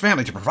tremendous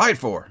family to provide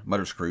for,"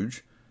 muttered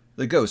Scrooge.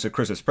 The ghost of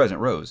Christmas present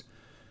rose.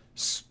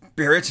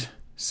 "Spirit,"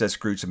 said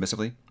Scrooge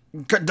submissively,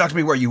 "conduct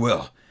me where you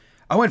will.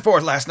 I went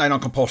forth last night on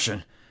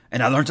compulsion,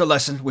 and I learnt a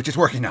lesson which is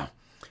working now.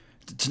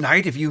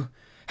 Tonight, if you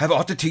have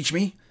aught to teach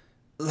me,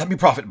 let me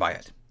profit by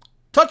it.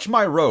 Touch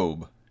my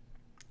robe."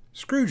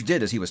 Scrooge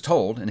did as he was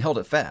told, and held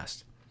it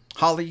fast.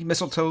 Holly,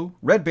 mistletoe,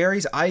 red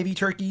berries, ivy,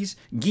 turkeys,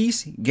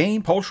 geese,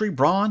 game, poultry,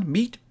 brawn,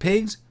 meat,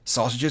 pigs,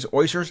 sausages,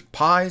 oysters,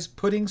 pies,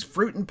 puddings,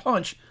 fruit, and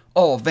punch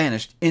all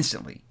vanished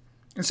instantly.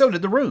 And so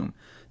did the room,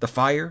 the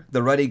fire,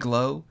 the ruddy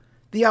glow,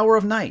 the hour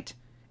of night,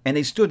 and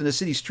they stood in the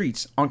city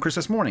streets on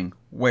Christmas morning,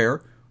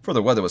 where, for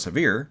the weather was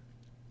severe,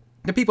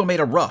 the people made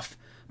a rough,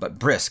 but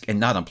brisk and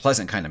not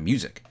unpleasant kind of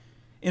music,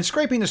 in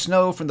scraping the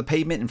snow from the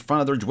pavement in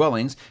front of their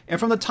dwellings and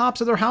from the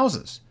tops of their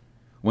houses,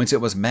 whence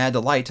it was mad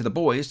delight to the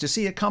boys to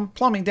see it come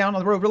plumbing down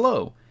on the road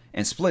below,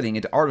 and splitting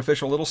into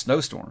artificial little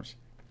snowstorms.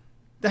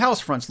 The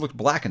house fronts looked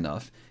black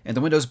enough, and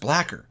the windows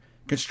blacker,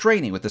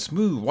 constraining with the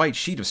smooth white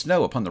sheet of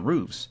snow upon the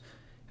roofs,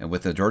 and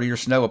with the dirtier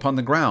snow upon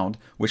the ground,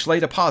 which lay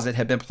deposit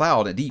had been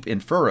plowed deep in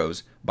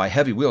furrows by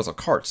heavy wheels of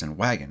carts and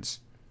wagons.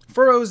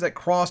 Furrows that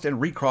crossed and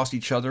recrossed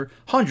each other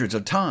hundreds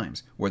of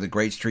times, where the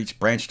great streets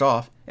branched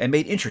off and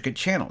made intricate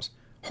channels,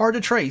 hard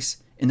to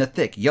trace in the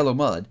thick yellow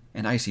mud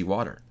and icy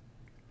water.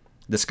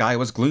 The sky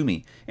was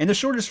gloomy, and the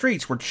shorter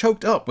streets were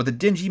choked up with a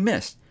dingy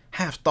mist,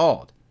 half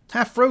thawed,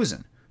 half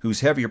frozen,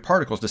 whose heavier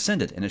particles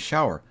descended in a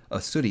shower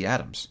of sooty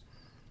atoms,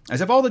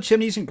 as if all the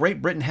chimneys in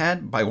Great Britain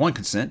had, by one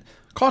consent,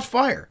 caught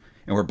fire,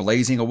 and were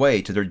blazing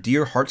away to their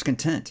dear heart's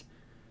content.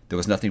 There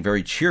was nothing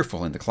very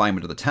cheerful in the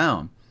climate of the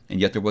town, and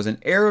yet there was an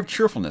air of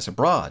cheerfulness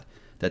abroad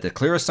that the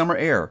clearest summer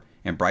air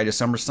and brightest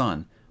summer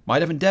sun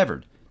might have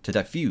endeavored to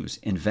diffuse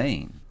in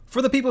vain.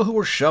 For the people who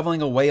were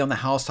shoveling away on the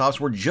housetops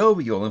were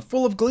jovial and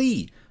full of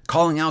glee,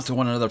 calling out to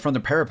one another from the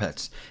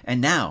parapets, and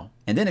now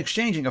and then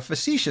exchanging a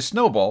facetious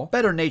snowball,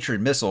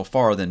 better-natured missile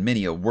far than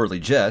many a worldly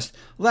jest,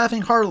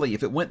 laughing heartily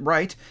if it went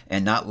right,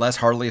 and not less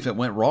heartily if it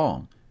went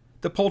wrong.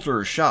 The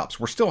poulterers' shops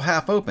were still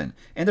half open,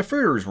 and the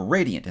fruiterers were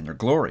radiant in their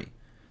glory.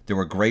 There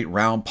were great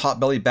round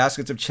pot-bellied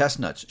baskets of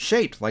chestnuts,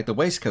 shaped like the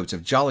waistcoats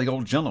of jolly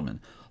old gentlemen,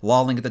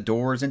 lolling at the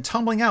doors and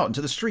tumbling out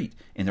into the street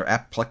in their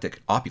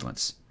apoplectic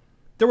opulence.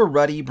 There were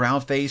ruddy,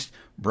 brown-faced,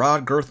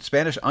 broad-girthed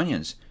Spanish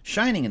onions,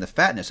 shining in the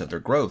fatness of their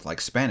growth like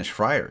Spanish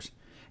friars,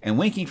 and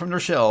winking from their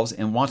shelves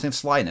in wanton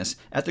slyness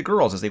at the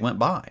girls as they went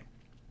by,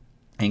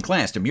 and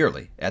glanced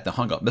demurely at the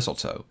hung-up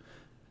mistletoe.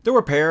 There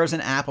were pears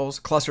and apples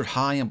clustered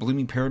high in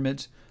blooming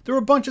pyramids. There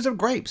were bunches of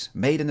grapes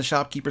made in the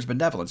shopkeeper's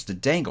benevolence to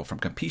dangle from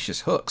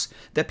capacious hooks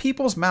that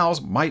people's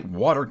mouths might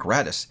water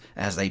gratis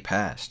as they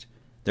passed.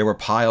 There were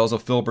piles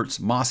of filberts,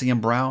 mossy and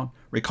brown,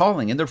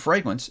 recalling in their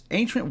fragrance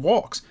ancient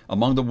walks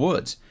among the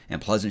woods and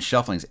pleasant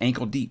shufflings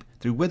ankle-deep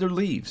through withered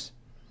leaves.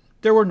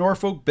 There were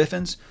Norfolk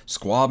biffins,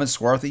 squab and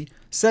swarthy,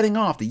 setting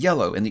off the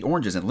yellow in the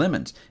oranges and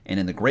lemons, and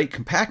in the great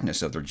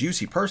compactness of their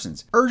juicy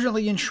persons,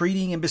 urgently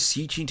entreating and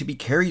beseeching to be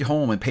carried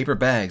home in paper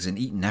bags and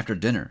eaten after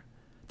dinner.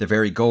 The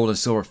very gold and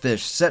silver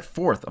fish set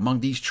forth among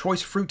these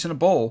choice fruits in a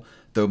bowl,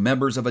 though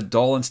members of a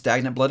dull and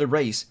stagnant-blooded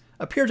race,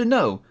 appeared to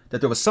know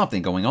that there was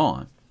something going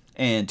on,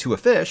 and to a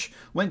fish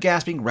went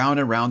gasping round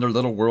and round their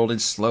little world in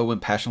slow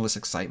and passionless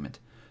excitement.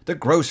 The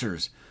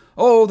grocers!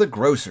 Oh, the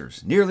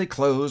grocers! Nearly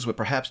closed, with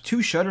perhaps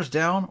 2 shutters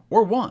down,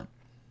 or 1.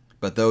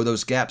 But though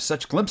those gaps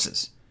such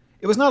glimpses,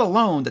 it was not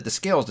alone that the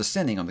scales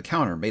descending on the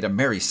counter made a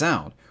merry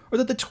sound, or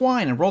that the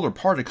twine and roller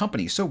parted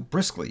company so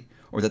briskly,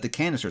 or that the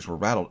canisters were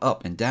rattled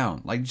up and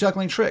down like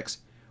juggling tricks,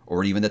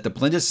 or even that the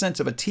blended scents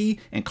of a tea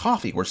and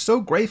coffee were so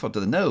grateful to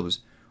the nose,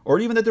 or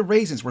even that the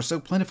raisins were so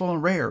plentiful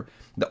and rare,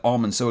 the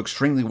almonds so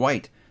extremely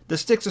white, the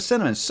sticks of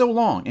cinnamon so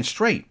long and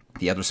straight,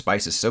 the other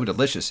spices so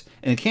delicious,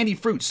 and the candied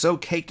fruit so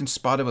caked and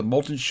spotted with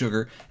molten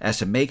sugar as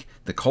to make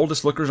the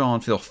coldest lookers-on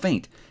feel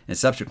faint and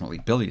subsequently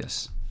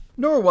bilious.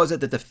 Nor was it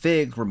that the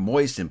figs were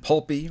moist and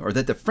pulpy, or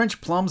that the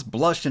French plums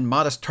blushed in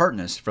modest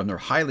tartness from their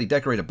highly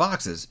decorated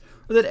boxes,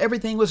 or that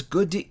everything was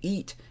good to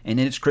eat and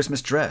in its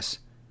Christmas dress.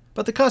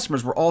 But the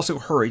customers were all so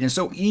hurried and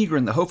so eager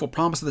in the hopeful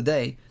promise of the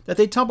day that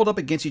they tumbled up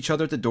against each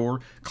other at the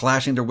door,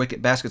 clashing their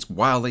wicket baskets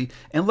wildly,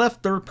 and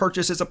left their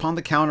purchases upon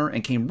the counter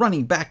and came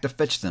running back to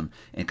fetch them,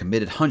 and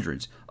committed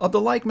hundreds of the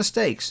like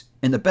mistakes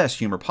in the best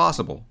humor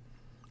possible,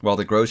 while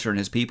the grocer and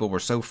his people were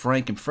so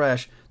frank and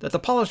fresh that the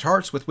polished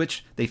hearts with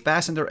which they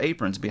fastened their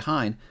aprons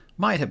behind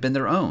might have been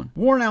their own,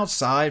 worn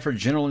outside for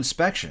general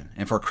inspection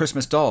and for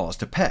Christmas dolls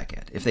to peck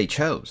at if they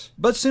chose.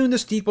 But soon the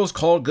steeples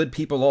called good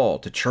people all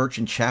to church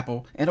and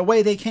chapel, and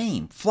away they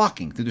came,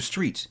 flocking through the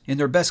streets in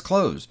their best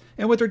clothes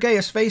and with their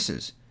gayest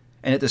faces.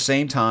 And at the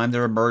same time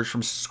there emerged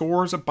from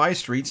scores of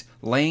by-streets,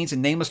 lanes,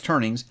 and nameless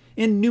turnings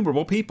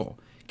innumerable people,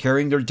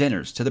 carrying their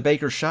dinners to the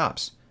bakers'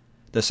 shops.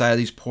 The sight of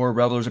these poor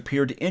revelers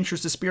appeared to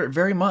interest the spirit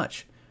very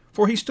much,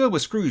 for he stood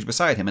with Scrooge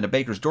beside him in a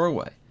baker's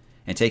doorway,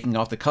 and taking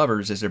off the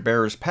covers as their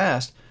bearers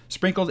passed,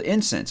 sprinkled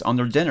incense on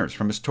their dinners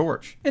from his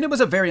torch. And it was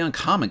a very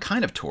uncommon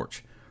kind of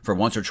torch, for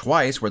once or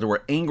twice, where there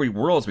were angry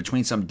whirls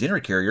between some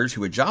dinner carriers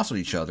who had jostled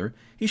each other,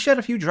 he shed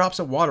a few drops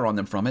of water on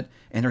them from it,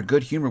 and their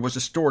good humor was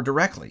restored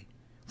directly.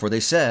 For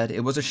they said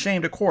it was a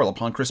shame to quarrel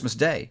upon Christmas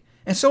Day,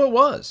 and so it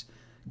was.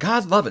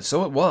 God love it,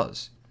 so it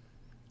was.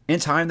 In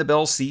time the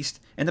bells ceased,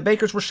 and the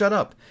bakers were shut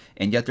up,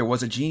 and yet there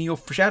was a genial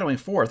shadowing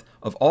forth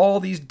of all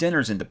these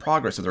dinners into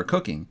progress of their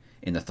cooking,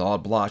 in the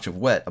thawed blotch of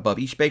wet above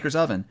each baker's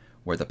oven,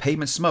 where the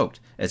pavement smoked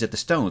as if the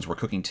stones were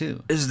cooking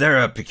too. "Is there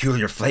a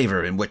peculiar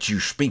flavor in what you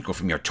sprinkle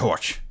from your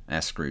torch?"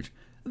 asked Scrooge.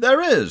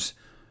 "There is.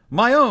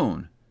 My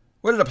own."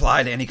 "Would it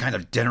apply to any kind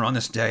of dinner on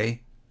this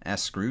day?"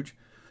 asked Scrooge.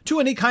 "To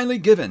any kindly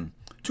given.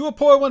 To a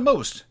poor one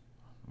most."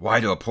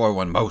 "Why to a poor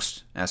one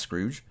most?" asked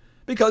Scrooge.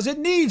 "Because it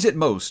needs it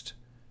most."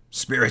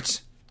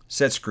 "Spirits,"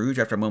 said Scrooge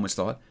after a moment's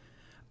thought,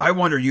 "I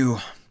wonder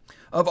you,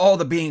 of all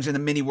the beings in the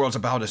many worlds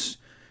about us,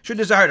 should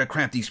desire to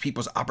cramp these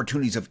people's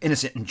opportunities of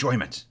innocent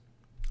enjoyment."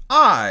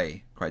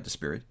 "Aye," cried the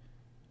spirit.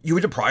 You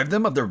would deprive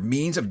them of their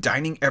means of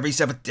dining every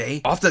seventh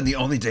day, often the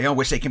only day on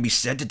which they can be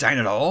said to dine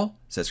at all?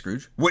 Said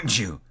Scrooge. Wouldn't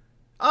you?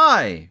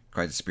 Aye,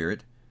 cried the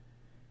spirit.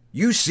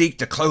 You seek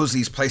to close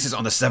these places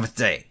on the seventh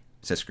day,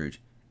 said Scrooge,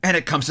 and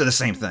it comes to the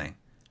same thing.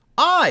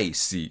 I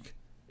seek,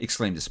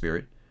 exclaimed the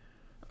spirit.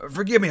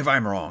 Forgive me if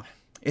I'm wrong.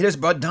 It is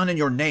but done in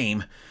your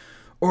name,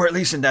 or at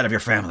least in that of your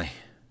family,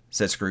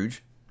 said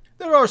Scrooge.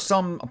 There are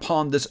some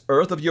upon this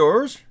earth of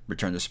yours,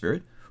 returned the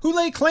spirit, who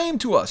lay claim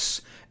to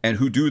us, and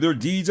who do their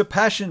deeds of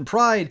passion,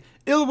 pride,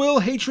 ill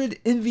will, hatred,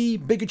 envy,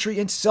 bigotry,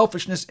 and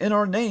selfishness in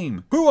our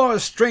name, who are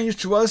as strange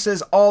to us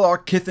as all our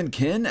kith and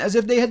kin, as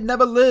if they had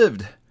never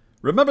lived.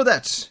 Remember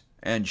that,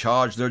 and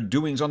charge their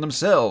doings on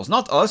themselves,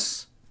 not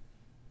us.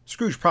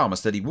 Scrooge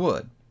promised that he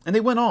would, and they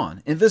went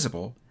on,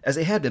 invisible, as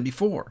they had been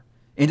before,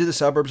 into the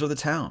suburbs of the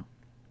town.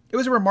 It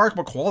was a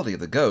remarkable quality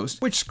of the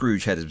ghost, which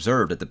Scrooge had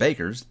observed at the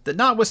baker's, that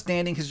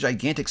notwithstanding his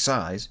gigantic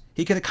size,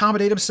 he could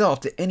accommodate himself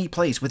to any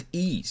place with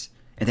ease,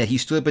 and that he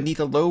stood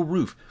beneath a low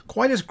roof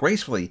quite as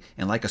gracefully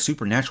and like a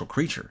supernatural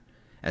creature,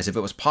 as if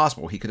it was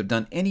possible he could have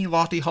done any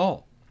lofty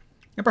hall.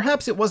 And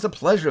perhaps it was the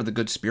pleasure the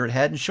good spirit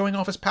had in showing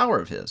off his power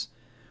of his,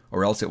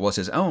 or else it was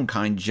his own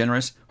kind,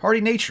 generous,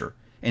 hearty nature,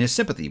 and his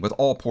sympathy with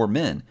all poor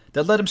men,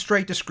 that led him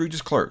straight to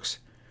Scrooge's clerk's.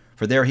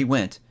 For there he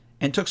went,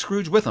 and took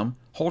Scrooge with him,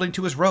 holding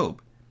to his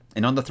robe.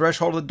 And on the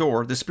threshold of the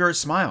door the spirit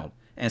smiled,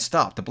 and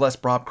stopped to bless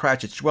Bob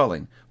Cratchit's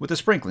dwelling with the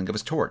sprinkling of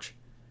his torch.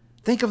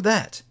 Think of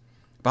that!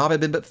 Bob had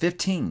been but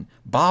 15,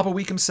 Bob a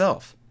week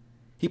himself.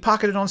 He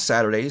pocketed on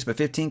Saturdays but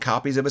 15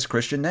 copies of his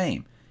Christian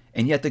name,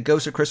 and yet the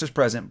ghost of Christmas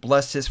present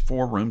blessed his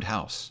 4-roomed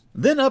house.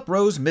 Then up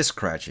rose Miss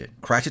Cratchit,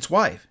 Cratchit's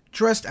wife,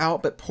 dressed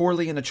out but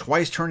poorly in a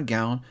twice-turned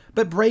gown,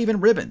 but brave in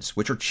ribbons,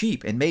 which were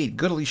cheap and made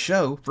goodly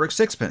show for a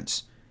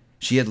sixpence.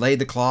 She had laid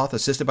the cloth,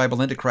 assisted by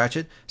Belinda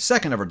Cratchit,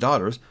 second of her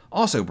daughters,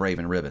 also brave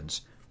in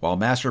ribbons, while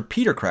Master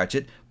Peter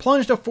Cratchit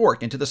plunged a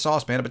fork into the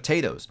saucepan of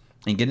potatoes,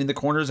 and getting the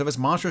corners of his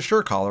monstrous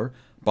shirt collar,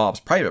 Bob's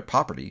private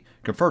property,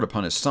 conferred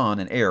upon his son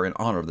and heir in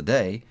honor of the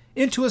day,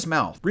 into his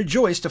mouth,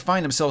 rejoiced to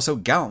find himself so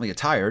gallantly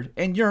attired,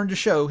 and yearned to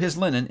show his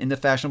linen in the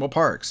fashionable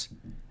parks.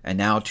 And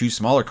now 2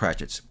 smaller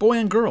Cratchits, boy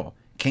and girl,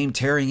 came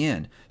tearing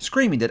in,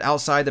 screaming that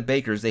outside the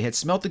baker's they had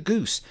smelt the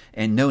goose,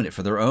 and known it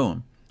for their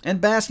own. And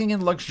basking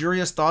in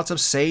luxurious thoughts of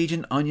sage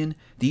and onion,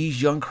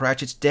 these young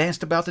Cratchits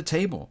danced about the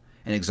table,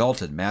 and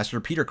exalted Master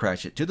Peter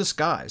Cratchit to the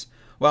skies,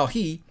 while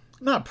he,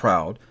 not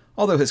proud,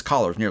 although his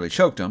collars nearly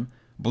choked him,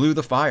 blew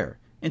the fire,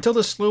 until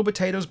the slow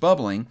potatoes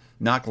bubbling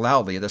knocked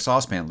loudly at the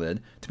saucepan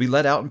lid to be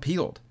let out and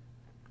peeled.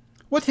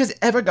 "What has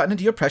ever gotten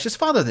into your precious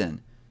father,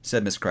 then?"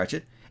 said Miss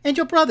Cratchit. "And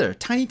your brother,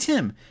 Tiny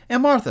Tim,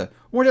 and Martha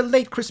weren't a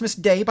late Christmas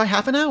day by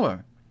half an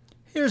hour."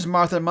 "Here's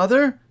Martha,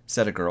 mother,"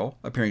 said a girl,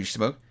 appearing as she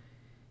spoke.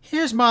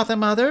 "Here's Martha,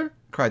 mother,"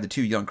 cried the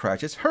 2 young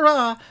Cratchits.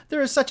 "Hurrah!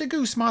 There is such a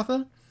goose,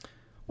 Martha."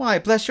 "Why,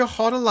 bless your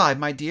heart alive,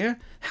 my dear,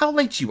 how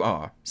late you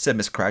are," said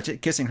Miss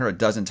Cratchit, kissing her a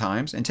dozen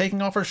times, and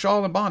taking off her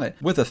shawl and bonnet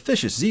with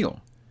officious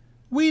zeal.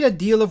 "We'd a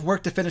deal of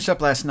work to finish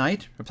up last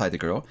night," replied the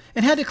girl,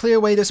 "and had to clear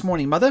away this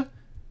morning, mother."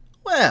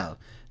 "Well,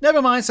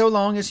 never mind so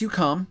long as you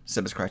come,"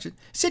 said Miss Cratchit.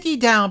 "Sit ye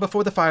down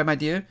before the fire, my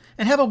dear,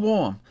 and have a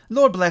warm.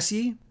 Lord bless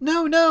ye."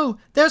 "No, no,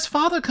 there's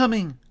father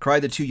coming,"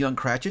 cried the 2 young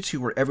Cratchits, who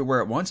were everywhere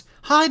at once.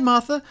 "Hide,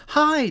 Martha,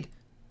 hide."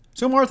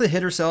 So Martha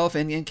hid herself,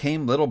 and in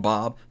came little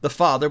Bob, the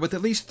father, with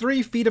at least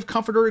 3 feet of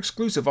comforter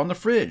exclusive on the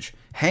fridge,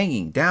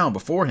 hanging down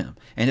before him,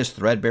 and his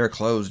threadbare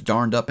clothes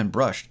darned up and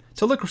brushed,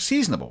 to look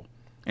seasonable,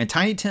 and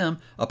Tiny Tim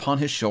upon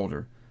his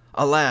shoulder.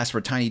 Alas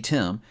for Tiny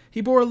Tim,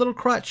 he bore a little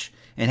crutch,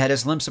 and had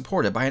his limbs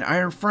supported by an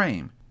iron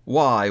frame.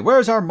 "Why,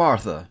 where's our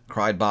Martha?"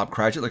 cried Bob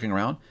Cratchit, looking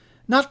around.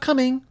 "Not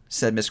coming,"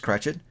 said Miss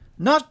Cratchit.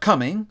 "Not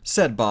coming,"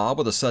 said Bob,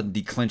 with a sudden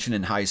declension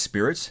in high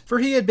spirits, for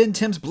he had been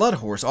Tim's blood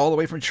horse all the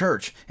way from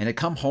church, and had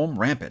come home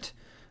rampant.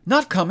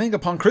 "Not coming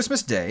upon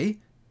Christmas Day?"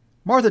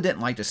 Martha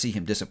didn't like to see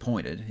him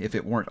disappointed, if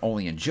it weren't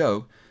only in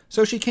joke,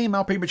 so she came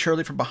out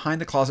prematurely from behind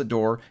the closet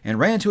door, and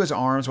ran to his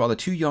arms while the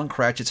 2 young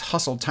Cratchits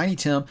hustled Tiny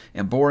Tim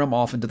and bore him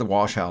off into the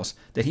wash-house,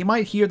 that he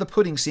might hear the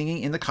pudding singing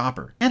in the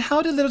copper. "And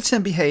how did little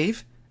Tim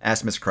behave?"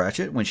 asked Miss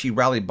Cratchit, when she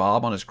rallied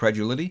Bob on his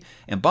credulity,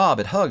 and Bob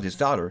had hugged his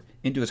daughter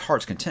into his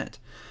heart's content.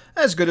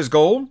 "As good as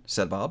gold,"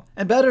 said Bob,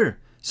 "and better.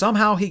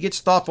 Somehow he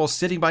gets thoughtful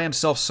sitting by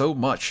himself so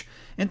much,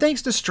 and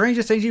thinks the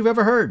strangest things you've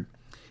ever heard.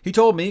 He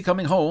told me,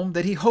 coming home,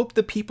 that he hoped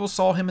the people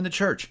saw him in the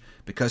church,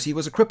 because he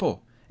was a cripple,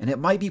 and it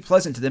might be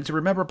pleasant to them to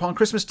remember upon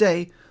Christmas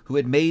Day who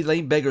had made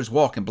lame beggars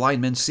walk and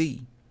blind men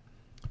see."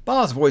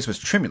 Bob's voice was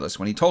tremulous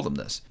when he told him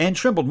this, and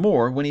trembled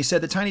more when he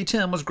said that Tiny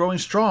Tim was growing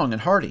strong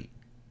and hearty.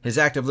 His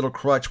active little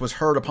crutch was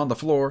heard upon the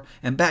floor,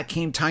 and back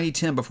came Tiny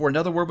Tim before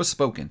another word was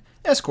spoken,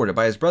 escorted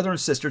by his brother and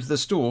sister to the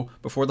stool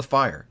before the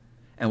fire.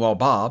 And while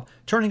Bob,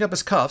 turning up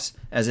his cuffs,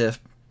 as if,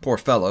 poor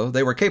fellow,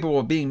 they were capable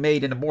of being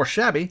made into more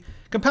shabby,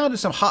 compounded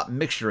some hot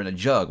mixture in a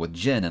jug with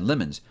gin and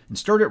lemons, and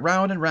stirred it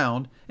round,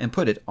 and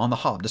put it on the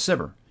hob to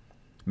simmer.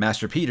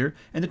 Master Peter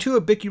and the two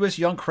ubiquitous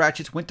young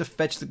Cratchits went to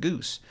fetch the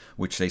goose,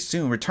 which they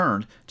soon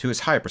returned to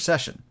his high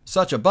procession.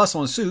 Such a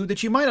bustle ensued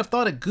that you might have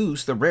thought a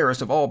goose the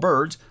rarest of all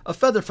birds, a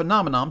feathered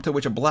phenomenon to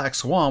which a black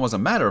swan was a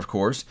matter of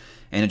course,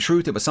 and in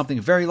truth it was something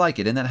very like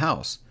it in that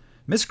house.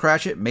 Miss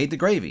Cratchit made the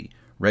gravy,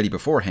 ready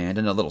beforehand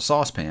in a little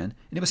saucepan,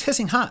 and it was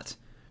hissing hot.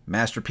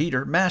 Master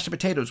Peter mashed the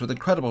potatoes with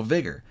incredible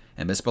vigor,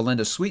 and Miss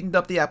Belinda sweetened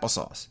up the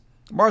applesauce.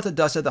 Martha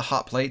dusted the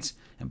hot plates,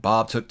 and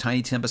Bob took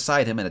Tiny Tim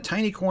beside him in a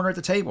tiny corner at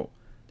the table.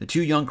 The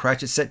two young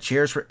Cratchits set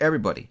chairs for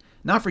everybody,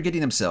 not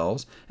forgetting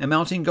themselves, and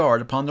mounting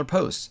guard upon their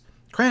posts,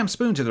 crammed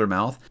spoon to their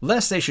mouth,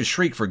 lest they should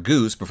shriek for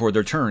goose before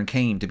their turn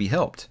came to be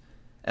helped.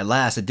 At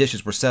last the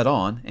dishes were set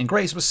on, and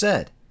grace was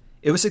said.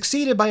 It was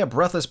succeeded by a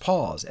breathless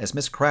pause, as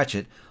Miss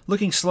Cratchit,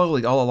 looking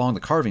slowly all along the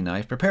carving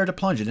knife, prepared to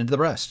plunge it into the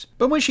breast.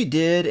 But when she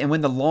did, and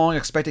when the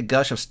long-expected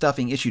gush of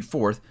stuffing issued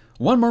forth,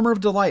 one murmur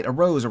of delight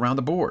arose around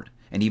the board,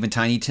 and even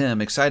Tiny Tim,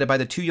 excited by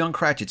the two young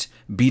Cratchits,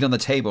 beat on the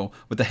table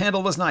with the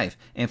handle of his knife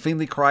and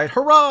faintly cried,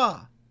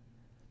 "Hurrah!"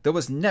 There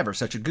was never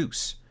such a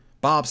goose.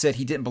 Bob said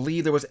he didn't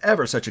believe there was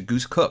ever such a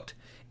goose cooked.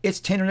 Its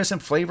tenderness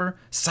and flavor,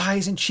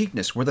 size and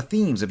cheapness were the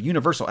themes of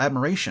universal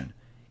admiration.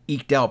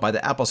 Eked out by the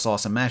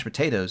applesauce and mashed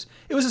potatoes,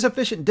 it was a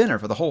sufficient dinner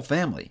for the whole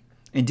family.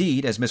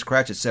 Indeed, as Miss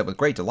Cratchit said with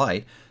great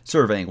delight,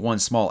 surveying one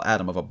small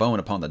atom of a bone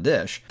upon the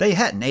dish, they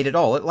hadn't ate it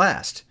all at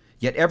last.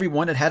 Yet every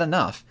one had had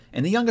enough,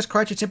 and the youngest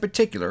Cratchits in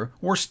particular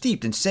were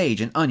steeped in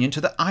sage and onion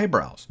to the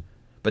eyebrows.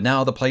 But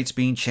now the plates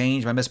being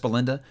changed by Miss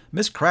Belinda,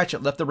 Miss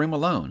Cratchit left the room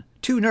alone,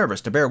 too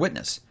nervous to bear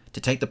witness, to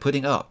take the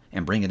pudding up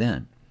and bring it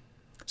in.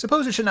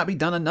 Suppose it should not be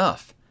done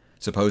enough?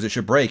 Suppose it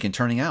should break in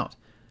turning out?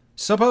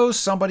 Suppose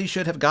somebody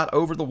should have got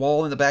over the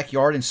wall in the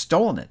backyard and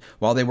stolen it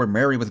while they were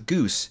merry with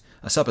goose,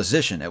 a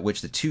supposition at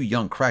which the two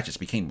young Cratchits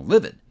became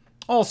livid.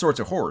 All sorts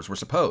of horrors were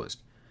supposed.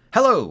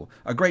 Hello!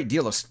 A great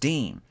deal of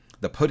steam.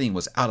 The pudding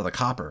was out of the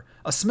copper,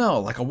 a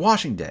smell like a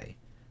washing day.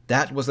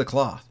 That was the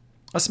cloth.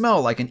 A smell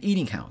like an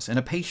eating house and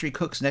a pastry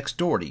cook's next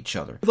door to each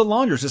other. The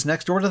laundress is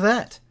next door to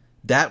that.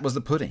 That was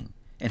the pudding.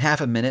 In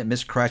half a minute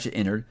Miss Cratchit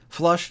entered,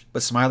 flushed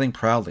but smiling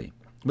proudly,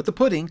 with the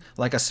pudding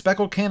like a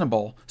speckled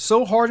cannonball,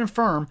 so hard and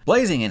firm,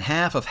 blazing in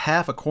half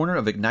a corner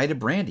of ignited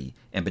brandy,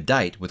 and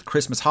bedight with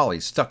Christmas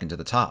hollies stuck into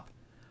the top.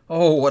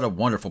 Oh, what a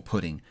wonderful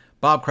pudding!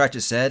 Bob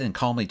Cratchit said, and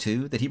calmly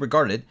too, that he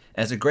regarded it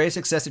as the greatest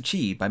success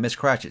achieved by Miss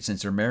Cratchit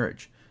since their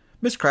marriage.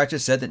 Miss Cratchit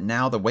said that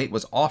now the weight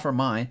was off her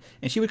mind,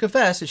 and she would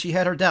confess that she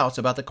had her doubts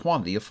about the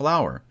quantity of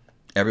flour.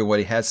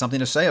 Everybody had something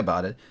to say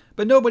about it,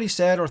 but nobody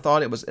said or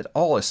thought it was at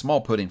all a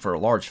small pudding for a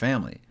large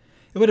family.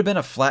 It would have been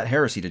a flat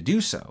heresy to do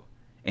so.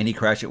 Any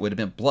Cratchit would have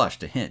been blushed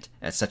to hint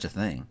at such a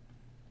thing.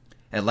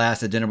 At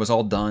last the dinner was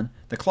all done,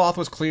 the cloth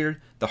was cleared,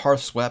 the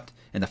hearth swept,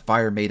 and the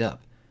fire made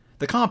up.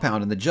 The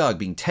compound in the jug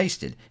being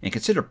tasted and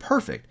considered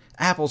perfect,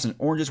 apples and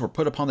oranges were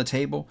put upon the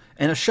table,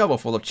 and a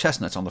shovelful of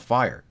chestnuts on the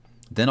fire.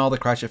 Then all the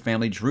Cratchit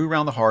family drew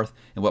round the hearth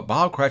in what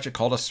Bob Cratchit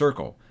called a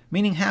circle,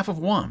 meaning half of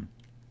one.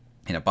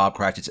 And at Bob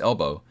Cratchit's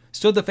elbow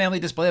stood the family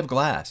display of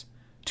glass,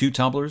 2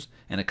 tumblers,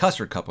 and a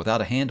custard cup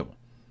without a handle.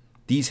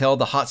 These held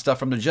the hot stuff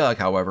from the jug,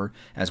 however,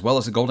 as well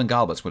as the golden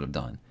goblets would have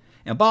done,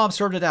 and Bob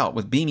served it out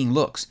with beaming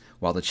looks,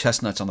 while the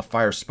chestnuts on the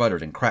fire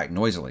sputtered and cracked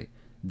noisily.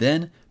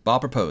 Then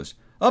Bob proposed,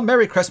 "A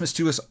Merry Christmas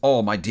to us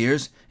all, my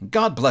dears, and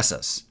God bless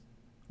us,"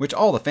 which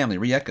all the family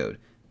re-echoed.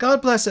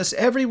 "God bless us,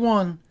 every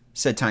one,"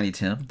 said Tiny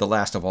Tim, the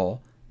last of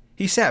all.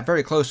 He sat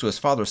very close to his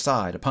father's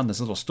side upon this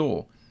little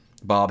stool.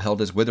 Bob held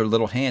his withered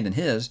little hand in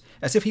his,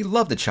 as if he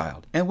loved the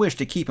child, and wished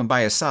to keep him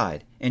by his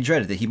side, and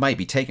dreaded that he might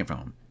be taken from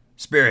him.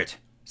 "Spirit,"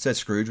 said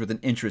Scrooge with an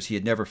interest he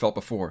had never felt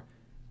before,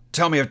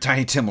 "tell me if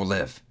Tiny Tim will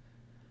live."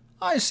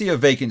 "I see a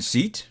vacant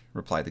seat,"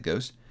 replied the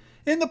ghost,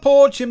 "in the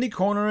poor chimney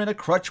corner, and a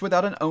crutch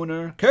without an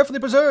owner, carefully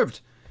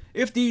preserved.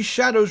 If these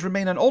shadows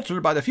remain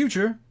unaltered by the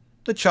future,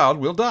 the child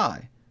will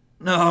die."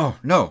 "No,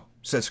 no,"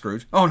 said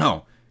Scrooge. "Oh,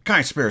 no.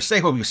 Kind spirit,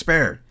 say what we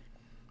spared."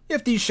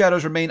 "If these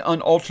shadows remain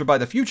unaltered by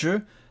the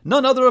future,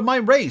 none other of my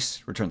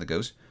race," returned the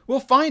ghost,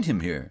 "will find him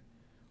here.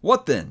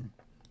 What then?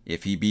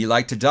 If he be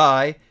like to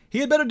die, he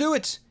had better do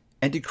it,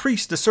 and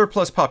decrease the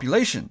surplus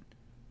population."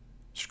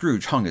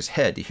 Scrooge hung his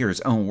head to hear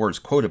his own words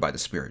quoted by the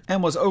spirit,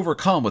 and was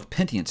overcome with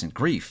penitence and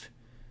grief.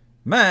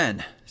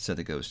 "Man," said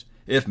the ghost,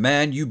 "if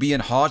man you be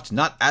in heart,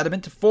 not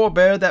adamant,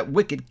 forbear that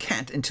wicked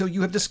cant until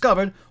you have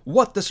discovered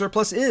what the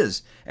surplus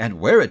is, and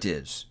where it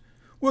is.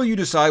 Will you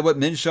decide what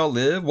men shall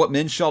live, what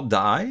men shall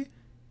die?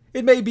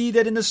 It may be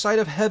that in the sight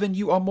of heaven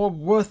you are more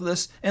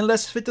worthless and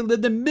less fit to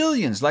live than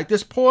millions like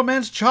this poor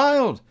man's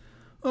child.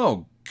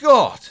 Oh,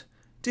 God!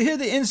 To hear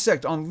the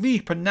insect on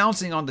leaf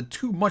pronouncing on the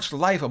too much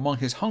life among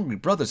his hungry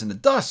brothers in the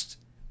dust!"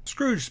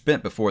 Scrooge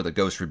bent before the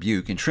ghost's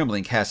rebuke, and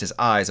trembling cast his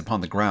eyes upon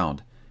the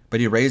ground.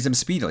 But he raised them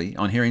speedily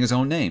on hearing his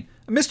own name.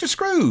 "Mr.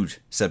 Scrooge,"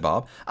 said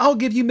Bob. "I'll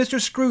give you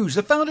Mr. Scrooge,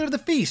 the founder of the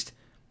feast."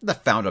 "The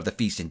founder of the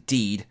feast,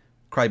 indeed!"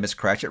 cried Miss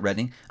Cratchit,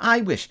 reddening.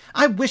 I wish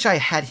I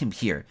had him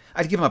here.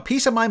 I'd give him a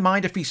piece of my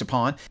mind to feast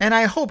upon, and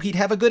I hope he'd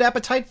have a good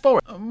appetite for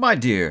it." "My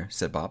dear,"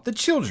 said Bob, "the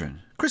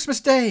children. Christmas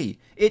Day."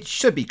 "It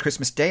should be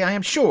Christmas Day, I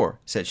am sure,"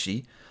 said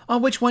she.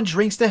 on which one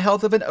drinks the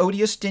health of an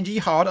odious, stingy,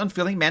 hard,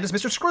 unfeeling man as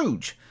Mr.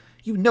 Scrooge.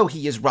 You know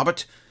he is,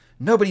 Robert.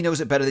 Nobody knows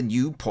it better than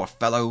you, poor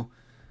fellow."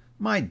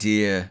 "My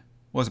dear,"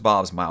 was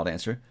Bob's mild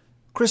answer,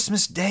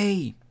 "Christmas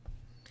Day."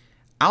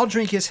 "I'll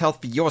drink his health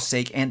for your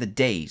sake and the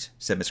day's,"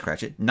 said Miss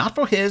Cratchit. "Not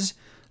for his.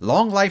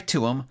 Long life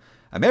to him.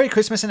 A Merry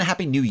Christmas and a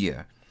Happy New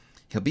Year.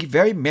 He'll be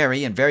very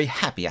merry and very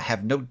happy, I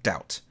have no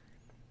doubt."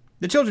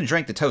 The children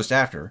drank the toast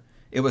after.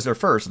 It was their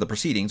first of the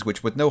proceedings,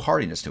 which with no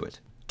heartiness to it.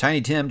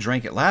 Tiny Tim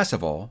drank it last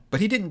of all,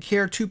 but he didn't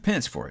care 2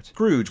 pence for it.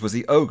 Scrooge was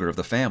the ogre of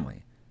the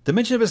family. The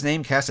mention of his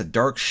name cast a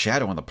dark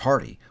shadow on the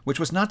party, which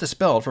was not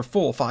dispelled for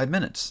full 5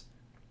 minutes.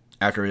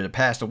 After it had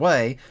passed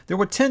away, they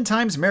were 10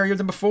 times merrier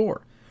than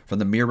before. From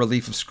the mere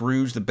relief of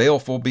Scrooge the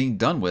baleful being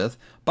done with,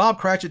 Bob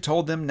Cratchit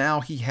told them now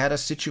he had a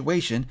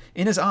situation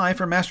in his eye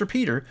for Master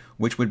Peter,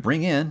 which would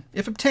bring in,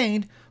 if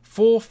obtained,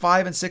 full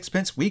 5 and 6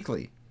 pence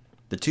weekly.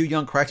 The 2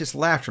 young Cratchits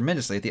laughed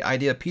tremendously at the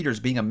idea of Peter's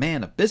being a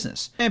man of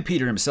business, and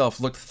Peter himself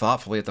looked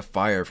thoughtfully at the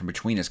fire from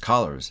between his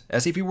collars,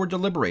 as if he were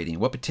deliberating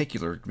what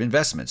particular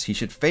investments he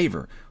should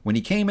favor when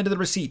he came into the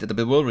receipt of the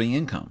bewildering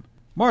income.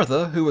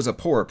 Martha, who was a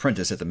poor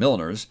apprentice at the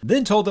milliner's,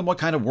 then told them what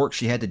kind of work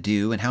she had to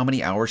do and how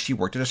many hours she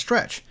worked at a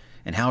stretch,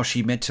 and how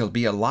she meant to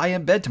be a lie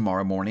in bed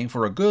tomorrow morning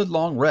for a good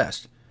long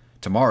rest.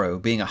 Tomorrow,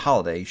 being a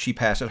holiday, she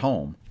passed at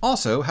home.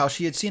 Also, how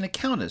she had seen a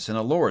countess and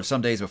a lord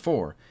some days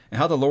before, and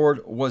how the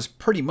lord was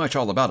pretty much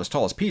all about as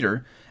tall as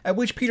Peter, at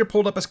which Peter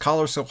pulled up his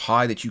collar so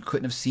high that you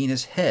couldn't have seen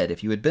his head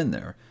if you had been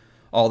there.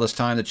 All this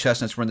time the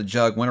chestnuts were in the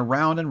jug went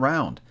around and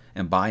round,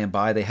 and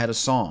by they had a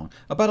song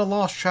about a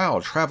lost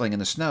child traveling in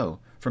the snow,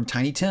 from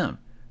Tiny Tim,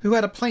 who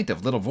had a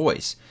plaintive little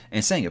voice,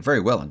 and sang it very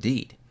well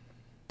indeed.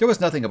 There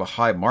was nothing of a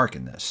high mark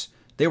in this.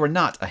 They were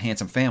not a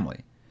handsome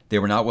family. They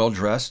were not well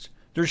dressed.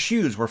 Their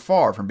shoes were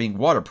far from being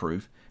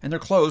waterproof, and their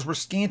clothes were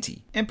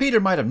scanty. And Peter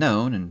might have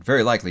known, and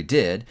very likely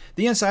did,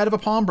 the inside of a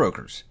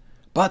pawnbroker's.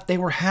 But they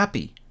were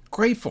happy,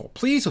 grateful,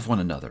 pleased with one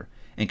another,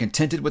 and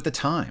contented with the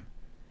time.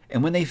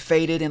 And when they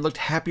faded and looked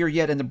happier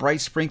yet in the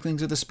bright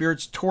sprinklings of the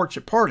Spirit's torch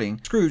at parting,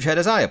 Scrooge had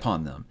his eye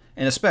upon them,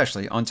 and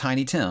especially on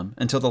Tiny Tim,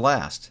 until the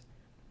last.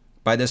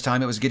 By this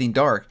time it was getting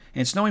dark,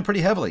 and snowing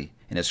pretty heavily,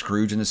 and as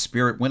Scrooge and the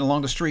Spirit went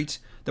along the streets,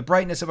 the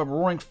brightness of a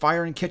roaring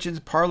fire in kitchens,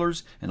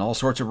 parlors, and all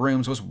sorts of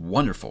rooms was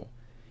wonderful.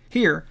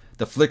 Here,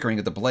 the flickering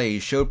of the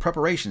blaze showed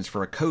preparations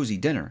for a cozy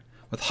dinner,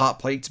 with hot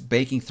plates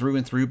baking through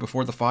and through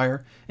before the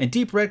fire, and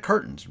deep red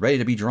curtains ready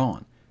to be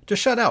drawn, to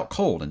shut out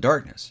cold and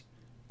darkness.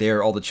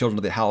 There all the children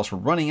of the house were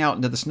running out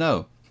into the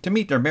snow, to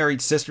meet their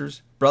married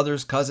sisters,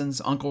 brothers,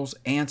 cousins, uncles,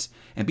 aunts,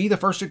 and be the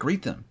first to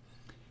greet them.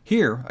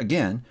 Here,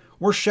 again,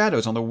 were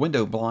shadows on the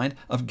window blind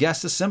of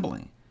guests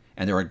assembling,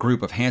 and there were a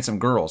group of handsome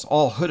girls,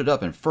 all hooded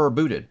up and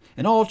fur-booted,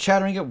 and all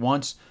chattering at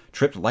once,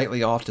 tripped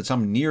lightly off to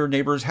some near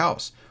neighbor's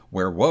house,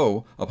 where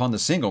woe upon the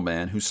single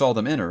man who saw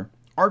them enter,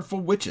 artful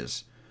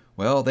witches.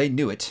 Well, they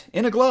knew it,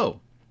 in a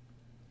glow.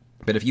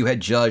 But if you had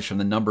judged from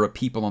the number of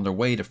people on their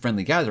way to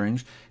friendly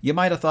gatherings, you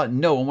might have thought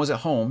no one was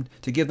at home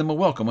to give them a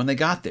welcome when they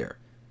got there.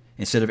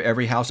 Instead of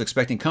every house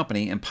expecting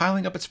company and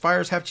piling up its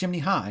fires half chimney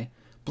high,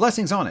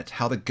 blessings on it,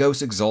 how the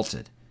ghost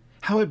exulted!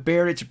 How it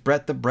bared its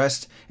breadth of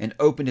breast, and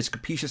opened its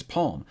capacious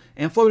palm,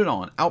 and floated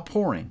on,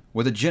 outpouring,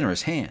 with a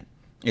generous hand,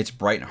 its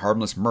bright and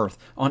harmless mirth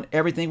on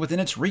everything within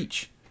its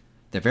reach.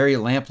 The very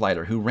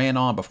lamplighter who ran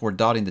on before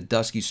dotting the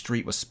dusky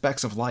street with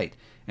specks of light,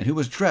 and who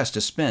was dressed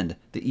to spend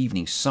the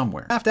evening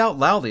somewhere, laughed out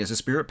loudly as the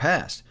Spirit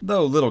passed,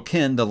 though little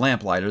kenned the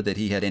lamplighter that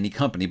he had any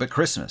company but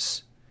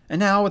Christmas. And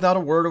now, without a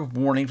word of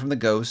warning from the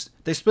ghost,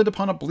 they split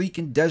upon a bleak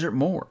and desert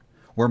moor,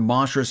 where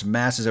monstrous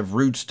masses of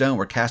rude stone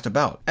were cast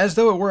about, as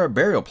though it were a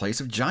burial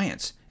place of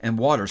giants, and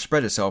water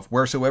spread itself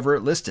wheresoever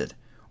it listed,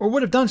 or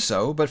would have done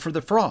so but for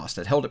the frost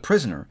that held it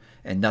prisoner,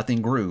 and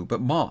nothing grew but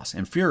moss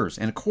and furze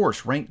and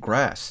coarse rank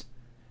grass.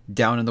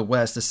 Down in the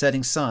west the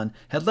setting sun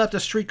had left a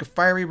streak of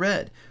fiery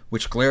red,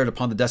 which glared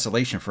upon the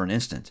desolation for an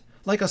instant,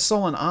 like a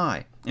sullen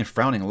eye, and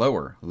frowning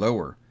lower,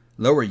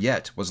 lower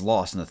yet, was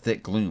lost in the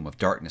thick gloom of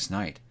darkness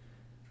night.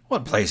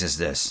 "What place is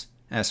this?"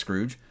 asked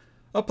Scrooge.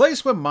 "A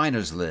place where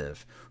miners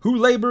live, who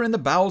labor in the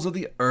bowels of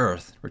the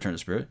earth," returned the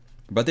Spirit.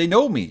 "But they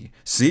know me.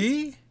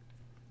 See?"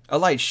 A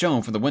light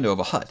shone from the window of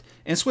a hut,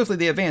 and swiftly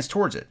they advanced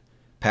towards it.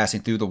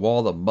 Passing through the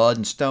wall of mud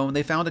and stone,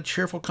 they found a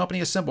cheerful company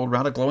assembled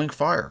round a glowing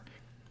fire.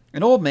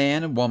 An old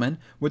man and woman,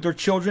 with their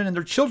children and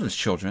their children's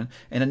children,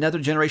 and another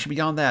generation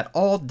beyond that,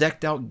 all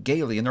decked out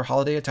gaily in their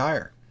holiday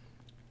attire.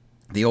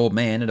 The old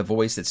man, in a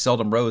voice that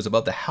seldom rose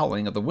above the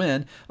howling of the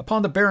wind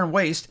upon the barren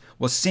waste,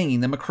 was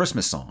singing them a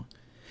Christmas song.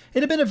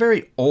 It had been a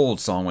very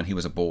old song when he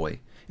was a boy,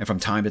 and from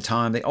time to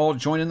time they all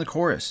joined in the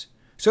chorus.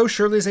 So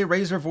surely as they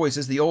raised their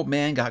voices, the old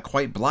man got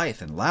quite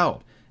blithe and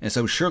loud, and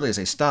so surely as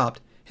they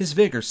stopped, his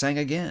vigor sang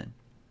again.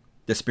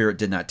 The Spirit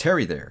did not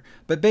tarry there,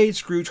 but bade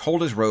Scrooge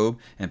hold his robe,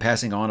 and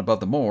passing on above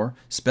the moor,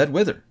 sped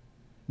whither?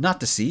 Not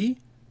to sea?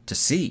 To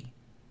sea.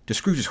 To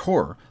Scrooge's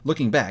horror,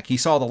 looking back, he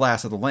saw the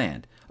last of the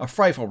land, a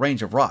frightful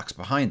range of rocks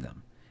behind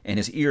them, and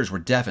his ears were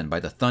deafened by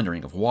the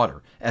thundering of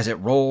water, as it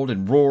rolled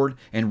and roared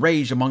and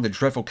raged among the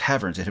dreadful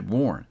caverns it had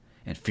worn,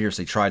 and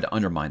fiercely tried to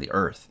undermine the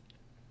earth.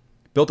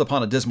 built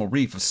upon a dismal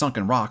reef of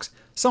sunken rocks,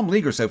 some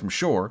league or so from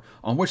shore,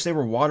 on which they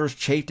were waters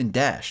chafed and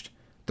dashed.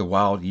 The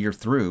wild year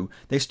through,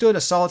 they stood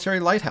a solitary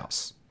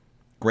lighthouse.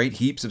 Great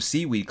heaps of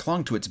seaweed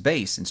clung to its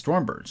base in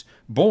stormbirds,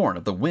 born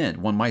of the wind,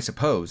 one might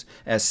suppose,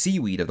 as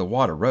seaweed of the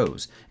water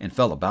rose and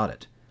fell about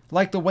it.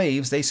 Like the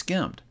waves, they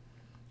skimmed.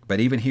 But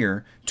even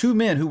here, 2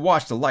 men who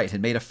watched the light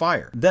had made a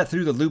fire, that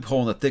through the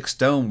loophole in the thick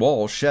stone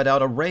wall shed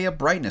out a ray of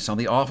brightness on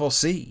the awful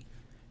sea.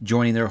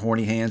 Joining their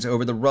horny hands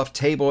over the rough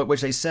table at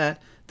which they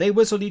sat, they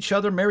whistled each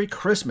other Merry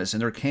Christmas in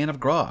their can of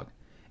grog.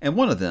 And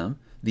one of them,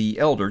 the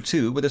elder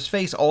too, with his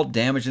face all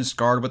damaged and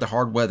scarred with the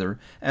hard weather,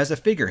 as the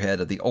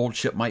figurehead of the old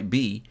ship might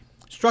be,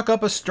 struck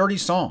up a sturdy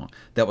song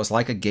that was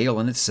like a gale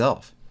in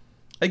itself.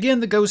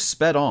 Again the ghost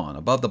sped on,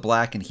 above the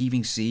black and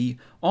heaving sea,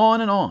 on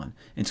and on,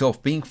 until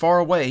being far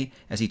away,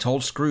 as he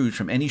told Scrooge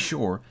from any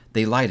shore,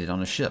 they lighted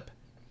on a ship.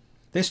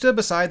 They stood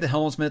beside the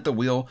helmsman at the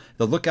wheel,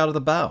 the lookout of the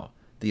bow,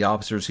 the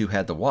officers who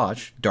had the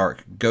watch,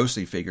 dark,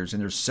 ghostly figures in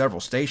their several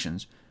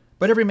stations,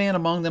 but every man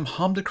among them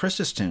hummed a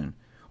Christmas tune,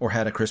 or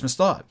had a Christmas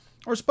thought,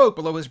 or spoke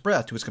below his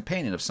breath to his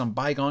companion of some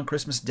bygone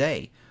Christmas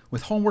day,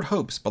 with homeward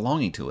hopes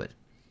belonging to it.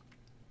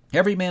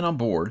 Every man on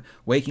board,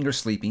 waking or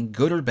sleeping,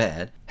 good or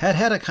bad, had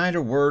had a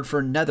kinder word for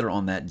another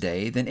on that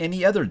day than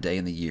any other day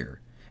in the year,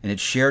 and had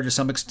shared to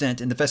some extent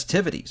in the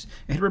festivities,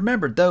 and had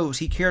remembered those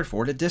he cared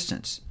for at a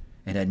distance,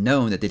 and had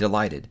known that they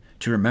delighted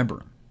to remember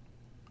him.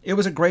 It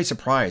was a great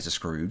surprise to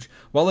Scrooge,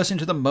 while listening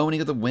to the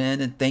moaning of the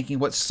wind and thinking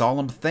what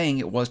solemn thing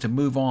it was to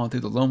move on through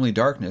the lonely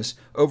darkness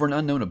over an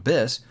unknown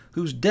abyss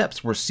whose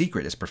depths were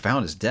secret as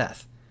profound as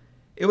death.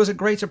 It was a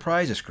great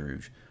surprise to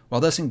Scrooge,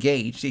 while thus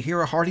engaged, to hear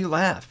a hearty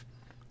laugh.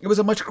 It was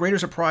a much greater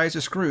surprise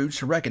to Scrooge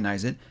to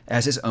recognize it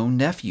as his own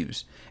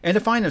nephew's, and to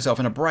find himself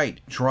in a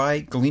bright, dry,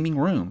 gleaming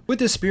room,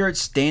 with his spirit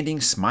standing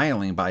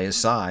smiling by his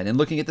side and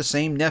looking at the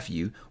same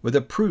nephew with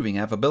approving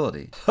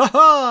affability. "Ha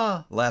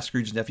ha!" laughed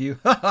Scrooge's nephew.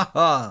 "Ha ha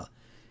ha!"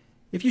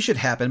 If you should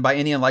happen, by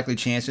any unlikely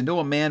chance, to know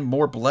a man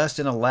more blessed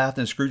in a laugh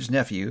than Scrooge's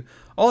nephew,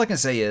 all I can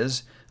say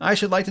is, I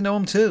should like to know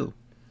him too.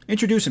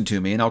 Introduce him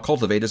to me, and I'll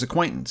cultivate his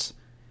acquaintance.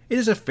 It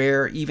is a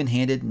fair,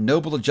 even-handed,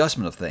 noble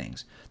adjustment of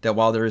things, that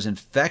while there is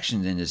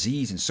infection and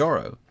disease and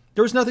sorrow,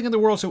 there is nothing in the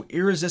world so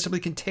irresistibly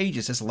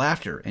contagious as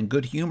laughter and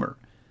good humor.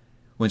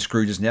 When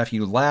Scrooge's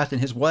nephew laughed in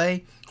his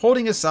way,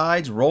 holding his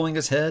sides, rolling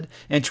his head,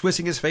 and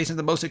twisting his face into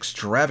the most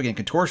extravagant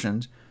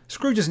contortions,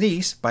 Scrooge's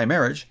niece, by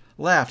marriage,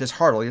 laughed as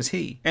heartily as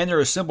he, and their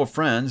assembled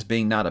friends,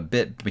 being not a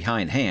bit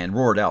behindhand,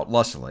 roared out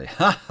lustily,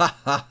 "Ha ha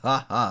ha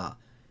ha ha!"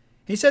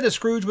 "He said that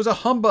Scrooge was a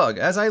humbug,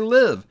 as I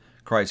live!"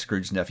 cried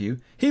Scrooge's nephew.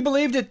 "He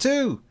believed it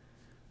too!"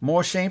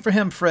 "More shame for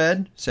him,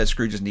 Fred," said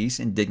Scrooge's niece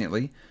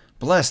indignantly.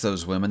 "Bless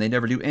those women, they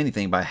never do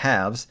anything by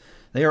halves.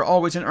 They are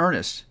always in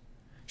earnest."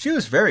 She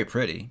was very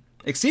pretty,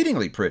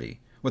 exceedingly pretty,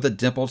 with a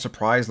dimpled,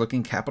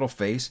 surprised-looking capital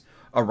face,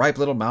 a ripe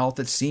little mouth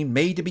that seemed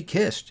made to be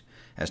kissed,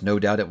 as no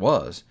doubt it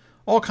was,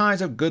 all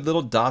kinds of good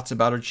little dots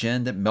about her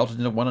chin that melted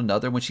into one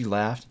another when she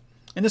laughed,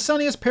 and the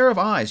sunniest pair of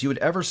eyes you had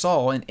ever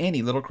saw in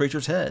any little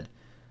creature's head.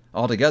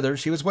 Altogether,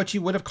 she was what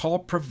you would have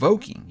called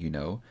provoking, you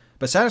know,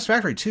 but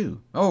satisfactory,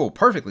 too. Oh,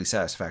 perfectly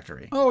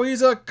satisfactory. "Oh,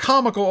 he's a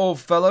comical old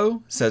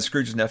fellow," said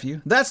Scrooge's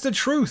nephew. "That's the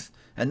truth,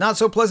 and not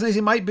so pleasant as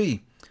he might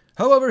be.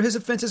 However, his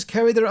offenses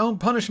carry their own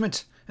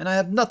punishment, and I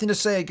have nothing to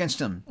say against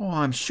him." "Oh,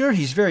 I'm sure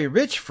he's very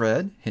rich,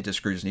 Fred," hinted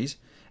Scrooge's niece.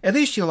 "At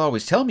least you'll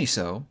always tell me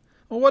so."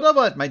 "What of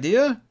it, my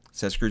dear?"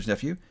 said Scrooge's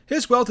nephew.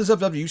 "His wealth is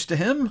of use to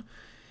him.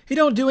 He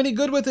don't do any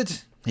good with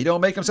it. He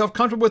don't make himself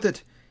comfortable with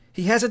it.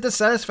 He hasn't the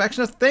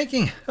satisfaction of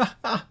thinking,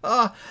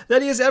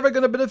 that he is ever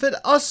going to benefit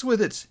us with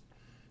it."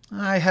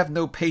 "I have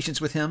no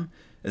patience with him,"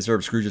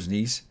 observed Scrooge's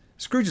niece.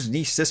 Scrooge's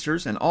niece's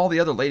sisters and all the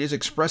other ladies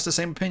expressed the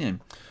same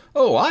opinion.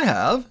 "Oh, I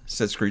have,"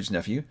 said Scrooge's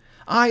nephew.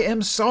 "I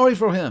am sorry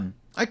for him.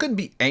 I couldn't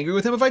be angry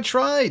with him if I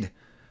tried.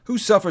 Who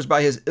suffers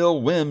by his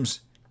ill whims?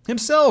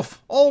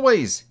 Himself,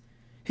 always.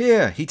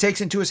 Here, he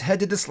takes into his head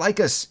to dislike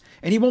us,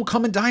 and he won't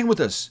come and dine with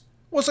us.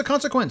 What's the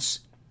consequence?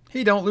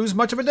 He don't lose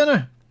much of a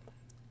dinner."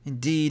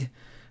 "Indeed,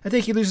 I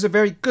think he loses a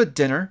very good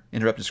dinner,"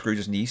 interrupted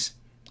Scrooge's niece.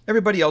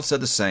 Everybody else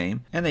said the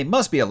same, and they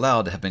must be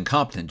allowed to have been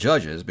competent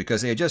judges,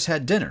 because they had just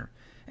had dinner,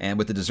 and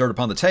with the dessert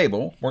upon the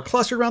table, were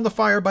clustered round the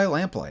fire by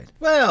lamplight.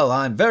 "Well,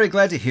 I'm very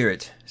glad to hear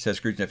it," said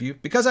Scrooge's nephew,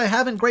 "because I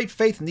haven't great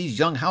faith in these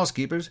young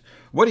housekeepers.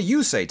 What do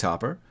you say,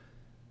 Topper?"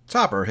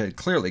 Topper had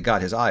clearly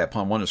got his eye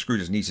upon one of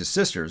Scrooge's niece's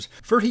sisters,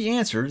 for he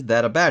answered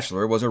that a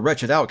bachelor was a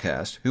wretched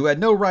outcast who had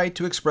no right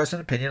to express an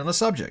opinion on the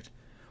subject,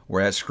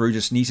 whereas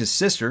Scrooge's niece's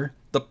sister,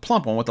 the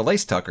plump one with the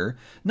lace tucker,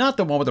 not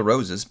the one with the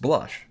roses,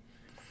 blushed.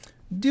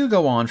 "Do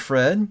go on,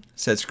 Fred,"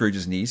 said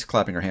Scrooge's niece,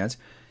 clapping her hands.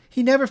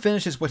 "He never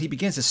finishes what he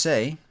begins to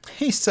say.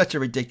 He's such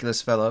a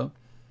ridiculous fellow."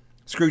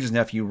 Scrooge's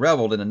nephew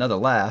revelled in another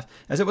laugh,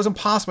 as it was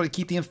impossible to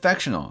keep the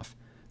infection off.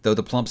 Though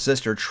the plump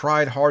sister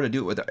tried hard to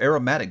do it with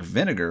aromatic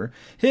vinegar,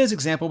 his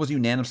example was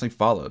unanimously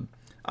followed.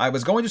 "I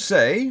was going to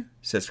say,"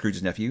 said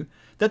Scrooge's nephew,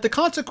 "that the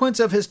consequence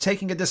of his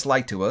taking a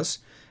dislike to us,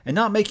 and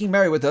not making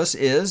merry with us,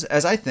 is,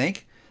 as I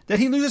think, that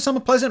he loses some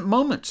pleasant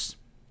moments.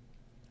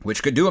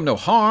 Which could do him no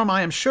harm.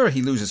 I am sure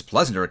he loses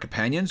pleasanter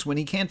companions when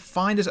he can't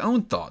find his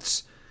own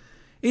thoughts.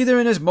 either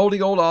in his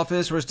moldy old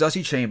office or his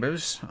dusty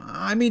chambers.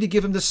 I mean to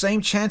give him the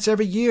same chance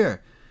every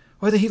year,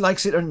 whether he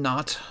likes it or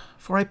not,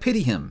 for I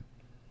pity him.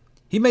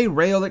 He may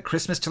rail at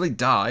Christmas till he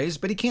dies,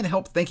 but he can't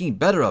help thinking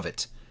better of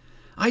it.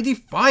 I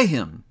defy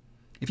him.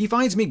 If he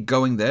finds me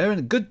going there in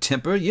a good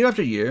temper year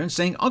after year and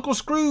saying, 'Uncle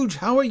Scrooge,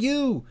 how are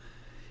you?'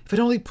 if it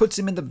only puts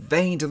him in the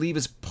vein to leave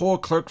his poor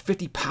clerk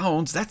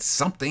 £50, that's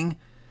something.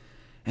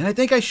 And I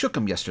think I shook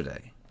him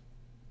yesterday."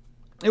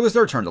 It was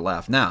their turn to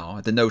laugh now,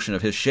 at the notion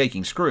of his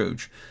shaking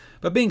Scrooge,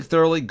 but being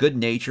thoroughly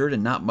good-natured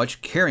and not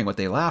much caring what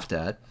they laughed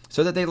at,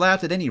 so that they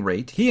laughed at any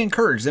rate, he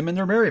encouraged them in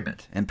their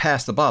merriment, and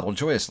passed the bottle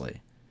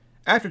joyously.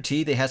 After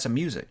tea they had some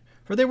music,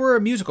 for they were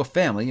a musical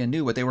family and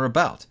knew what they were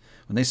about.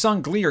 When they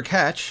sung Glee or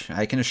Catch,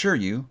 I can assure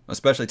you,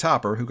 especially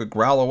Topper, who could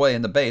growl away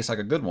in the bass like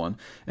a good one,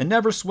 and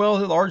never swell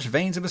the large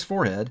veins of his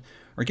forehead,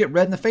 or get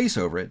red in the face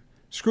over it,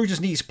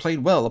 Scrooge's niece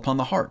played well upon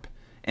the harp,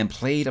 and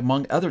played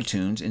among other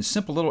tunes in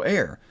simple little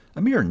air,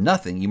 a mere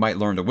nothing you might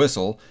learn to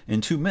whistle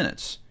in 2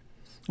 minutes,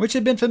 which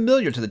had been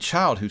familiar to the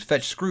child who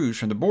fetched Scrooge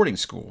from the boarding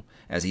school,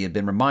 as he had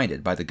been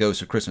reminded by the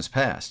ghost of Christmas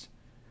past.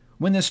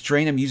 When this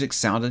strain of music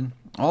sounded,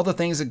 all the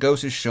things the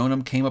ghost had shown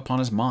him came upon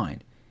his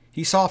mind.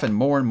 He softened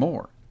more and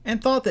more,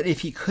 and thought that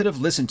if he could have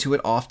listened to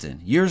it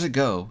often, years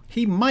ago,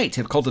 he might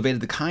have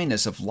cultivated the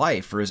kindness of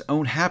life for his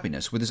own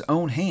happiness with his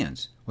own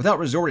hands, without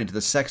resorting to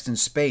the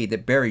sexton's spade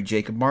that buried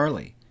Jacob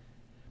Marley.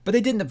 But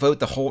they didn't devote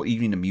the whole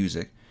evening to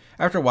music.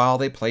 After a while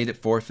they played at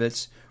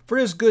forfeits, for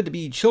it is good to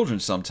be children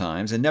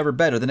sometimes, and never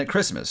better than at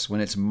Christmas,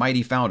 when its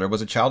mighty founder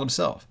was a child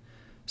himself.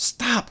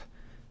 Stop!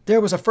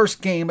 There was a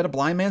first game at a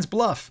blind man's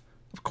bluff.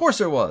 Of course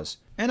there was.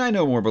 And I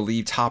no more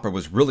believe Topper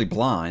was really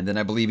blind than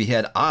I believe he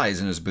had eyes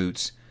in his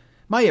boots.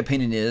 My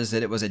opinion is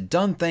that it was a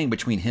done thing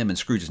between him and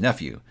Scrooge's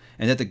nephew,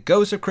 and that the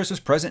ghost of Christmas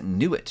present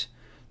knew it.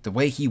 The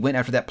way he went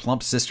after that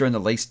plump sister and the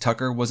lace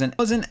tucker was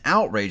an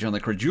outrage on the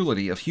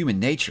credulity of human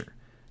nature,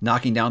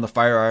 knocking down the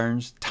fire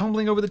irons,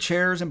 tumbling over the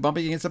chairs and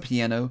bumping against the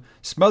piano,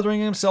 smothering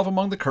himself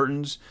among the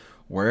curtains.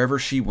 Wherever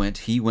she went,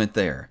 he went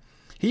there.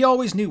 He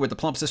always knew where the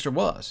plump sister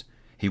was.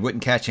 He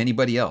wouldn't catch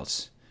anybody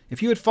else.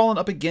 If you had fallen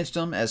up against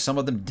him, as some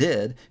of them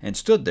did, and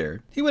stood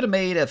there, he would have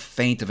made a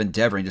feint of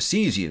endeavoring to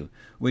seize you,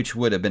 which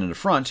would have been an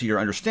affront to your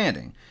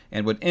understanding,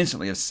 and would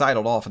instantly have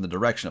sidled off in the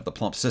direction of the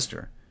plump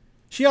sister.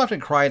 She often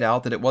cried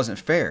out that it wasn't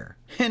fair,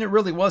 and it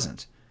really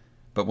wasn't.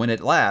 But when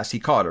at last he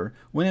caught her,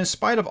 when in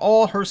spite of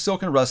all her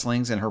silken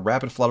rustlings and her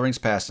rapid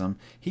flutterings past him,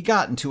 he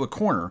got into a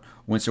corner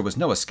whence there was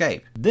no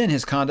escape, then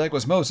his conduct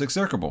was most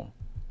execrable.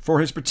 For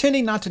his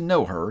pretending not to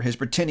know her, his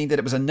pretending that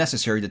it was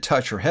unnecessary to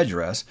touch her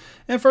headdress,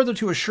 and further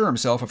to assure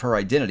himself of her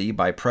identity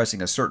by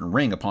pressing a certain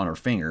ring upon her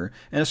finger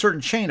and a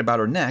certain chain about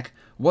her neck,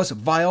 was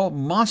vile,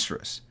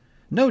 monstrous.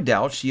 No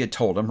doubt she had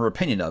told him her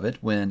opinion of it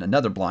when,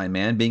 another blind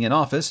man being in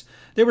office,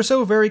 they were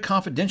so very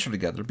confidential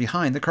together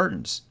behind the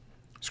curtains.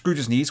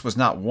 Scrooge's niece was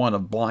not one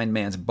of blind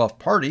man's buff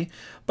party,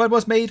 but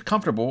was made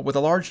comfortable with a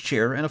large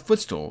chair and a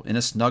footstool in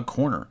a snug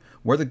corner,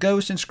 where the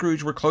ghost and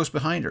Scrooge were close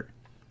behind her.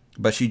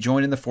 But she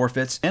joined in the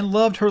forfeits, and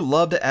loved her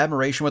love to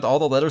admiration with all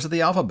the letters of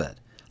the alphabet.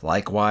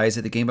 Likewise,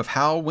 at the game of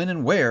how, when,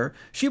 and where,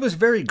 she was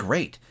very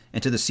great,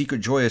 and to the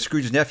secret joy of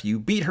Scrooge's nephew,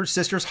 beat her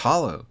sisters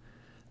hollow.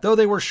 Though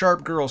they were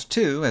sharp girls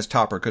too, as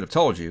Topper could have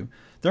told you,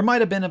 there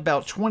might have been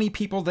about 20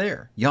 people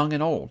there, young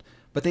and old,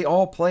 but they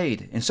all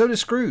played, and so did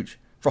Scrooge,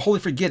 for wholly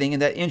forgetting in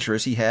that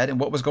interest he had in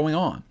what was going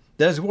on,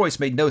 that his voice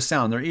made no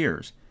sound in their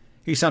ears.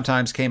 He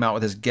sometimes came out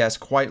with his guess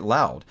quite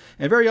loud,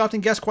 and very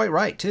often guessed quite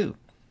right too.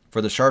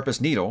 For the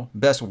sharpest needle,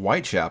 best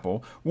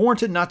Whitechapel,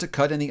 warranted not to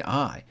cut in the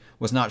eye,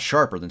 was not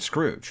sharper than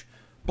Scrooge,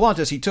 blunt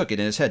as he took it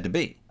in his head to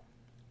be.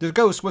 The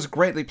ghost was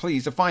greatly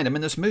pleased to find him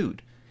in this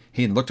mood.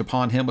 He had looked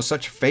upon him with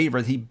such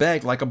favour that he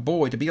begged like a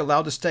boy to be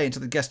allowed to stay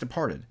until the guest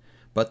departed.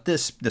 But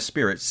this the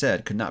spirit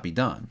said could not be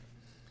done.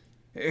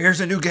 "Here's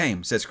a new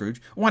game," said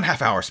Scrooge. "1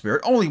 half-hour,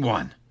 Spirit, only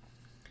one."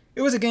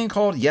 It was a game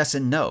called Yes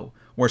and No,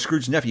 where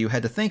Scrooge's nephew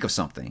had to think of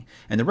something,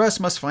 and the rest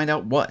must find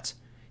out what,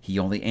 he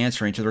only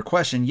answering to their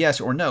question yes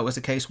or no as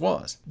the case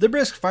was. The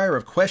brisk fire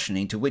of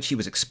questioning to which he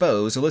was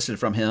exposed elicited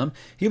from him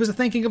he was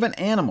thinking of an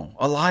animal,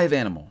 a live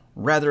animal,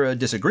 rather a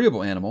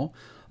disagreeable animal,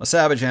 a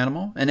savage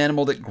animal, an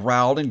animal that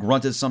growled and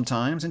grunted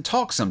sometimes, and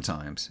talked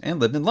sometimes,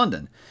 and lived in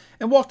London,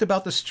 and walked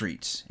about the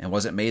streets, and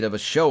wasn't made of a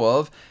show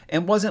of,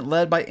 and wasn't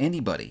led by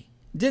anybody,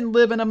 didn't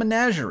live in a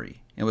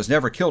menagerie, and was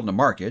never killed in a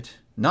market,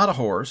 not a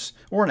horse,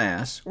 or an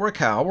ass, or a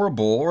cow, or a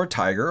bull, or a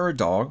tiger, or a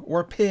dog,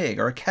 or a pig,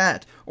 or a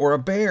cat, or a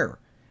bear.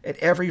 At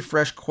every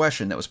fresh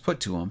question that was put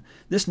to him,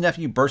 this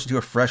nephew burst into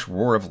a fresh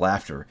roar of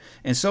laughter,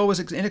 and so was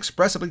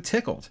inexpressibly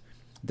tickled,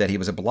 that he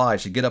was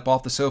obliged to get up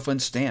off the sofa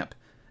and stamp.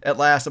 At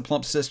last the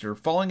plump sister,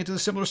 falling into a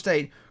similar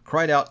state,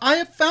 cried out, "I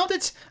have found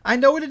it! I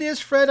know what it is,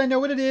 Fred, I know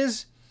what it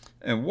is!"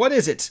 "And what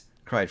is it?"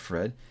 cried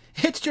Fred.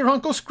 "It's your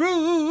Uncle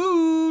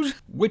Scrooge!"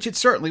 Which it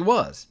certainly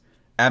was.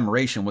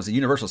 Admiration was a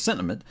universal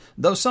sentiment,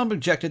 though some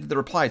objected that the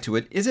reply to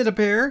it, "Is it a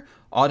bear?"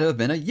 ought to have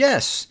been a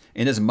yes,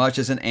 inasmuch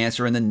as an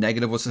answer in the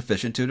negative was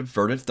sufficient to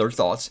divert their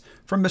thoughts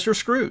from Mr.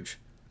 Scrooge,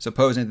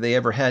 supposing that they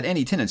ever had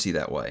any tendency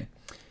that way.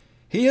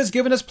 "He has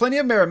given us plenty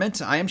of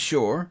merriment, I am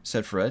sure,"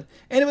 said Fred,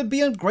 "and it would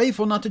be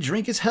ungrateful not to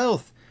drink his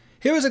health.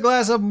 Here is a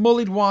glass of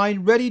mulled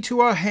wine ready to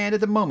our hand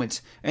at the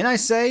moment, and I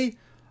say,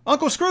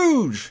 Uncle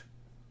Scrooge!"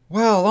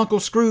 "Well,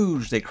 Uncle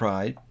Scrooge," they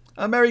cried,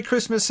 "a Merry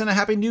Christmas and a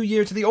Happy New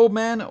Year to the old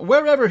man,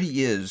 wherever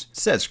he is,"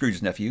 said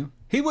Scrooge's nephew.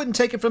 "He wouldn't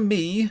take it from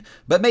me,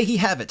 but may he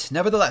have it,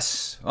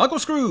 nevertheless. Uncle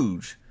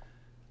Scrooge!"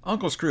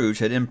 Uncle Scrooge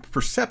had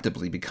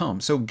imperceptibly become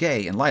so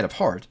gay and light of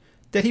heart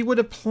that he would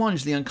have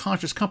plunged the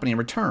unconscious company in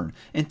return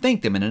and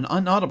thanked them in an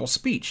inaudible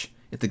speech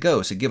if the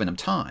ghost had given him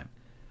time.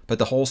 But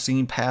the whole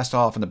scene passed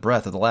off in the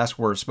breath of the last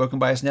words spoken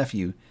by his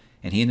nephew,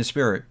 and he and the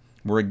spirit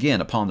were again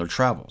upon their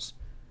travels.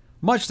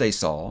 Much they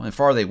saw, and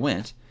far they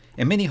went,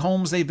 and many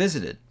homes they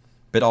visited,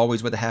 but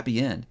always with a happy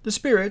end. The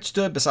spirit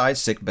stood beside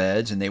sick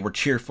beds, and they were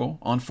cheerful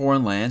on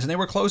foreign lands, and they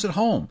were close at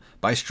home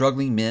by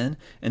struggling men,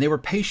 and they were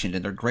patient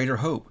in their greater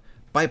hope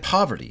by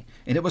poverty,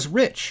 and it was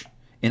rich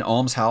in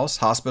almshouse,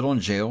 hospital,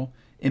 and jail,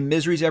 in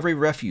misery's every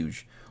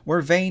refuge,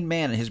 where vain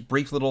man and his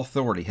brief little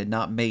authority had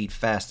not made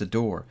fast the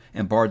door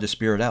and barred the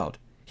spirit out.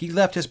 He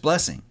left his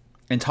blessing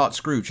and taught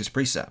Scrooge his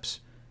precepts.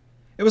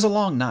 It was a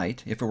long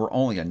night, if it were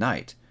only a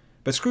night,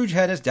 but Scrooge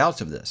had his doubts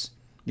of this,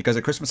 because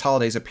the Christmas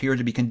holidays appeared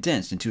to be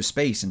condensed into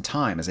space and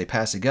time as they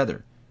passed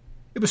together.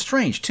 It was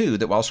strange, too,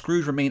 that while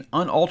Scrooge remained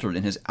unaltered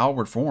in his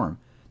outward form,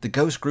 the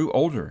ghost grew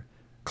older,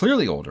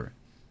 clearly older.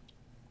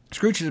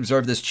 Scrooge had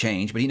observed this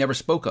change, but he never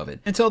spoke of it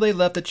until they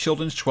left the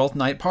children's 12th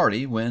night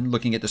party, when,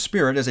 looking at the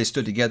spirit as they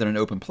stood together in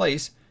an open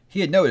place,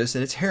 he had noticed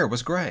that its hair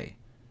was gray.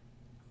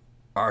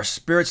 "Are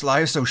spirits'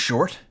 lives so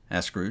short?"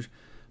 asked Scrooge.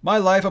 "My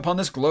life upon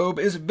this globe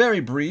is very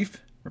brief,"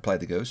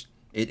 replied the ghost.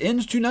 "It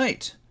ends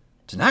tonight."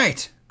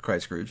 "Tonight!"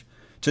 cried Scrooge.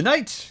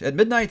 "Tonight, at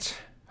midnight.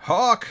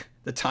 Hark!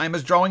 The time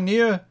is drawing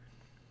near."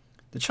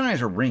 The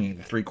chimes were ringing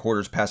at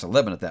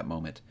 11:15 at that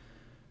moment.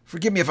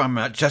 "Forgive me if I'm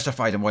not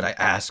justified in what I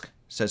ask,"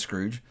 said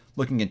Scrooge,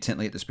 looking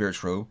intently at the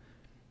spirit's robe,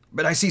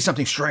 "but I see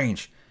something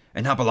strange,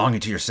 and not belonging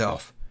to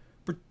yourself,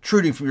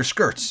 protruding from your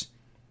skirts.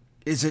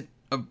 Is it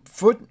a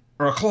foot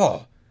or a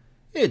claw?"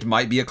 "It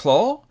might be a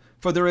claw,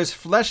 for there is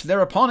flesh there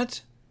upon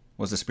it,"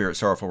 was the spirit's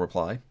sorrowful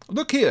reply.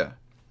 "Look here."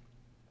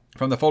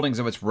 From the foldings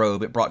of its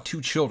robe it brought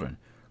 2 children,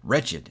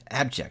 wretched,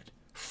 abject,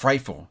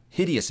 frightful,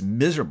 hideous,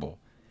 miserable.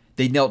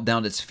 They knelt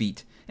down at its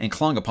feet and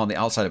clung upon the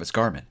outside of its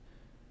garment.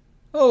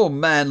 "Oh,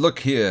 man, look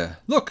here!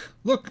 Look!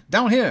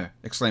 Down here!"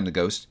 exclaimed the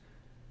ghost.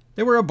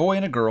 They were a boy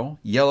and a girl,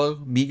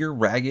 yellow, meager,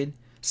 ragged,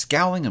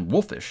 scowling and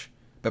wolfish,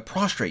 but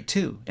prostrate,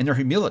 too, in their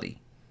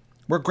humility.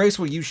 Where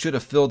graceful youth should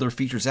have filled their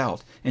features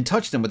out and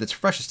touched them with its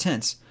freshest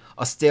tints,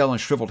 a stale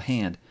and shriveled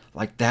hand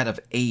like that of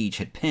age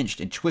had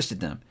pinched and twisted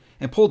them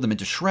and pulled them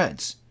into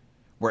shreds.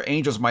 Where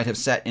angels might have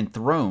sat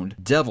enthroned,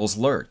 devils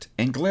lurked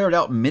and glared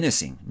out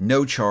menacing.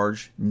 No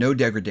charge, no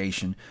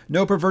degradation,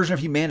 no perversion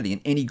of humanity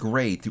in any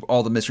grade through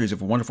all the mysteries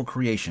of wonderful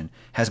creation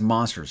has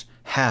monsters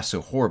half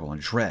so horrible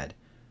and dread.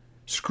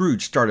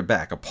 Scrooge started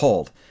back,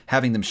 appalled,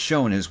 having them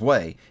shown his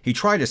way. He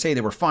tried to say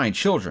they were fine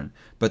children,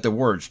 but the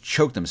words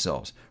choked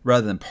themselves,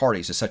 rather than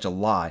parties to such a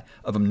lie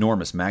of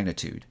enormous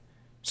magnitude.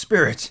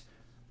 "Spirit,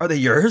 are they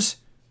yours?"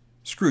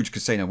 Scrooge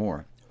could say no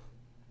more.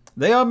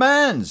 "They are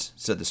man's,"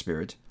 said the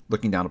spirit,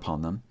 looking down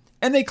upon them,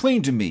 "and they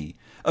cling to me,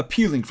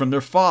 appealing from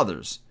their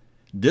fathers.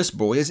 This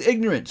boy is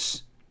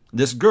ignorance.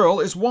 This girl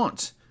is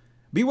want.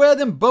 Beware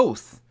them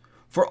both,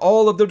 for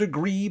all of their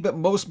degree, but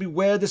most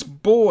beware this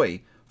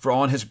boy, for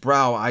on his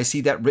brow I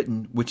see that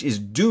written which is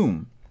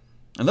doom,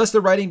 unless the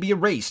writing be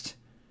erased.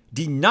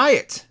 Deny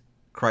it,"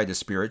 cried the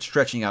spirit,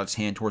 stretching out its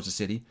hand towards the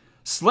city.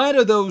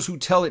 "Slander those who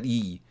tell it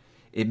ye.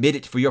 Admit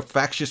it for your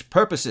factious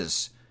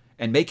purposes,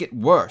 and make it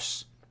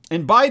worse.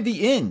 And bide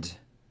the end."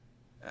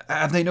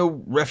 "Have they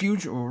no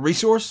refuge or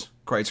resource?"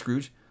 cried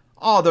Scrooge.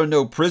 "Are there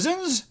no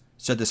prisons?"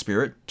 said the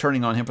spirit,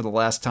 turning on him for the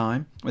last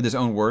time, with his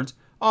own words.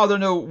 "Are there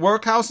no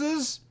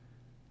workhouses?"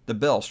 The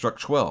bell struck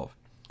 12.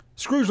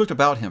 Scrooge looked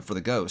about him for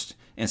the ghost,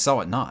 and saw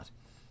it not.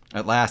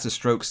 At last the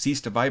stroke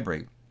ceased to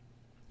vibrate.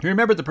 He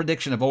remembered the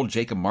prediction of old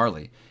Jacob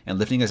Marley, and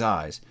lifting his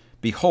eyes,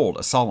 behold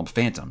a solemn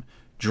phantom,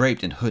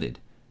 draped and hooded,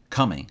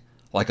 coming,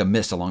 like a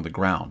mist along the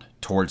ground,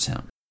 towards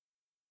him.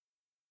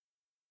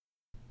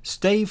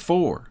 Stave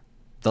 4.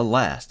 The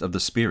Last of the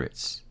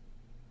Spirits.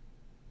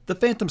 The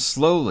phantom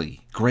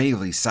slowly,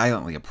 gravely,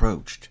 silently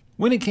approached.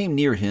 When it came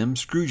near him,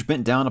 Scrooge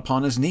bent down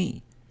upon his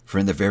knee, for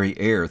in the very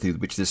air through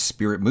which this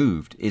spirit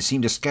moved, it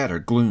seemed to scatter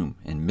gloom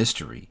and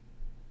mystery.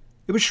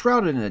 It was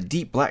shrouded in a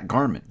deep black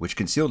garment which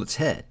concealed its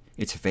head,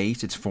 its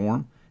face, its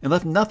form, and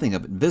left nothing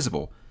of it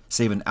visible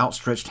save an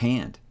outstretched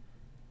hand.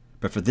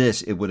 But for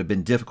this it would have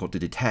been difficult to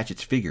detach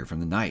its figure from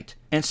the night,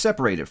 and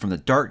separate it from the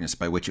darkness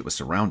by which it was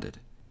surrounded.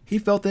 He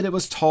felt that it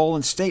was tall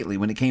and stately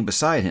when it came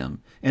beside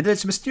him, and that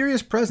its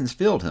mysterious presence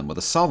filled him with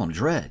a solemn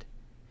dread.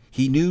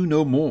 He knew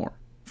no more,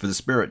 for the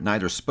spirit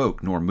neither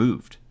spoke nor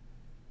moved.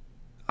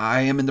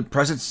 "I am in the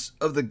presence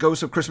of the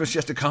ghost of Christmas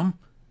yet to come,"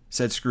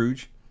 said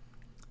Scrooge.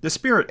 The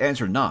spirit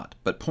answered not,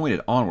 but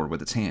pointed onward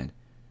with its hand.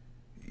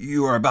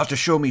 "You are about to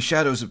show me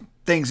shadows of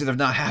things that have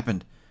not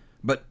happened,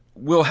 but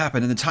will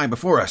happen in the time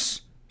before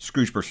us,"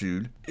 Scrooge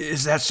pursued.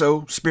 "Is that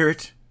so,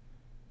 spirit?"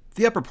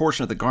 The upper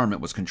portion of the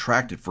garment was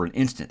contracted for an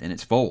instant in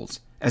its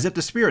folds, as if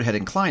the spirit had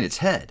inclined its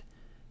head.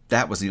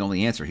 That was the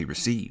only answer he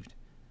received.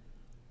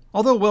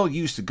 Although well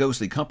used to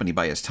ghostly company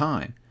by his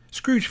time,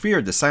 Scrooge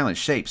feared the silent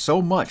shape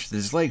so much that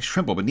his legs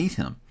trembled beneath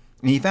him,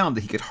 and he found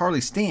that he could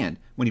hardly stand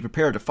when he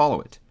prepared to follow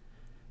it.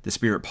 The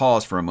spirit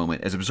paused for a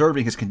moment as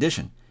observing his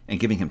condition and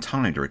giving him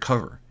time to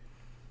recover.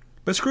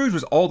 But Scrooge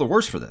was all the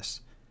worse for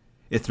this.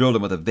 It thrilled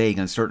him with a vague,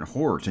 uncertain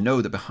horror to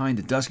know that behind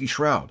the dusky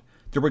shroud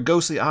there were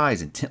ghostly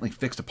eyes intently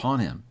fixed upon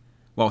him,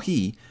 while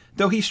he,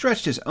 though he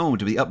stretched his own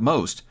to the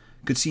utmost,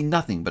 could see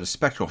nothing but a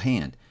spectral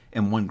hand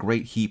and one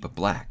great heap of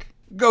black.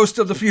 "Ghost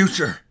of the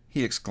future!"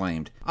 he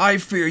exclaimed. "I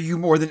fear you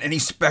more than any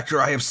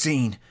spectre I have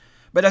seen.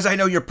 But as I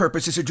know your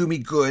purpose is to do me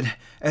good,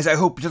 as I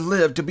hope to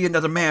live to be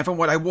another man from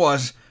what I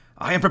was,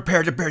 I am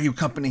prepared to bear you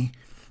company,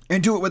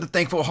 and do it with a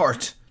thankful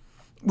heart.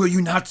 Will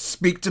you not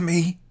speak to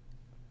me?"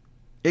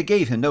 It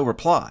gave him no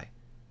reply.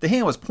 The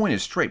hand was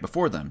pointed straight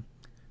before them.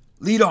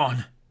 "Lead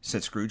on,"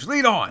 said Scrooge.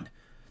 "Lead on.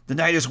 The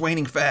night is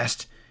waning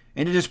fast,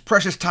 and it is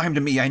precious time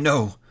to me, I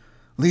know.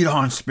 Lead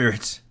on,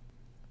 spirits."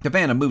 The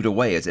phantom moved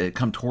away as it had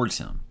come towards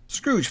him.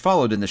 Scrooge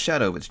followed in the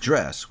shadow of its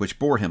dress, which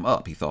bore him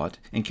up, he thought,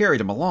 and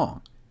carried him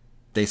along.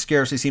 They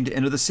scarcely seemed to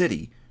enter the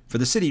city, for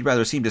the city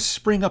rather seemed to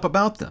spring up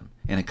about them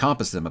and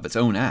encompass them of its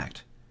own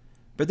act.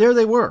 But there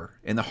they were,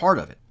 in the heart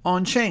of it,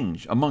 on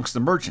 'change amongst the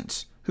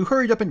merchants, who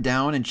hurried up and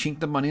down and chinked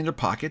the money in their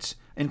pockets,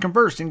 and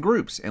conversed in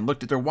groups, and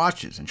looked at their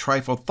watches, and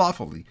trifled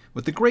thoughtfully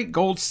with the great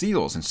gold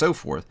seals and so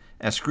forth,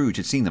 as Scrooge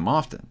had seen them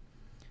often.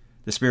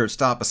 The spirit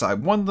stopped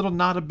beside one little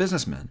knot of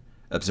businessmen.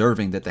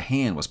 Observing that the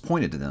hand was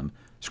pointed to them,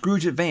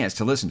 Scrooge advanced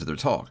to listen to their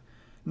talk.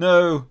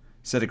 "No,"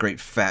 said a great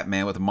fat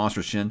man with a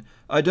monstrous chin.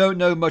 "I don't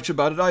know much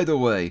about it either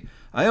way.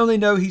 I only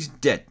know he's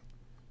dead."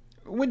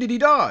 "When did he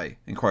die?"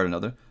 inquired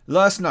another.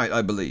 "Last night,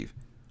 I believe."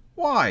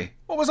 "Why,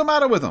 what was the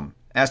matter with him?"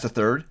 asked a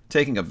third,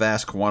 taking a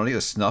vast quantity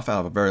of snuff out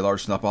of a very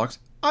large snuff-box.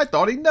 "I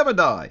thought he'd never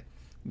die."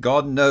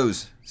 "God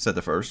knows," said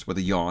the first, with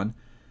a yawn.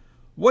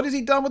 "What has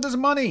he done with his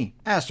money?"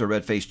 asked a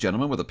red-faced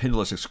gentleman with a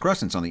pendulous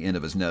excrescence on the end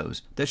of his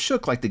nose that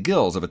shook like the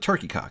gills of a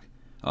turkey-cock.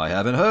 "I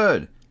haven't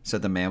heard,"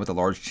 said the man with the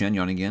large chin,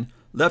 yawning again.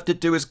 "Left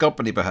it to his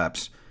company,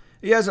 perhaps.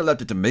 He hasn't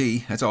left it to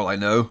me, that's all I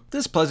know."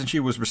 This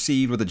pleasantry was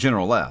received with a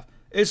general laugh.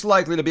 "It's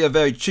likely to be a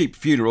very cheap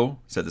funeral,"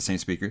 said the same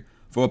speaker,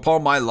 "for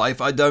upon my life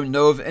I don't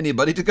know of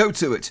anybody to go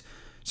to it.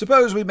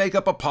 Suppose we make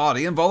up a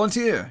party and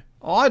volunteer."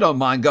 "I don't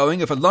mind going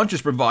if a lunch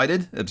is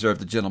provided," observed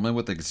the gentleman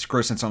with the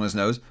excrescence on his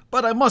nose,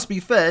 "but I must be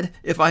fed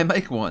if I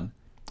make one."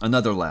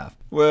 Another laugh.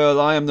 "Well,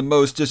 I am the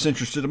most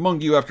disinterested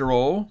among you after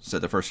all,"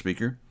 said the first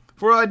speaker,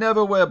 "for I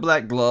never wear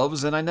black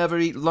gloves and I never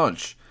eat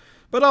lunch.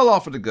 But I'll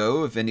offer to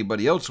go if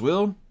anybody else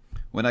will.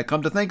 When I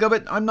come to think of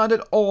it, I'm not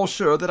at all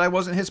sure that I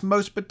wasn't his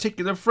most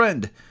particular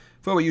friend,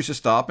 for we used to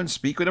stop and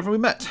speak whenever we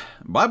met.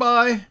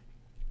 Bye-bye."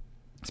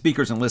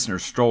 Speakers and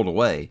listeners strolled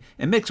away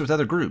and mixed with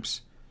other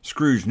groups.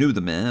 Scrooge knew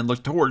the men and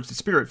looked towards the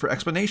spirit for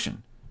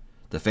explanation.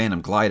 The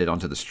phantom glided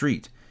onto the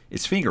street.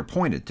 Its finger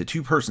pointed to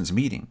two persons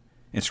meeting,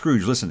 and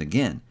Scrooge listened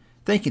again,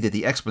 thinking that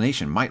the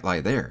explanation might lie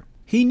there.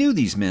 He knew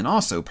these men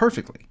also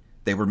perfectly.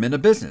 They were men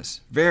of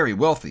business, very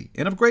wealthy,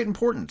 and of great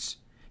importance.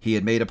 He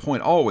had made a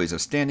point always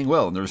of standing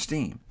well in their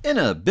esteem. In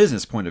a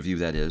business point of view,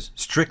 that is,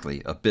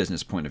 strictly a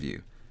business point of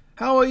view.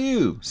 "How are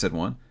you?" said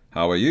one.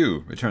 "How are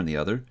you?" returned the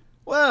other.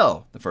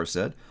 "Well," the first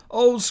said,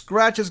 "Old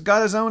Scratch has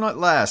got his own at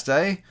last,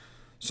 eh?"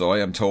 "So I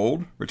am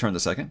told," returned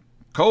the second.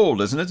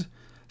 "Cold, isn't it?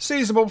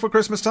 Seasonable for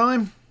Christmas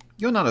time?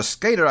 You're not a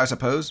skater, I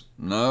suppose?"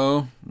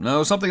 No,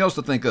 something else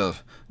to think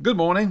of. Good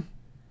morning."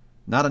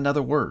 Not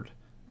another word.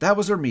 That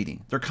was their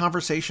meeting, their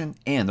conversation,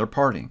 and their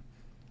parting.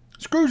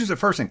 Scrooge was at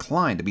first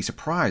inclined to be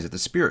surprised that the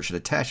spirit should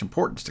attach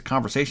importance to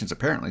conversations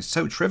apparently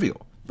so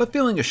trivial. But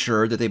feeling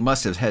assured that they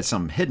must have had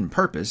some hidden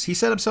purpose, he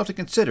set himself to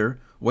consider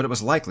what it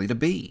was likely to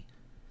be.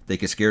 They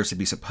could scarcely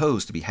be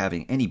supposed to be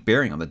having any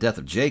bearing on the death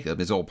of Jacob,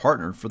 his old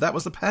partner, for that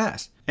was the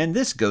past, and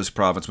this ghost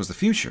province was the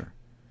future.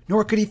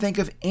 Nor could he think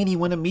of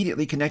anyone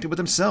immediately connected with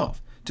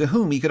himself, to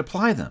whom he could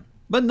apply them.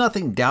 But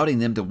nothing doubting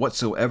them to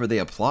whatsoever they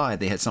applied,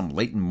 they had some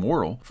latent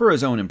moral. For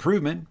his own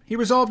improvement, he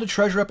resolved to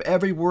treasure up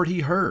every word he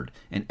heard,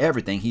 and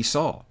everything he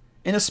saw,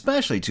 and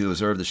especially to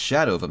observe the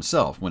shadow of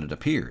himself when it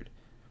appeared.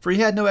 For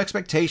he had no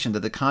expectation that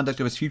the conduct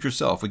of his future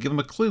self would give him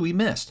a clue he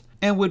missed,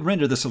 and would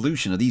render the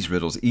solution of these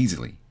riddles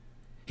easily.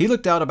 He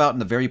looked out about in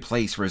the very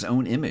place for his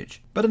own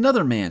image, but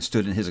another man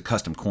stood in his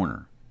accustomed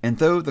corner, and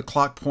though the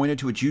clock pointed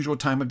to its usual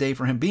time of day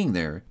for him being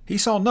there, he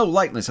saw no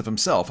likeness of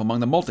himself among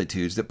the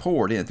multitudes that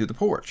poured in through the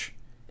porch.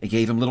 It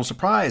gave him little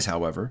surprise,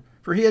 however,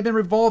 for he had been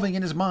revolving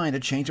in his mind a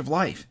change of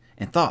life,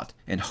 and thought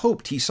and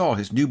hoped he saw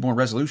his newborn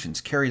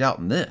resolutions carried out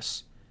in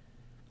this.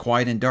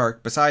 Quiet and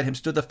dark, beside him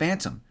stood the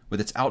phantom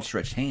with its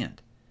outstretched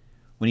hand.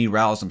 When he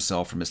roused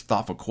himself from his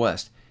thoughtful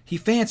quest, he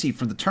fancied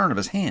from the turn of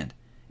his hand,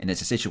 and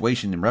its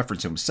situation in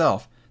reference to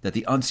himself, that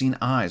the unseen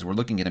eyes were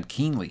looking at him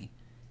keenly.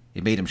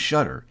 It made him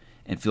shudder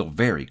and feel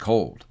very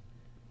cold.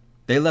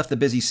 They left the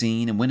busy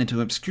scene and went into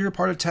an obscure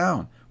part of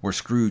town where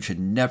Scrooge had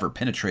never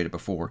penetrated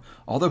before,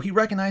 although he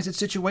recognized its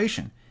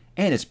situation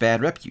and its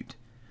bad repute.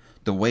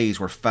 The ways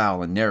were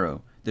foul and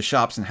narrow, the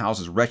shops and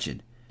houses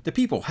wretched, the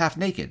people half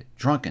naked,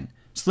 drunken,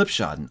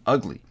 slipshod, and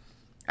ugly.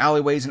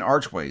 Alleyways and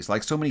archways,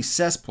 like so many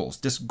cesspools,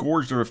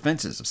 disgorged their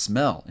offences of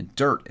smell and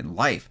dirt and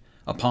life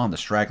upon the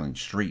straggling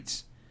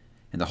streets.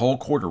 And the whole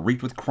quarter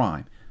reeked with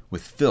crime,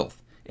 with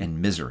filth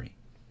and misery.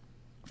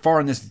 Far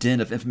in this den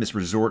of infamous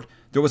resort,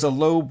 there was a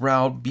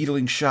low-browed,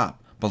 beetling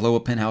shop below a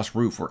penthouse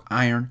roof where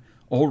iron,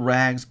 old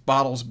rags,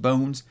 bottles,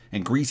 bones,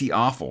 and greasy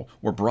offal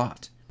were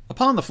brought.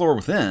 Upon the floor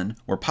within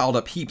were piled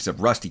up heaps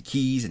of rusty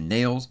keys and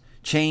nails,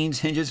 chains,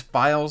 hinges,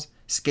 files,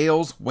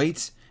 scales,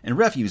 weights, and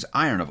refuse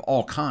iron of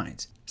all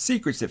kinds.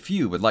 Secrets that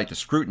few would like to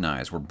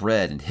scrutinize were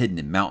bred and hidden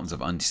in mountains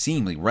of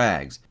unseemly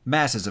rags,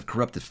 masses of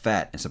corrupted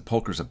fat, and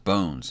sepulchres of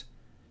bones.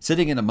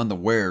 Sitting in among the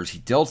wares he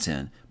dealt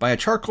in, by a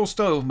charcoal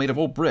stove made of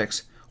old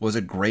bricks, was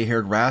a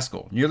gray-haired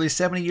rascal, nearly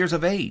 70 years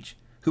of age,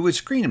 who would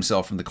screen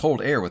himself from the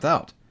cold air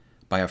without,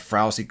 by a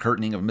frowsy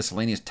curtaining of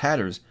miscellaneous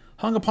tatters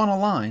hung upon a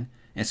line,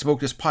 and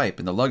smoked his pipe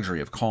in the luxury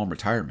of calm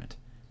retirement.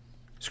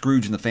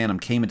 Scrooge and the Phantom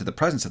came into the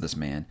presence of this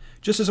man,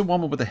 just as a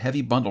woman with a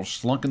heavy bundle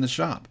slunk in the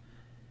shop.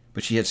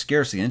 But she had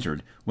scarcely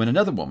entered when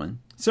another woman,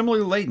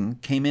 similarly laden,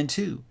 came in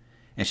too,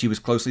 and she was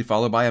closely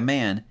followed by a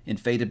man in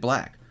faded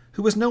black,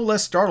 who was no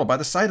less startled by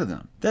the sight of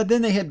them. That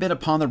then they had been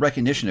upon the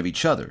recognition of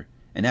each other,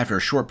 and after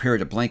a short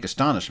period of blank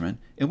astonishment,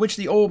 in which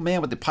the old man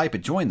with the pipe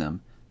had joined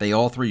them, they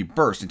all three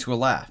burst into a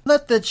laugh.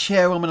 "Let the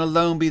chairwoman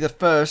alone be the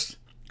first,"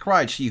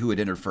 cried she who had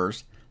entered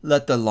first.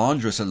 "Let the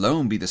laundress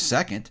alone be the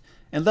second,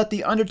 and let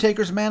the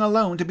undertaker's man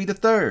alone to be the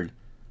third.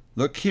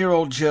 Look here,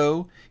 old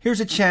Joe, here's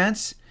a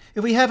chance,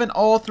 if we haven't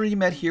all three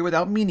met here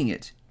without meaning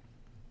it."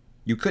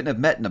 "You couldn't have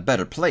met in a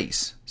better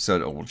place,"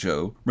 said old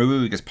Joe,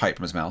 removing his pipe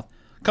from his mouth.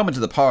 "Come into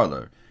the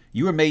parlor.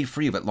 You were made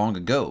free of it long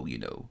ago, you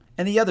know,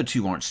 and the other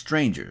two aren't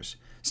strangers.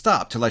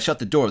 Stop till I shut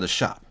the door of the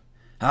shop.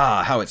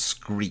 Ah, how it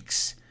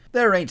squeaks!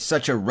 There ain't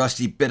such a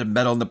rusty bit of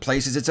metal in the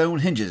place as its own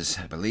hinges,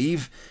 I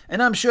believe,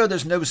 and I'm sure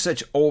there's no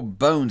such old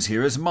bones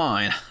here as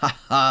mine. Ha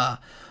ha!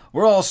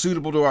 We're all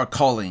suitable to our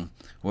calling.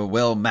 We're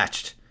well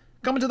matched.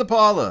 Come into the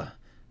parlor.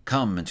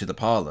 Come into the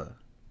parlor."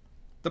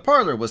 The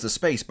parlor was the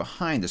space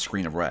behind the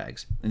screen of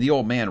rags, and the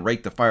old man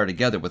raked the fire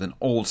together with an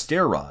old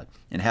stair-rod,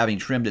 and having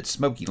trimmed its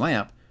smoky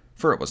lamp,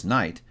 for it was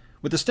night,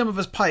 with the stem of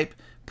his pipe,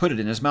 put it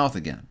in his mouth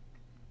again.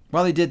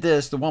 While he did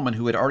this, the woman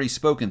who had already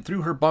spoken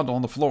threw her bundle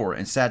on the floor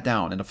and sat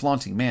down in a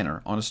flaunting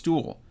manner on a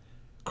stool.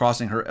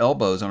 Crossing her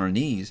elbows on her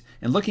knees,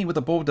 and looking with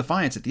a bold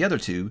defiance at the other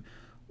two,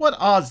 "What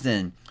odds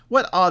then,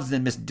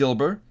 Miss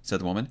Dilber?"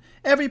 said the woman.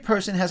 "Every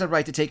person has a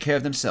right to take care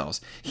of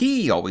themselves.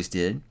 He always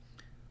did."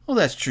 "Oh,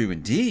 that's true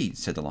indeed,"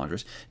 said the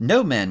laundress.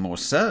 "No man more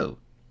so."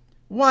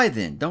 "Why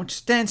then, don't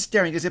stand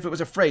staring as if it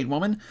was afraid,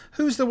 woman.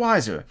 Who's the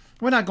wiser?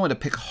 We're not going to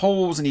pick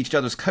holes in each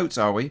other's coats,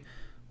 are we?"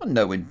 "Well,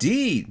 no,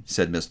 indeed,"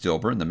 said Miss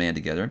Dilber and the man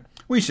together.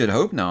 "We should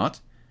hope not."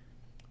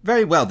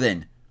 "Very well,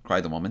 then,"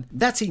 cried the woman.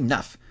 "That's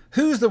enough.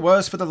 Who's the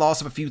worse for the loss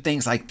of a few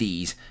things like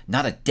these?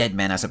 Not a dead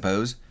man, I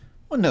suppose."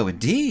 "Well, no,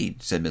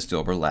 indeed," said Miss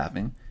Dilber,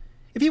 laughing.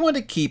 "If you want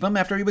to keep him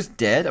after he was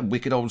dead, a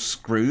wicked old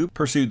screw,"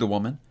 pursued the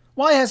woman,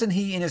 "why hasn't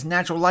he in his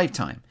natural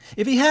lifetime?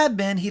 If he had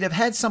been, he'd have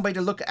had somebody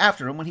to look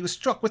after him when he was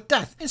struck with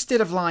death,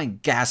 instead of lying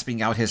gasping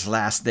out his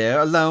last there,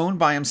 alone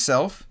by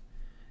himself."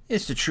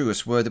 "It's the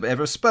truest word that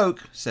ever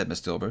spoke," said Miss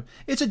Dilber.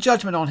 "It's a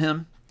judgment on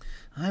him."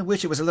 "I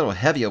wish it was a little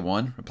heavier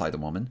one," replied the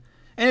woman.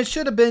 "And it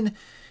should have been,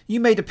 you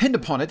may depend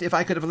upon it, if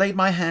I could have laid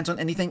my hands on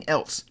anything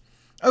else.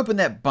 Open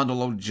that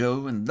bundle, old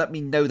Joe, and let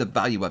me know the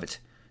value of it.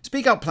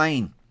 Speak out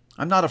plain.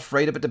 I'm not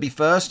afraid of it to be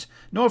first,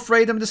 nor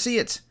afraid of them to see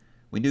it.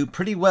 We knew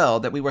pretty well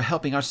that we were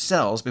helping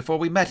ourselves before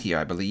we met here,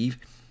 I believe.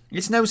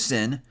 It's no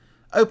sin.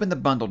 Open the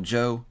bundle,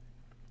 Joe."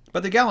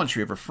 But the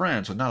gallantry of her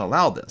friends would not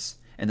allow this,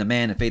 and the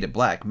man in faded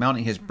black,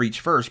 mounting his breech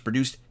first,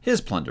 produced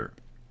his plunder.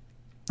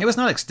 It was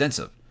not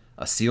extensive.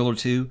 A seal or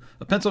two,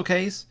 a pencil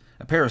case,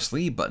 a pair of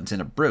sleeve buttons,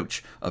 and a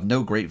brooch of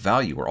no great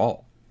value were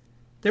all.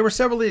 They were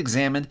severally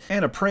examined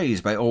and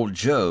appraised by old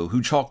Joe,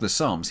 who chalked the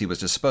sums he was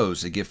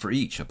disposed to give for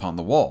each upon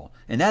the wall,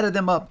 and added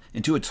them up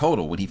into a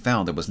total when he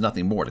found there was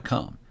nothing more to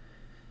come.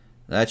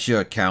 "That's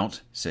your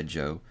account," said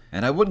Joe,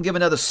 "and I wouldn't give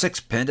another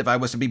sixpence if I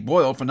was to be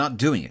boiled for not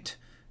doing it.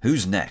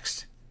 Who's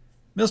next?"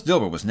 Miss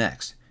Dilber was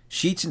next.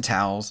 Sheets and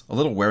towels, a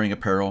little wearing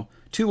apparel,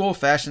 2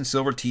 old-fashioned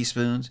silver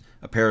teaspoons,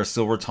 a pair of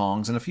silver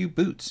tongs, and a few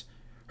boots.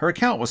 Her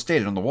account was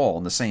stated on the wall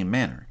in the same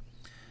manner.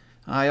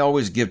 "I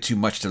always give too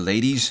much to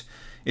ladies.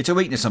 It's a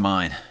weakness of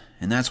mine,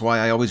 and that's why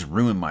I always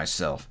ruin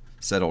myself,"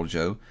 said old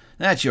Joe.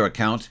 "That's your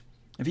account.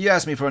 If you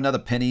asked me for another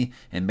penny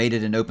and made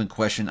it an open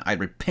question, I'd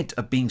repent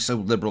of being so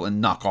liberal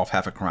and knock off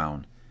half a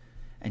crown."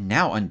 "And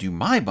now undo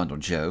my bundle,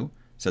 Joe,"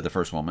 said the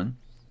first woman.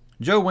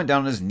 Joe went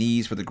down on his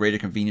knees for the greater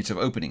convenience of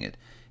opening it,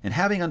 and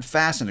having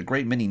unfastened a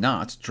great many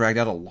knots, dragged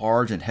out a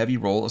large and heavy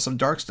roll of some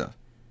dark stuff.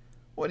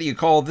 "What do you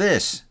call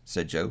this?"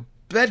 said Joe.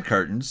 "Bed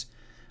curtains."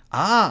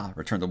 "Ah,"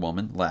 returned the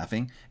woman,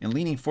 laughing, and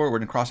leaning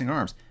forward and crossing her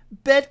arms.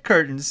 "Bed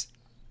curtains."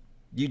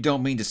 "You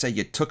don't mean to say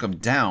you took 'em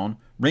down,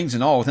 rings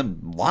and all, with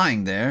him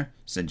lying there,"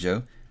 said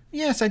Joe.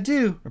 "Yes, I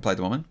do," replied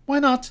the woman. "Why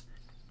not?"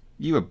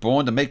 "You were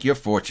born to make your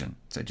fortune,"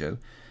 said Joe,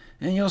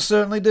 "and you'll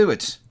certainly do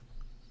it."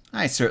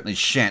 I certainly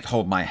shan't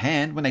hold my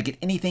hand when I get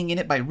anything in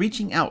it by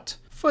reaching out.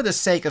 For the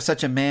sake of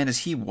such a man as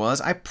he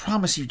was, I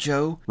promise you,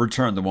 Joe,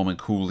 returned the woman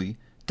coolly,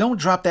 don't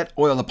drop that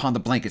oil upon the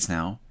blankets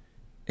now.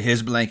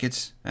 His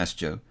blankets? Asked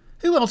Joe.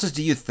 Who else's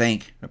do you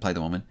think? Replied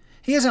the woman.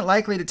 He isn't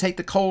likely to take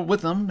the cold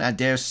with him, I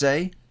dare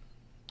say.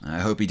 I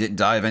hope he didn't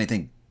die of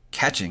anything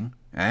catching,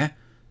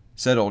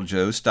 said old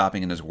Joe,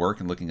 stopping in his work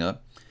and looking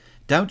up.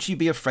 Don't you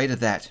be afraid of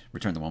that,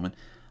 returned the woman.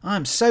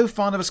 I'm so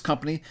fond of his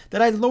company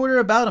that I loiter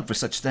about him for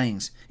such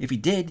things. If he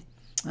did,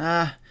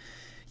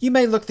 you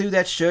may look through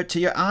that shirt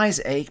till your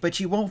eyes ache, but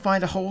you won't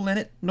find a hole in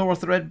it, nor a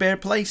threadbare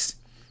place.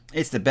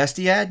 It's the best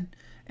he had,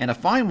 and a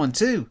fine one,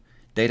 too.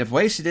 They'd have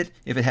wasted it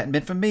if it hadn't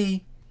been for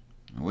me.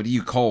 What do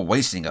you call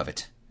wasting of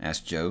it?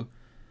 Asked Joe.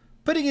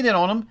 Putting it in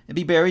on him and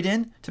be buried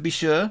in, to be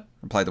sure,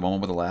 replied the woman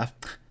with a laugh.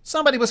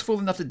 Somebody was fool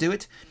enough to do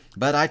it,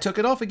 but I took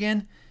it off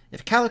again.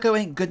 If calico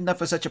ain't good enough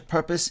for such a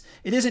purpose,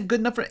 it isn't good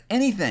enough for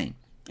anything.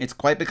 It's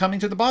quite becoming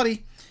to the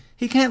body.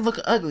 He can't look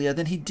uglier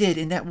than he did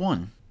in that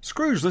one.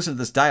 Scrooge listened to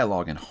this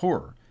dialogue in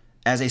horror.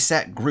 As they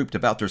sat grouped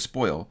about their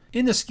spoil,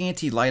 in the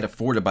scanty light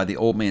afforded by the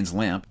old man's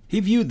lamp, he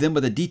viewed them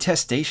with a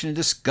detestation and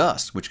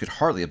disgust which could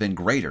hardly have been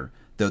greater,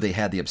 though they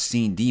had the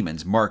obscene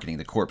demons marketing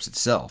the corpse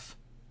itself.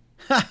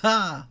 Ha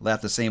ha!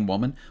 Laughed the same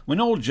woman,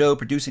 when old Joe,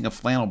 producing a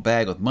flannel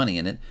bag with money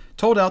in it,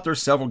 told out their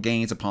several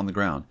gains upon the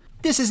ground.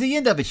 This is the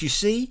end of it, you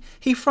see.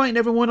 He frightened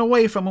everyone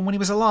away from him when he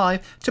was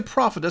alive, to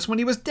profit us when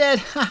he was dead.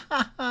 Ha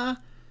ha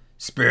ha!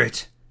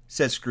 Spirit,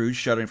 said Scrooge,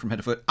 shuddering from head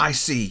to foot. I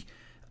see.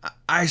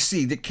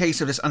 The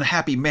case of this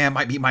unhappy man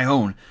might be my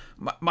own.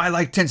 My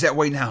life tends that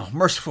way now.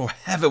 Merciful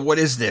heaven, what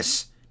is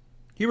this?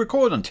 He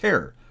recoiled in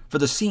terror, for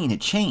the scene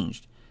had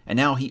changed, and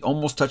now he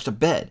almost touched a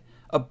bed,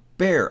 a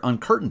bare,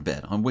 uncurtained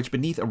bed, on which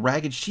beneath a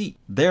ragged sheet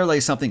there lay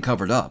something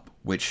covered up,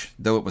 which,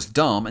 though it was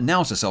dumb,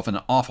 announced itself in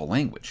an awful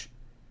language.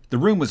 The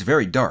room was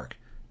very dark,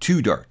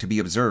 too dark to be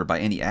observed by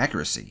any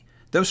accuracy,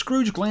 though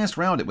Scrooge glanced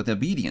round it with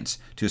obedience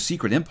to a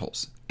secret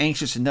impulse,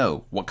 anxious to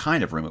know what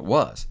kind of room it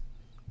was.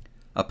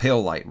 A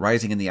pale light,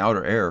 rising in the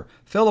outer air,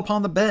 fell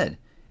upon the bed,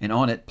 and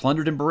on it,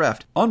 plundered and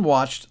bereft,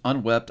 unwatched,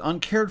 unwept,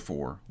 uncared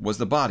for, was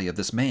the body of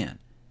this man.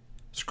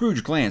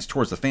 Scrooge glanced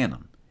towards the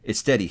phantom. Its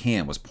steady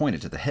hand was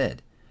pointed to the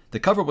head. The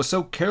cover was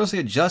so carelessly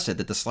adjusted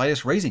that the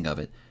slightest raising of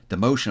it, the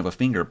motion of a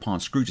finger upon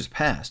Scrooge's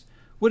past,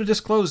 would have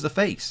disclosed the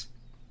face.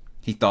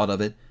 He thought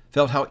of it,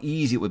 felt how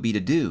easy it would be to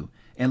do,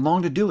 and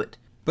longed to do it,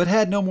 but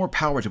had no more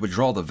power to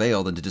withdraw the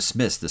veil than to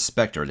dismiss the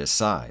spectre at his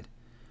side.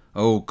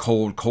 O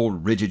cold,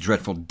 cold, rigid,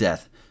 dreadful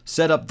death,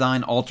 set up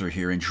thine altar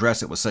here, and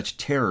dress it with such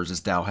terrors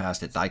as thou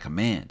hast at thy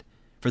command,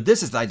 for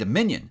this is thy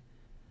dominion.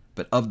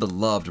 But of the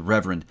loved,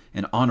 reverend,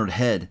 and honored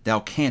head thou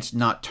canst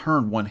not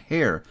turn one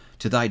hair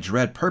to thy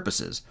dread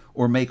purposes,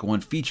 or make one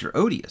feature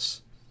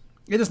odious.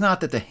 It is not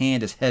that the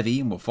hand is heavy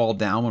and will fall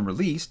down when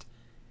released.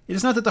 It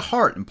is not that the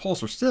heart and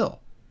pulse are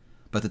still,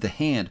 but that the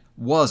hand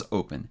was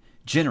open,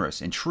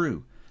 generous, and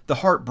true, the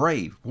heart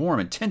brave, warm,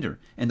 and tender,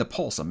 and the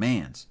pulse a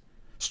man's.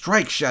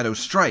 Strike, shadow,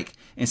 strike,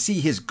 and see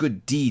his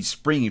good deeds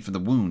springing from the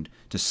wound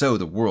to sow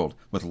the world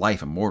with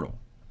life immortal.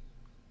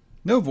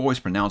 No voice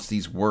pronounced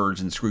these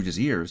words in Scrooge's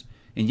ears,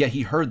 and yet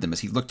he heard them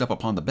as he looked up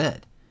upon the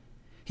bed.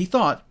 He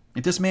thought,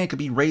 if this man could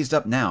be raised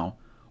up now,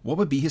 what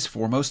would be his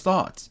foremost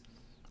thoughts?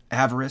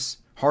 Avarice,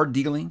 hard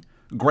dealing,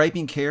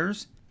 griping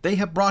cares, they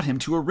have brought him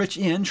to a rich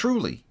end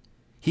truly.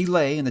 He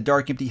lay in the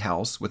dark empty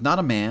house, with not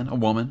a man, a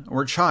woman,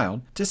 or a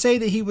child, to say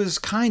that he was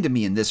kind to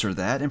me in this or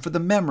that, and for the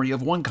memory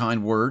of one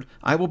kind word,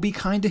 I will be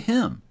kind to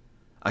him.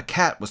 A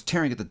cat was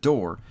tearing at the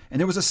door, and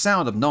there was a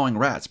sound of gnawing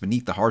rats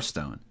beneath the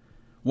hearthstone.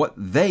 What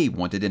they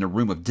wanted in a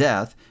room of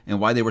death, and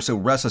why they were so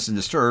restless and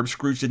disturbed,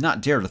 Scrooge did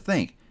not dare to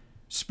think.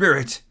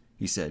 Spirit,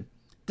 he said,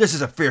 this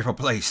is a fearful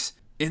place.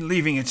 In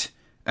leaving it,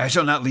 I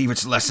shall not leave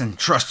its lesson.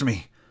 Trust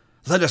me.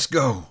 Let us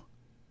go.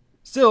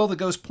 Still the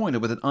ghost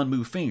pointed with an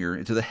unmoved finger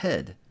into the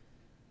head.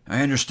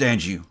 I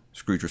understand you,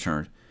 Scrooge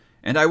returned,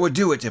 and I would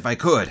do it if I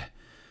could.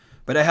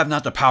 But I have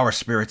not the power,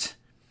 Spirit.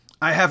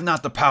 I have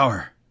not the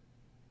power.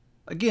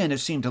 Again it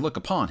seemed to look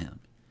upon him.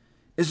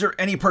 Is there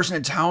any person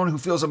in town who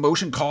feels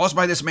emotion caused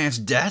by this man's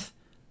death?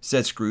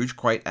 Said Scrooge,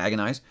 quite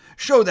agonized.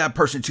 Show that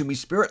person to me,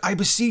 Spirit, I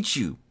beseech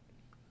you.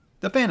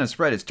 The phantom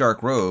spread its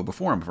dark robe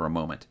before him for a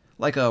moment,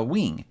 like a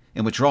wing,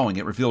 and withdrawing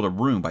it revealed a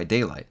room by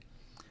daylight,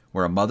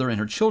 where a mother and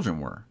her children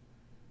were.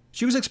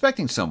 She was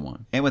expecting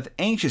someone, and with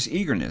anxious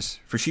eagerness,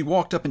 for she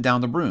walked up and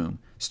down the room,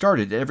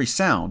 started at every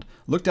sound,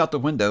 looked out the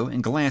window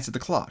and glanced at the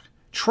clock,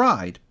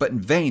 tried, but in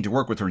vain, to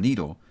work with her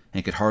needle,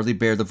 and could hardly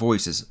bear the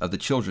voices of the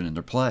children in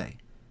their play.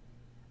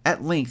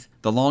 At length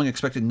the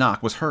long-expected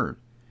knock was heard.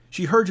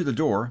 She hurried to the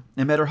door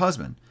and met her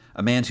husband,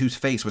 a man whose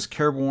face was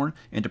careworn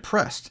and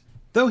depressed.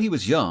 Though he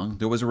was young,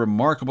 there was a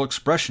remarkable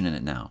expression in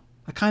it now,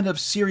 a kind of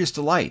serious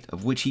delight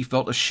of which he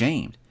felt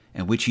ashamed,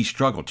 and which he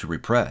struggled to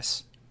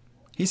repress.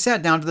 He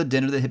sat down to the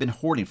dinner that had been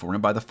hoarding for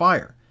him by the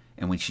fire,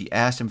 and when she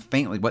asked him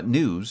faintly what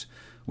news,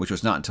 which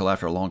was not until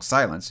after a long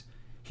silence,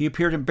 he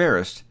appeared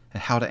embarrassed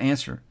at how to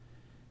answer.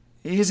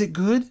 Is it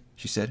good,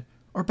 she said,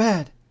 or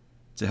bad?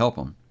 To help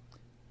him.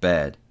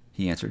 Bad,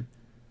 he answered.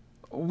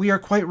 We are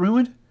quite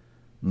ruined?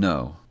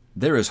 No,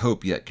 There is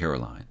hope yet,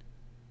 Caroline.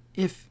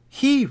 If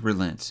he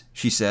relents,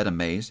 she said,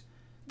 amazed.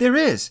 There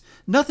is.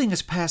 Nothing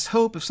is past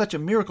hope if such a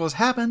miracle has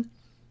happened.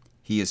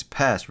 He is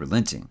past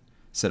relenting,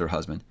 said her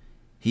husband.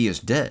 He is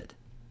dead.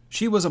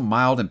 She was a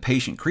mild and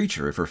patient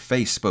creature if her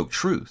face spoke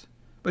truth,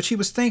 but she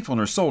was thankful in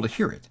her soul to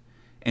hear it,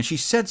 and she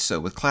said so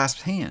with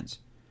clasped hands.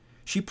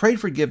 She prayed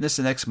forgiveness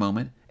the next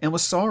moment and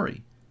was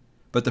sorry,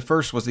 but the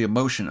first was the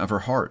emotion of her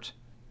heart.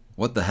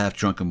 What the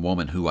half-drunken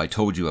woman who I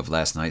told you of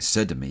last night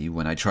said to me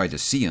when I tried to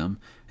see him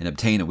and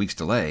obtain a week's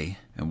delay,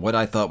 and what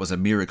I thought was a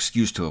mere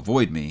excuse to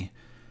avoid me,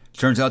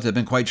 turns out to have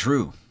been quite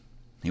true.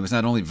 He was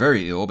not only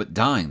very ill, but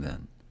dying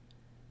then.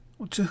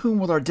 To whom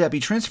will our debt be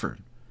transferred?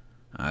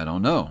 I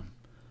don't know.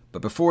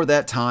 But before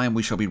that time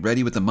we shall be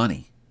ready with the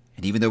money,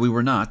 and even though we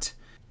were not,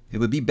 it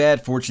would be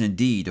bad fortune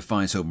indeed to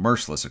find so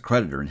merciless a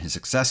creditor in his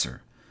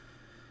successor.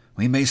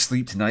 We may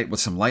sleep tonight with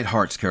some light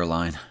hearts,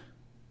 Caroline.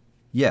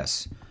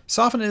 Yes,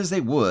 softened as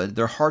they would,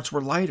 their hearts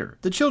were lighter.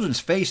 The children's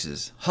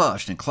faces,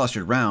 hushed and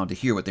clustered round to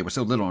hear what they were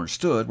so little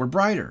understood, were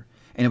brighter,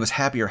 and it was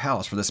happier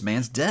house for this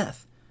man's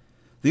death.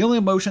 The only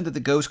emotion that the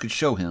ghost could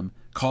show him,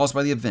 caused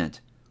by the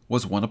event,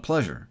 was one of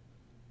pleasure.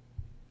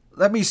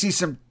 Let me see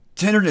some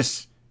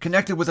tenderness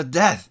connected with a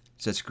death,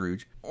 said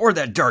Scrooge, or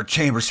that dark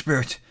chamber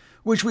spirit,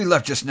 which we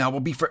left just now,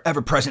 will be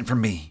forever present for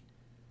me.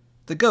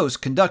 The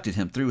ghost conducted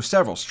him through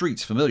several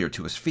streets familiar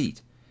to his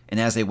feet, and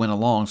as they went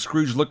along,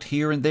 Scrooge looked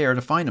here and there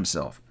to find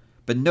himself,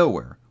 but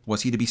nowhere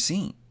was he to be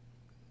seen.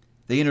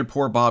 They entered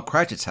poor Bob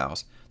Cratchit's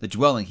house, the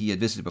dwelling he had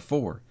visited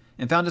before,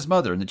 and found his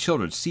mother and the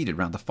children seated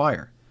round the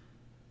fire.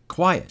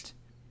 Quiet.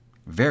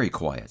 Very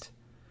quiet.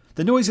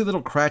 The noisy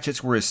little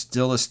Cratchits were as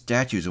still as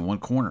statues in one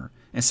corner,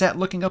 and sat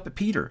looking up at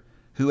Peter,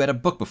 who had a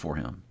book before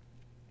him.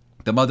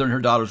 The mother and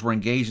her daughters were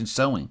engaged in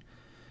sewing,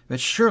 but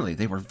surely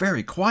they were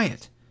very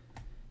quiet.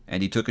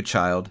 And he took a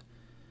child,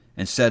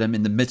 and set him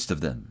in the midst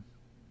of them.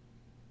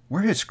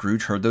 Where had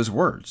Scrooge heard those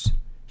words?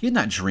 He had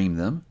not dreamed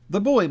them.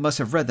 The boy must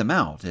have read them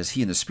out as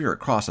he and the spirit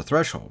crossed the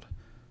threshold.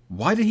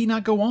 Why did he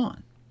not go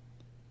on?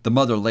 The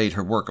mother laid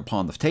her work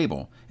upon the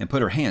table, and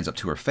put her hands up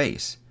to her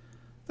face.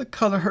 The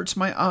color hurts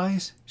my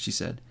eyes, she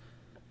said.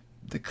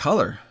 The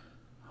color?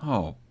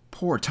 Oh,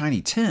 poor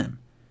Tiny Tim.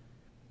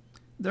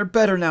 They're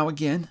better now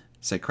again,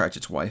 said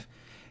Cratchit's wife.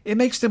 It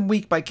makes them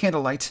weak by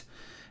candlelight,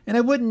 and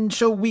I wouldn't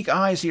show weak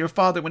eyes to your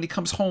father when he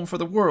comes home for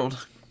the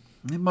world.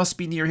 It must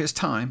be near his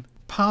time.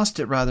 Past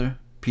it, rather,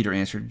 Peter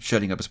answered,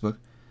 shutting up his book.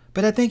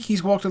 But I think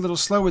he's walked a little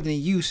slower than he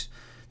used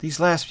these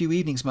last few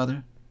evenings,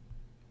 Mother.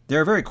 They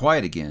were very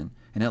quiet again,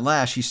 and at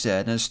last she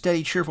said, in a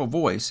steady, cheerful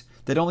voice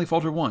that only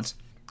faltered once,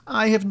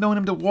 I have known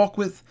him to walk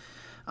with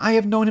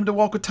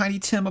Tiny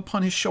Tim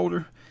upon his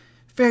shoulder,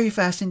 very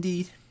fast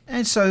indeed.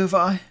 And so have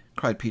I,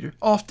 cried Peter,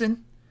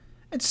 often.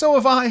 And so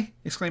have I,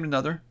 exclaimed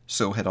another.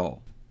 So had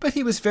all. But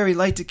he was very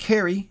light to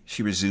carry,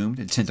 she resumed,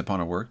 intent upon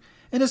her work,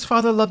 and his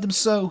father loved him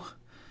so,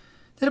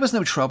 that it was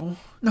no trouble.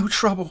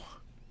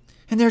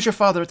 And there's your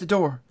father at the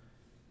door.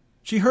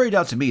 She hurried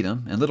out to meet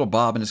him, and little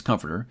Bob and his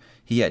comforter,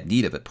 he had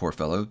need of it, poor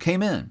fellow,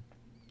 came in.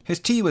 His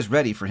tea was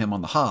ready for him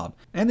on the hob,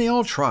 and they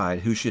all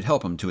tried who should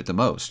help him to it the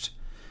most.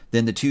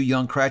 Then the two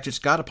young Cratchits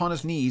got upon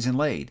his knees and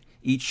laid,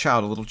 each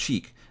child a little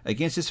cheek,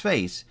 against his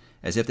face,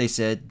 as if they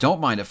said,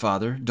 Don't mind it,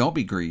 father, don't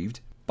be grieved.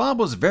 Bob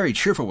was very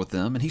cheerful with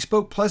them, and he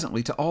spoke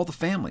pleasantly to all the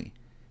family.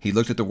 He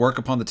looked at the work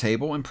upon the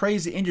table, and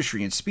praised the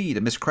industry and speed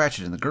of Miss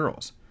Cratchit and the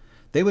girls.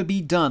 They would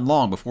be done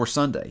long before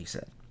Sunday, he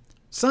said.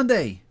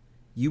 Sunday!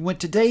 You went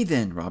today,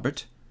 then,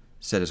 Robert,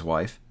 said his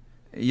wife.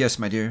 Yes,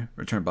 my dear,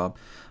 returned Bob.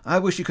 I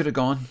wish you could have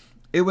gone.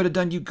 It would have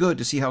done you good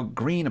to see how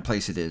green a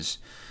place it is.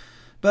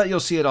 But you'll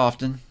see it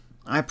often.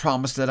 I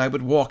promised that I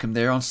would walk him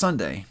there on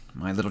Sunday.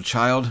 My little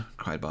child,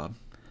 cried Bob.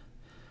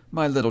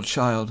 My little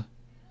child.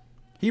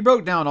 He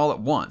broke down all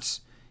at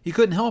once. He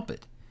couldn't help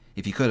it.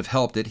 If he could have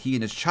helped it, he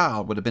and his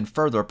child would have been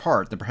further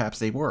apart than perhaps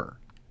they were.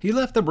 He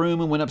left the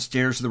room and went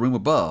upstairs to the room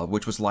above,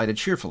 which was lighted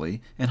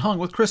cheerfully and hung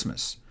with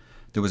Christmas.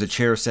 There was a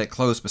chair set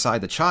close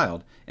beside the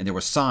child, and there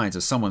were signs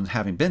of someone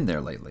having been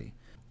there lately.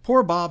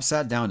 Poor Bob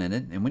sat down in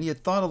it, and when he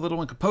had thought a little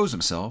and composed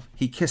himself,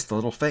 he kissed the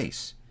little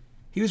face.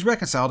 He was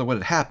reconciled to what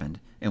had happened,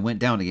 and went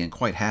down again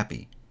quite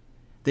happy.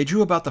 They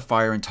drew about the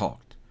fire and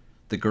talked.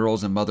 The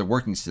girls and mother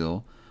working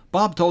still,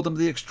 Bob told them of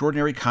the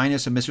extraordinary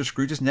kindness of Mr.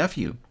 Scrooge's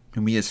nephew,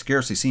 whom he had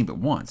scarcely seen but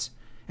once,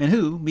 and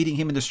who, meeting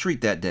him in the street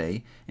that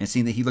day, and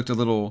seeing that he looked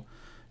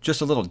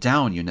just a little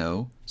down, you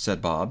know,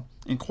 said Bob,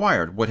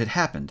 inquired what had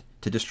happened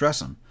to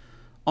distress him.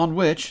 On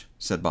which,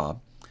 said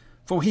Bob,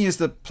 for he is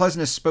the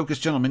pleasantest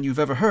spokest gentleman you've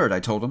ever heard, I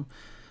told him.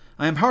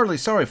 I am heartily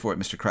sorry for it,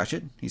 Mr.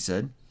 Cratchit, he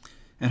said.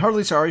 And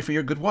heartily sorry for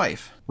your good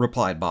wife,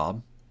 replied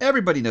Bob.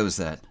 Everybody knows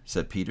that,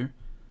 said Peter.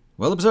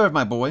 Well observed,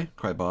 my boy,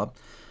 cried Bob.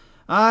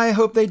 I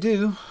hope they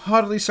do.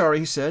 Heartily sorry,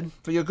 he said,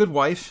 for your good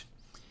wife.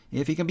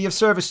 If he can be of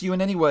service to you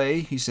in any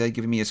way, he said,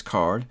 giving me his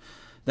card.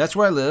 That's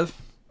where I live.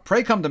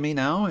 Pray come to me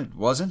now. It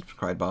wasn't,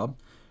 cried Bob,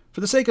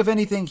 for the sake of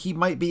anything he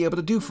might be able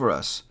to do for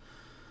us.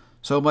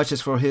 So much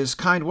as for his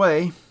kind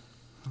way,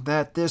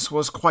 that this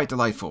was quite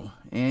delightful,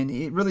 and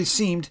it really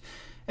seemed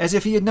as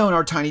if he had known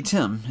our Tiny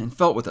Tim, and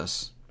felt with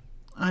us.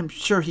 I'm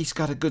sure he's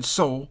got a good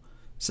soul,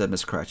 said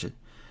Miss Cratchit.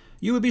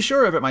 You would be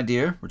sure of it, my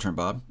dear, returned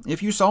Bob,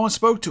 if you saw and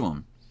spoke to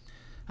him.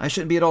 I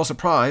shouldn't be at all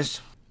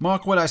surprised.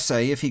 Mark what I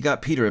say, if he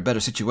got Peter a better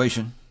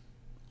situation.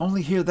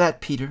 Only hear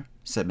that, Peter,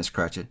 said Miss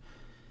Cratchit.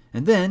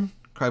 And then,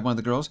 cried one of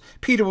the girls,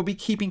 Peter will be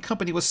keeping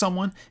company with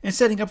someone and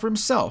setting up for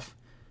himself.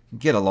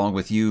 Get along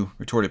with you,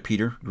 retorted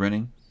Peter,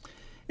 grinning.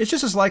 It's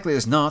just as likely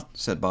as not,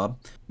 said Bob.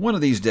 One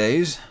of these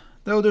days,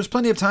 though there's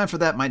plenty of time for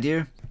that, my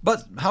dear.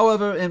 But,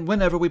 however, and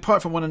whenever we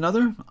part from one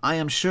another, I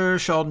am sure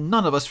shall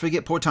none of us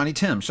forget poor Tiny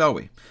Tim, shall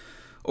we?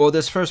 Or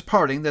this first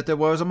parting that there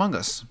was among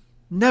us.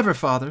 Never,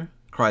 father,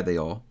 cried they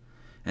all.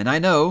 And I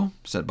know,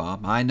 said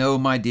Bob, I know,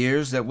 my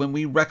dears, that when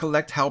we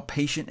recollect how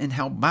patient and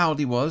how mild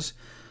he was,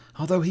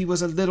 although he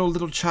was a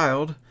little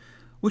child,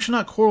 we shall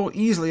not quarrel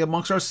easily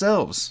amongst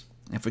ourselves,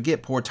 and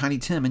forget poor Tiny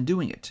Tim in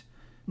doing it.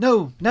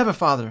 No, never,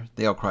 father,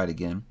 they all cried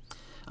again.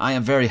 I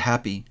am very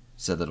happy,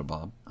 said little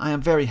Bob. I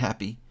am very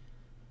happy.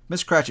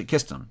 Miss Cratchit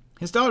kissed him.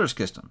 His daughters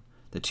kissed him.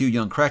 The two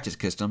young Cratchits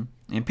kissed him,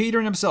 and Peter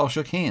and himself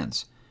shook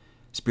hands.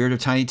 Spirit of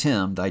Tiny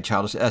Tim, thy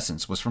childish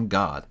essence was from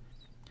God.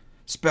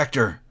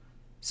 Spectre,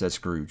 said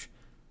Scrooge,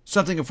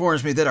 something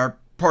informs me that our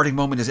parting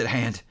moment is at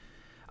hand.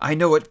 I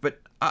know it,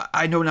 but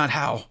I know not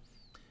how.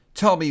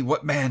 Tell me,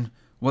 what man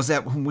was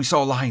that whom we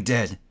saw lying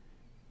dead?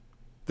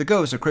 The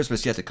ghost of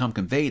Christmas yet to come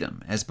conveyed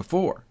him, as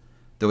before,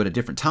 though at a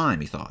different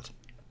time, he thought.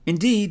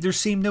 Indeed, there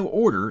seemed no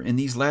order in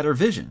these latter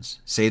visions,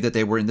 save that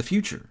they were in the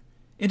future,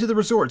 into the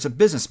resorts of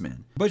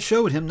businessmen, but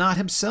showed him not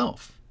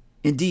himself.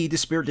 Indeed, the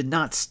spirit did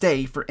not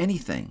stay for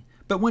anything,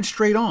 but went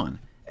straight on,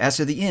 as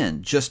to the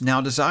end just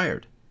now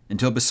desired,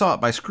 until besought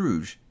by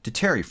Scrooge to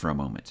tarry for a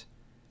moment.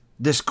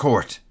 This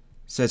court,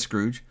 said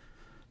Scrooge,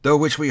 though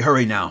which we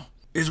hurry now,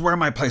 is where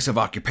my place of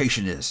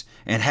occupation is,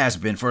 and has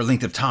been for a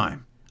length of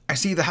time. I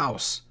see the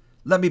house.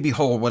 Let me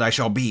behold what I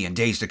shall be in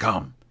days to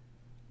come.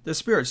 The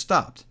spirit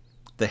stopped.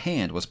 The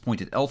hand was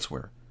pointed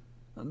elsewhere.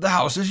 The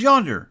house is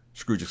yonder,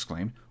 Scrooge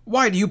exclaimed.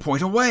 Why do you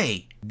point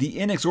away? The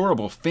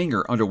inexorable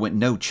finger underwent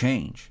no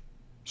change.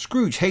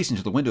 Scrooge hastened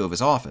to the window of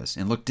his office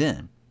and looked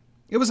in.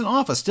 It was an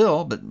office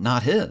still, but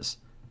not his.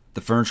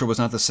 The furniture was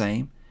not the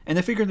same, and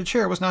the figure in the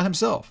chair was not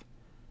himself.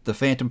 The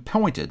phantom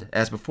pointed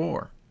as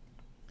before.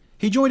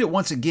 He joined it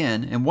once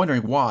again, and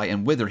wondering why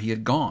and whither he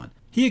had gone,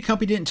 he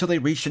accompanied it until they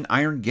reached an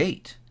iron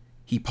gate.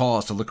 He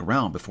paused to look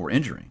around before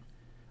entering.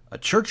 A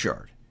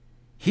churchyard.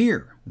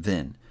 Here,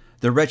 then,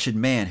 the wretched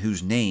man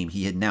whose name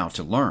he had now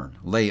to learn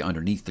lay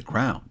underneath the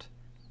ground.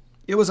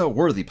 It was a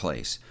worthy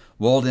place,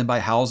 walled in by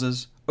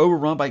houses,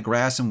 overrun by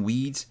grass and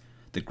weeds,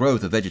 the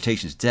growth of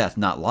vegetation's death,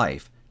 not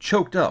life,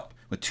 choked up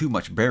with too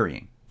much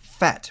burying,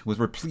 fat with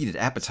repleted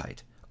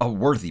appetite, a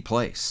worthy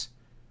place.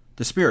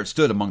 The spirit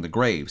stood among the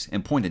graves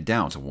and pointed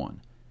down to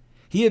one.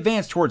 He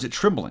advanced towards it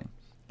trembling,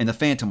 and the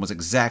phantom was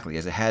exactly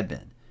as it had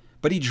been,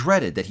 but he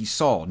dreaded that he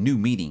saw new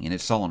meaning in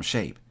its solemn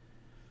shape.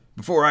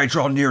 Before I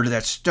draw near to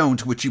that stone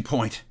to which you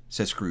point,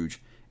 said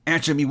Scrooge,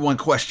 answer me one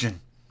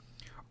question.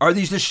 Are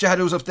these the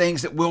shadows of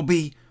things that will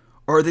be,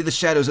 or are they the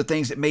shadows of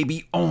things that may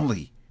be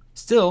only?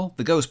 Still,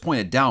 the ghost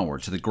pointed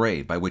downward to the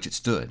grave by which it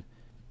stood.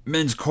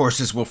 Men's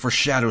courses will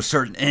foreshadow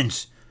certain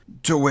ends,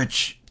 to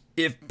which,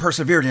 if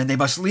persevered in, they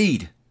must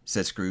lead,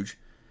 said Scrooge.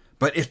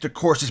 But if the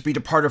courses be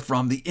departed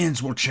from, the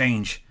ends will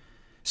change.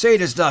 Say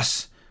it is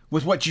thus,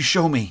 with what you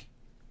show me.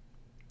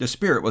 The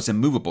spirit was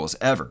immovable as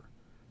ever.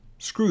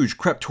 Scrooge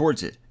crept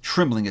towards it,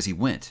 trembling as he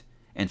went,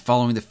 and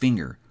following the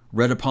finger,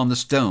 read upon the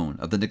stone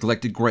of the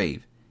neglected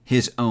grave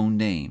his own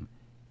name,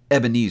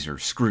 Ebenezer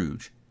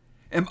Scrooge.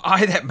 Am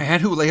I that man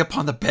who lay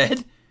upon the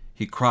bed?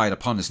 He cried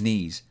upon his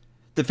knees.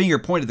 The finger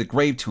pointed the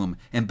grave to him,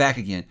 and back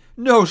again.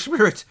 No,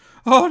 spirit!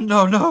 Oh,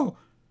 no, no!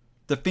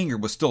 The finger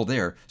was still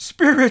there.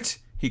 Spirit!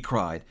 He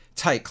cried,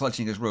 tight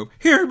clutching his robe.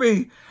 Hear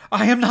me!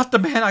 I am not the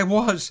man I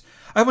was.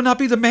 I will not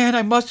be the man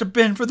I must have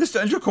been for this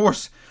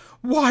intercourse.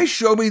 Why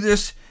show me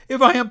this,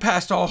 if I am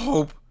past all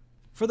hope?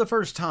 For the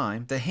first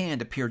time, the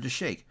hand appeared to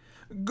shake.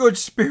 Good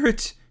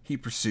spirit, he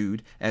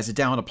pursued, as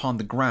down upon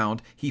the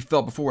ground he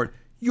fell before it.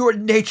 Your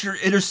nature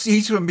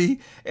intercedes for me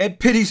and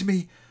pities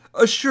me.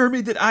 Assure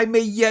me that I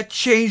may yet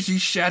change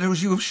these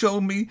shadows you have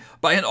shown me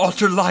by an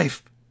altered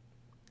life.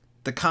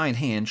 The kind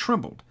hand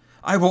trembled.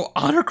 I will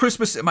honor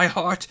Christmas in my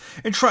heart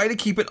and try to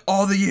keep it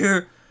all the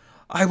year.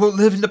 I will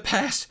live in the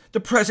past, the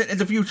present, and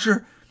the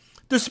future.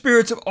 The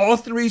spirits of all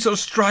three shall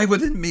strive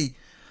within me.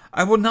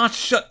 I will not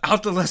shut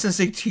out the lessons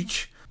they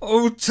teach.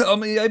 Oh, tell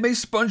me I may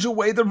sponge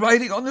away the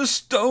writing on this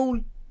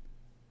stone.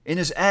 In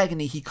his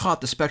agony he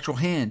caught the spectral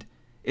hand.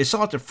 It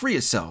sought to free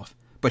itself,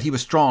 but he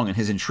was strong in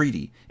his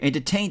entreaty, and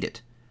detained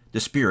it.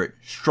 The spirit,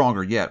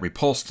 stronger yet,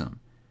 repulsed him.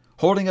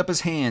 Holding up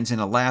his hands in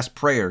a last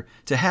prayer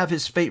to have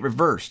his fate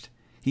reversed,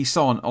 he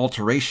saw an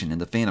alteration in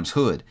the phantom's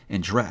hood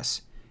and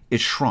dress. It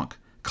shrunk,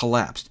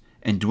 collapsed,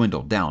 and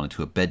dwindled down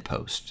into a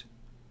bedpost.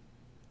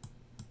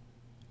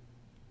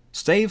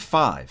 Stave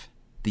 5.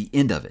 The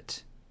end of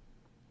it.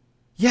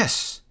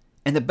 Yes,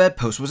 and the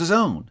bedpost was his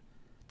own.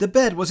 The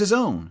bed was his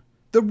own.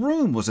 The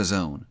room was his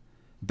own.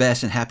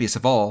 Best and happiest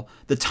of all,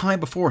 the time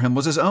before him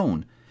was his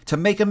own, to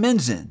make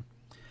amends in.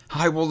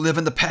 I will live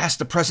in the past,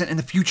 the present, and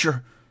the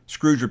future,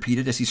 Scrooge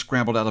repeated as he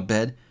scrambled out of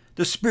bed.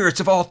 The spirits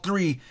of all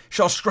three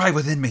shall strive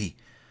within me.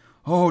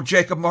 Oh,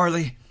 Jacob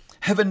Marley,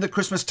 heaven in the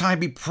Christmas time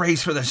be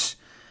praised for this.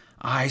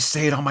 I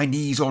say it on my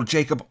knees, old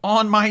Jacob,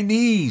 on my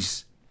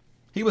knees.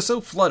 He was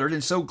so fluttered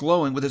and so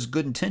glowing with his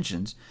good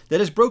intentions that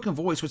his broken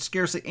voice would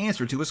scarcely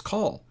answer to his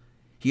call.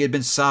 He had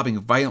been sobbing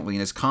violently in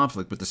his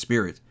conflict with the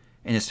spirit,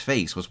 and his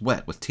face was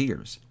wet with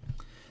tears.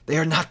 They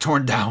are not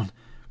torn down,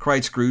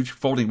 cried Scrooge,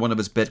 folding one of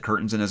his bed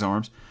curtains in his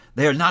arms.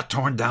 They are not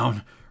torn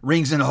down,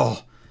 rings and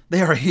all.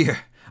 They are here.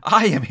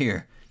 I am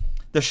here.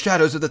 The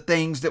shadows of the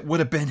things that would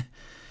have been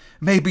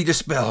may be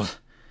dispelled.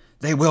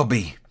 They will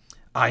be.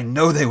 I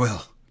know they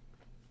will.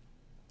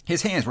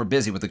 His hands were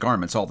busy with the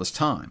garments all this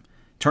time,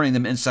 turning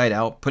them inside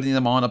out, putting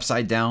them on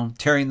upside down,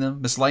 tearing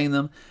them, mislaying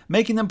them,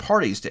 making them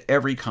parties to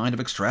every kind of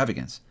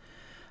extravagance.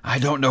 I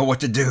don't know what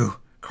to do,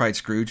 cried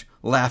Scrooge,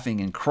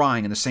 laughing and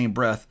crying in the same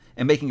breath,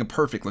 and making a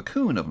perfect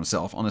lacoon of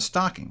himself on his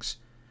stockings.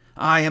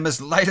 I am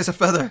as light as a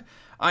feather.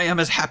 I am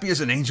as happy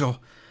as an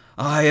angel.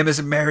 I am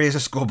as merry as a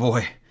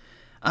schoolboy.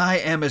 I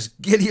am as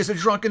giddy as a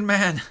drunken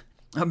man.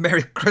 A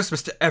Merry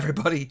Christmas to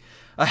everybody.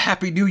 A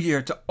Happy New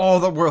Year to all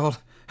the world.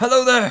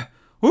 Hello there!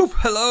 Whoop,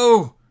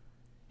 hello!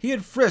 He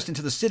had frisked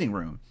into the sitting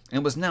room,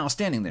 and was now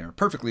standing there,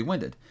 perfectly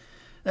winded.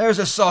 There's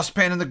a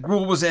saucepan and the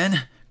gruel was in,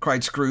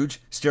 cried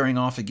Scrooge, staring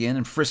off again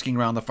and frisking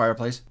round the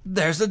fireplace.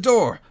 There's the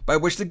door by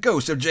which the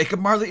ghost of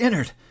Jacob Marley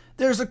entered.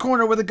 There's the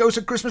corner where the ghost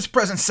of Christmas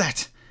present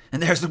sat.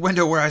 And there's the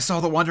window where I saw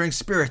the wandering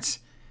spirits.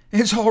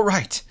 It's all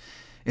right.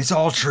 It's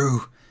all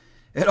true.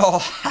 It all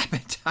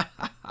happened.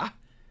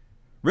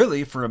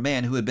 Really, for a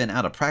man who had been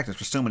out of practice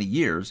for so many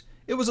years,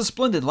 it was a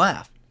splendid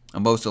laugh, a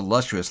most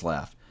illustrious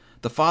laugh,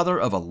 the father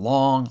of a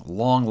long,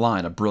 long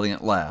line of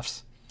brilliant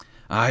laughs.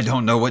 I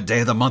don't know what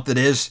day of the month it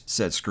is,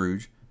 said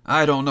Scrooge.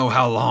 I don't know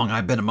how long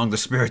I've been among the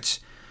spirits.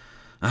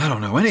 I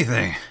don't know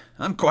anything.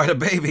 I'm quite a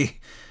baby.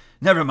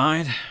 Never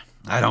mind.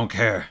 I don't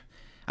care.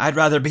 I'd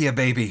rather be a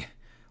baby.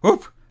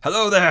 Whoop!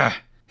 Hello there!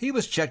 He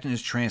was checked in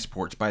his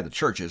transports by the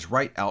churches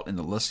right out in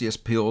the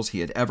lustiest peals he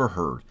had ever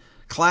heard.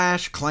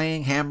 Clash,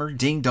 clang, hammer,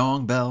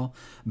 ding-dong, bell.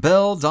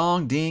 Bell,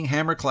 dong, ding,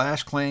 hammer,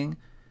 clash, clang.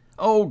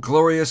 Oh,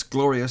 glorious,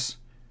 glorious.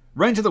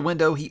 Running to the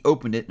window, he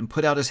opened it and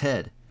put out his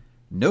head.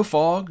 No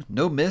fog,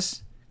 no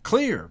mist.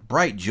 Clear,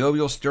 bright,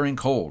 jovial, stirring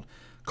cold.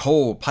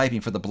 Cold piping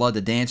for the blood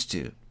to dance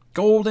to.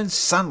 Golden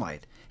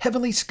sunlight,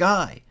 heavenly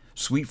sky,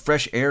 sweet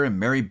fresh air and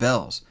merry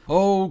bells.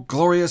 Oh,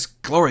 glorious,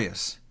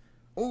 glorious.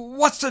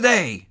 What's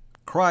today?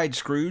 Cried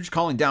Scrooge,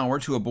 calling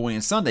downward to a boy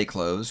in Sunday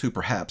clothes who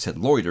perhaps had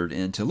loitered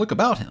in to look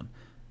about him.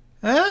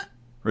 Eh?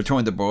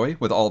 Rejoined the boy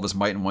with all of his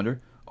might and wonder.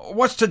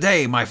 What's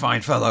today, my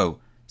fine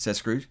fellow? Said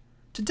Scrooge.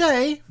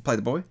 Today? Replied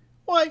the boy.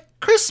 Why,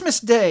 Christmas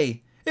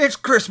Day! It's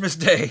Christmas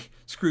Day,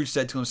 Scrooge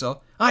said to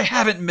himself. I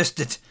haven't missed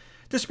it.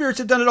 The spirits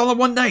have done it all in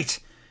one night.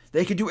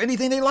 They can do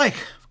anything they like.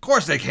 Of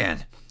course they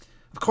can.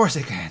 Of course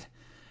they can.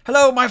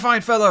 Hello, my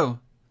fine fellow.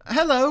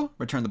 Hello,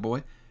 returned the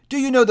boy. Do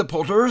you know the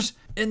Poulterers?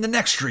 In the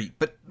next street,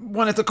 but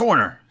one at the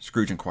corner,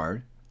 Scrooge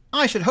inquired.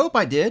 I should hope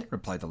I did,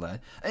 replied the lad.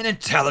 An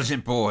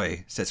intelligent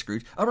boy, said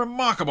Scrooge. A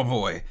remarkable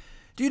boy.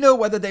 Do you know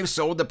whether they've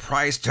sold the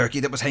prize turkey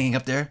that was hanging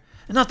up there?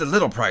 Not the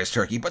little prize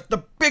turkey, but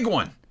the big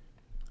one.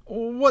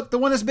 What, the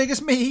one as big as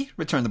me?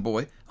 Returned the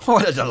boy.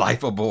 What a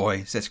delightful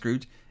boy, said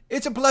Scrooge.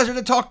 It's a pleasure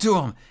to talk to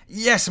him.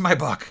 Yes, my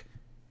buck.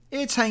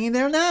 It's hanging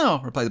there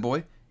now, replied the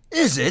boy.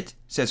 Is it?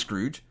 Said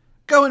Scrooge.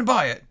 Go and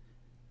buy it.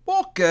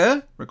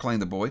 Walker,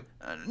 reclaimed the boy.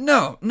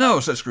 No,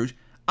 said Scrooge.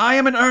 I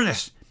am in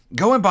earnest.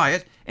 Go and buy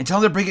it, and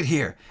tell them to bring it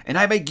here, and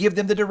I may give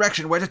them the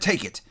direction where to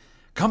take it.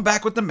 Come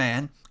back with the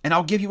man, and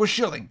I'll give you a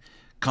shilling.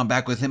 Come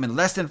back with him in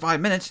less than 5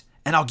 minutes,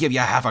 and I'll give you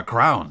half a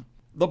crown.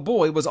 The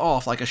boy was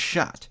off like a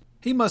shot.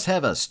 He must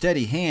have a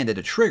steady hand at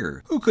a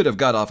trigger. Who could have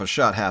got off a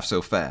shot half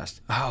so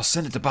fast? I'll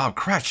send it to Bob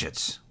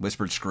Cratchit's,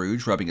 whispered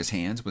Scrooge, rubbing his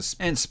hands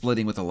and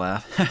splitting with a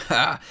laugh.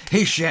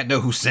 He shan't know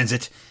who sends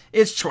it.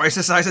 It's twice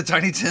the size of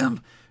Tiny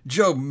Tim.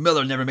 Joe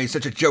Miller never made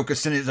such a joke as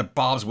sending it to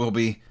Bob's will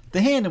be.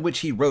 The hand in which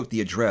he wrote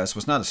the address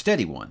was not a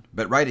steady one,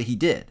 but write it he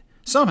did.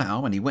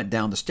 Somehow, when he went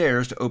down the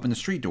stairs to open the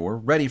street door,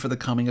 ready for the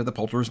coming of the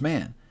Poulterer's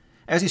man.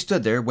 As he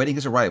stood there, waiting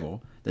his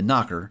arrival, the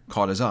knocker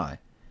caught his eye.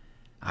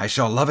 I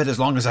shall love it as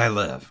long as I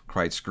live,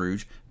 cried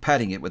Scrooge,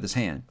 patting it with his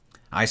hand.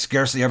 I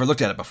scarcely ever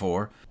looked at it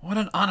before. What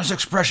an honest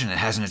expression it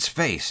has in its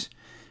face.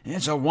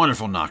 It's a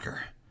wonderful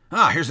knocker.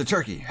 Ah, here's the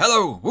turkey.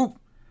 Hello, whoop.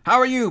 How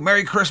are you?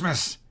 Merry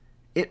Christmas.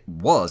 It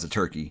was a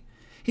turkey.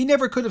 He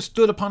never could have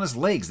stood upon his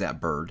legs, that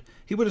bird.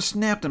 He would have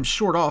snapped them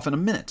short off in a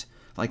minute,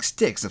 like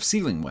sticks of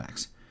sealing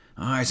wax.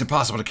 It's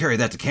impossible to carry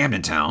that to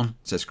Camden Town,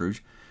 said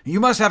Scrooge. You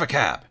must have a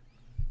cab.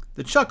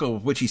 The chuckle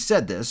with which he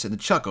said this, and the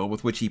chuckle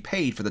with which he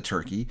paid for the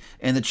turkey,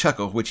 and the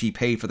chuckle with which he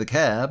paid for the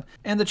cab,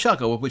 and the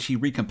chuckle with which he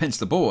recompensed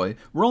the boy,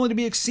 were only to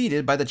be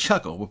exceeded by the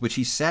chuckle with which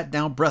he sat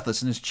down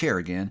breathless in his chair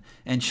again,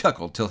 and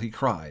chuckled till he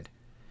cried.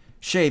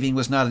 Shaving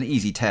was not an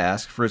easy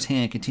task, for his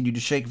hand continued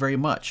to shake very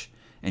much,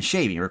 and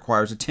shaving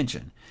requires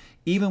attention,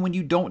 even when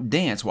you don't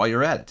dance while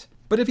you're at it.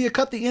 But if he had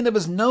cut the end of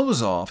his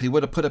nose off, he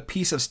would have put a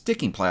piece of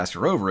sticking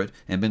plaster over it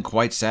and been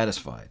quite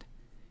satisfied.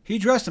 He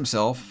dressed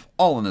himself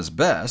all in his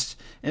best,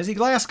 and as he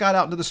last got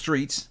out into the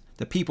streets,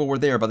 the people were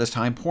there by this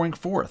time pouring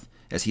forth,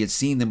 as he had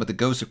seen them with the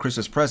ghost of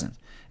Christmas present,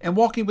 and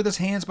walking with his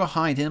hands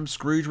behind him,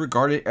 Scrooge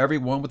regarded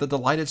everyone with a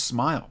delighted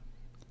smile.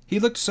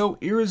 He looked so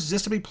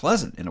irresistibly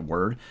pleasant, in a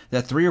word,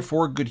 that 3 or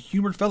 4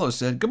 good-humored fellows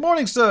said, "Good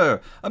morning, sir!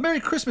 A Merry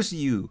Christmas to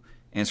you!"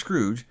 And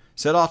Scrooge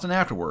said often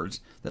afterwards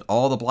that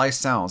all the blithe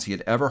sounds he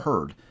had ever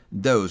heard,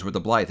 those were the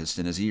blithest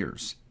in his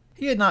ears.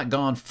 He had not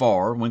gone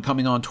far when,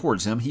 coming on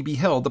towards him, he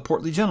beheld the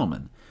portly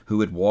gentleman, who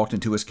had walked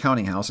into his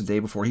counting-house a day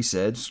before. He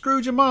said,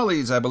 "Scrooge and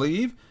Marley's, I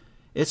believe."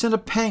 It sent a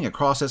pang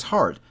across his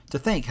heart to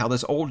think how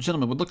this old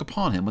gentleman would look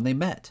upon him when they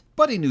met.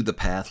 But he knew the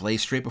path lay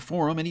straight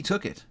before him, and he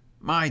took it.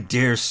 "My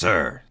dear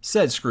sir,"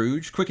 said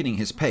Scrooge, quickening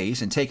his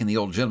pace and taking the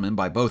old gentleman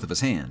by both of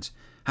his hands,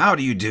 "how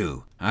do you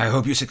do? I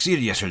hope you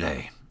succeeded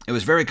yesterday. It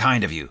was very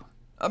kind of you.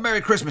 A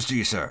Merry Christmas to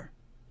you, sir."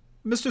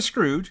 "Mr.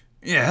 Scrooge?"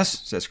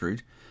 "Yes," said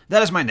Scrooge.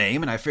 "That is my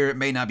name, and I fear it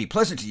may not be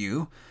pleasant to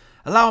you.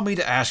 Allow me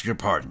to ask your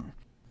pardon.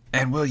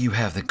 And will you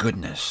have the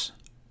goodness—"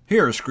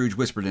 Here Scrooge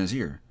whispered in his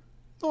ear.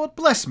 "Lord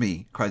bless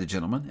me!" cried the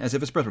gentleman, as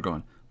if his breath were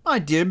gone. "My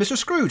dear Mr.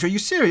 Scrooge, are you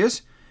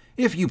serious?"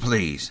 "If you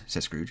please,"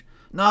 said Scrooge.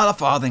 "Not a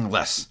farthing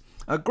less.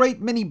 A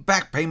great many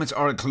back payments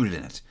are included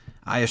in it,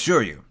 I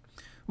assure you.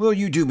 Will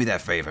you do me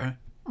that favor?"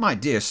 "My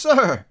dear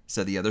sir,"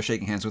 said the other,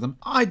 shaking hands with him,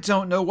 "I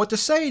don't know what to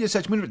say to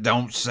such men."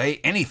 "Don't say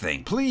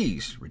anything,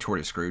 please,"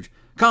 retorted Scrooge.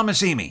 "Come and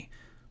see me.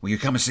 Will you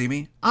come and see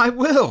me?" "I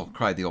will,"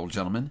 cried the old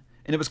gentleman,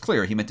 and it was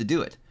clear he meant to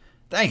do it.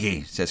 "Thank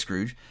ye," said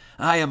Scrooge.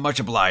 "I am much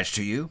obliged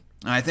to you.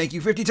 I thank you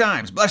 50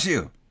 times. Bless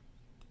you."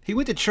 He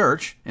went to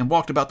church and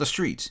walked about the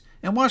streets,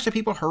 and watched the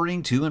people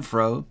hurrying to and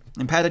fro,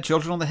 and patted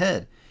children on the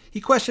head. He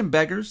questioned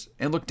beggars,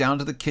 and looked down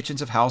to the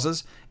kitchens of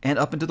houses, and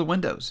up into the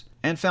windows,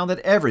 and found that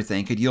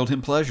everything could yield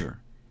him pleasure.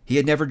 He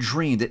had never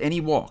dreamed that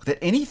any walk,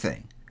 that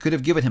anything, could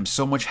have given him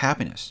so much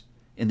happiness.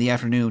 In the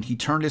afternoon he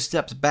turned his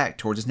steps back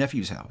towards his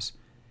nephew's house.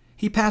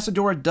 He passed the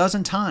door a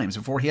dozen times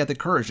before he had the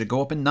courage to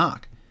go up and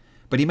knock,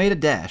 but he made a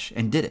dash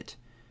and did it.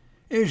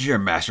 "Is your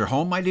master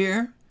home, my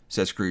dear?"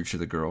 said Scrooge to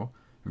the girl.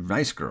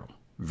 "Nice girl.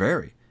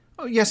 Very."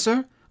 "Oh, yes,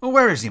 sir."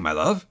 "Where is he, my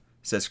love?"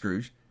 said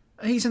Scrooge.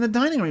 "He's in the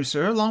dining room,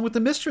 sir, along with the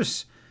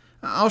mistress.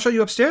 I'll show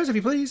you upstairs, if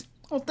you please."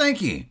 "Oh,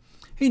 thank ye.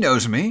 He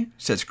knows me,"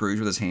 said Scrooge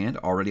with his hand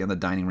already on the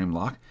dining room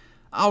lock.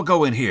 "I'll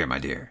go in here, my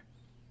dear."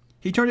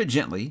 He turned it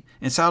gently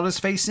and sidled his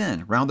face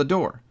in, round the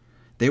door.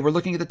 They were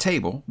looking at the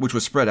table, which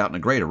was spread out in a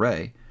great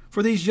array,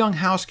 for these young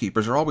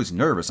housekeepers are always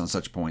nervous on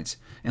such points,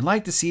 and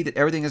like to see that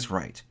everything is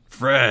right.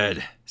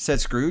 "Fred," said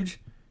Scrooge.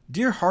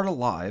 Dear heart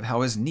alive,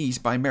 how his niece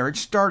by marriage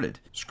started!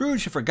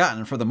 Scrooge had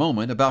forgotten for the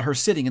moment about her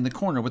sitting in the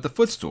corner with the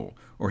footstool,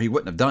 or he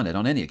wouldn't have done it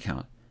on any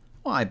account.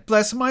 "Why,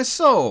 bless my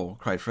soul!"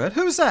 cried Fred.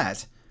 "Who's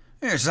that?"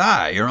 "It's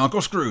I, your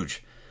Uncle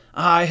Scrooge.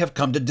 I have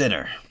come to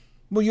dinner.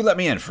 Will you let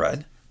me in,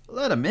 Fred?"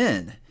 Let him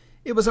in?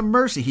 It was a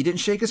mercy he didn't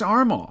shake his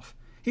arm off.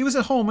 He was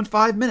at home in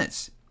 5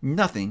 minutes.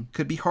 Nothing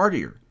could be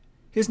heartier.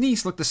 His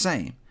niece looked the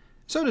same.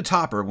 So did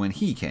Topper when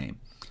he came.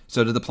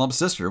 So did the plump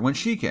sister when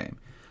she came.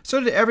 So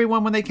did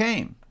everyone when they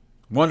came.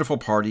 Wonderful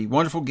party,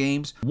 wonderful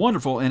games,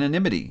 wonderful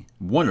anonymity,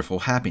 wonderful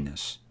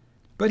happiness.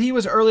 But he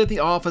was early at the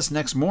office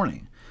next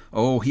morning.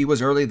 Oh, he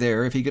was early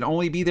there if he could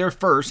only be there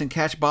first and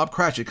catch Bob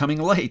Cratchit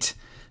coming late.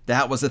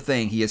 That was the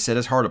thing he had set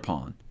his heart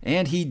upon.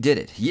 And he did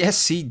it.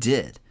 Yes, he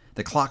did.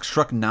 The clock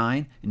struck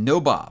 9, no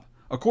Bob.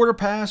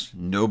 1:15,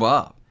 no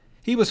Bob.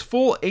 He was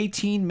full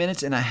 18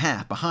 minutes and a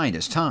half behind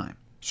his time.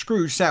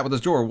 Scrooge sat with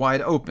his door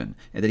wide open,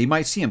 and that he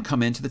might see him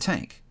come into the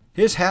tank.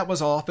 His hat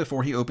was off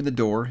before he opened the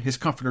door, his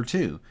comforter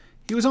too.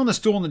 He was on the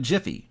stool in a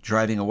jiffy,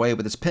 driving away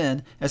with his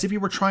pen as if he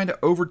were trying to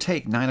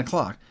overtake 9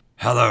 o'clock.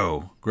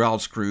 "Hello,"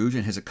 growled Scrooge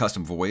in his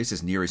accustomed voice,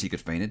 as near as he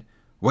could feign it.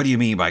 "What do you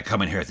mean by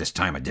coming here at this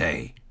time of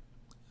day?"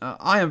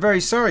 "I am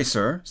very sorry,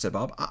 sir," said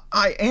Bob.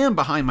 I am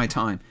behind my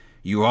time."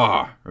 "You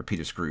are,"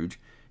 repeated Scrooge.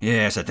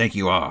 "Yes, I think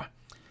you are.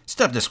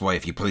 Step this way,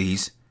 if you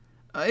please."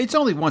 "It's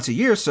only once a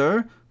year,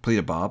 sir,"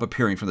 pleaded Bob,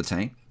 appearing from the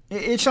tank.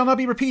 "It shall not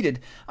be repeated.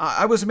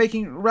 I was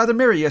making rather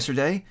merry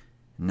yesterday."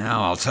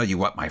 "Now, I'll tell you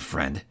what, my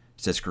friend,"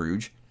 said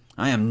Scrooge.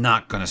 "I am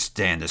not going to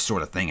stand this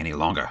sort of thing any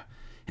longer.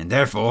 And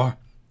therefore,"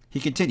 he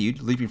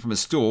continued, leaping from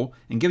his stool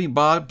and giving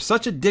Bob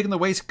such a dig in the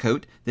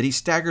waistcoat that he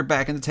staggered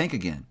back in the tank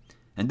again,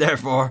 "and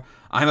therefore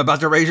I am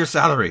about to raise your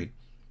salary."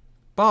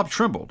 Bob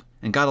trembled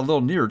and got a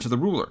little nearer to the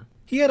ruler.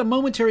 He had a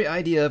momentary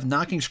idea of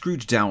knocking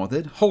Scrooge down with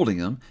it, holding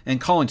him, and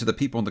calling to the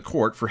people in the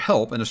court for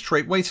help in a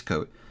straight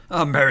waistcoat.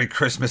 "A Merry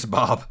Christmas,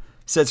 Bob,"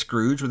 said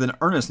Scrooge with an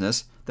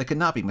earnestness that could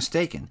not be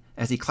mistaken,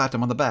 as he clapped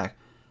him on the back.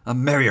 "A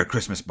merrier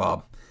Christmas,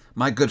 Bob,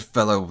 my good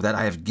fellow, that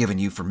I have given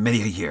you for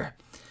many a year.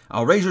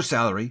 I'll raise your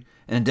salary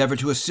and endeavor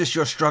to assist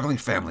your struggling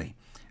family,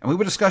 and we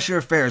will discuss your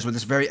affairs with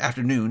this very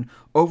afternoon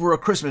over a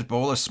Christmas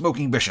bowl of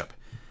smoking bishop.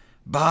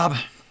 Bob,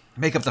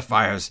 make up the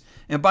fires,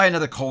 and buy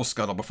another coal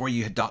scuttle before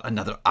you dot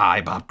another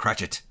I, Bob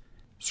Cratchit."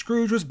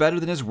 Scrooge was better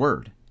than his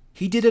word.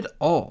 He did it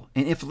all,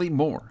 and infinitely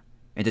more.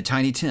 And to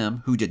Tiny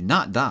Tim, who did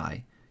not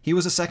die, he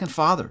was a second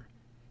father.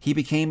 He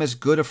became as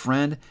good a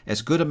friend,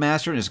 as good a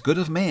master, and as good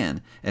a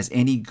man as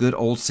any good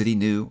old city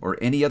knew, or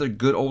any other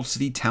good old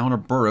city, town, or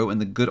borough in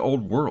the good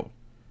old world.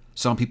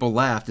 Some people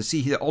laughed to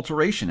see the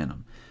alteration in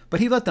him, but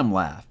he let them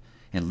laugh,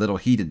 and little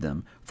heeded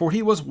them, for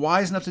he was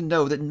wise enough to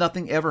know that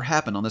nothing ever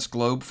happened on this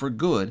globe for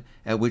good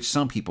at which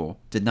some people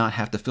did not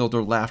have to feel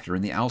their laughter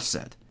in the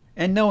outset.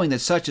 And knowing that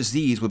such as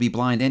these would be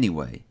blind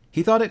anyway,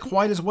 he thought it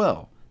quite as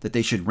well that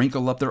they should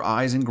wrinkle up their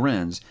eyes and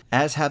grins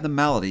as have the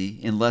malady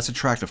in less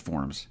attractive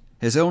forms.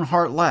 His own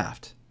heart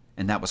laughed,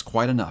 and that was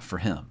quite enough for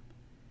him.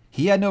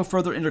 He had no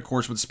further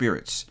intercourse with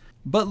spirits,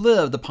 but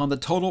lived upon the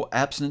total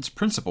abstinence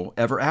principle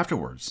ever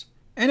afterwards.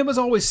 And it was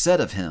always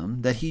said of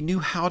him that he knew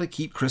how to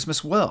keep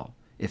Christmas well,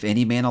 if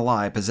any man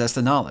alive possessed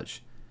the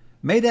knowledge.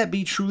 May that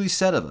be truly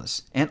said of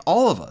us, and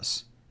all of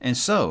us. And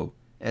so,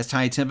 as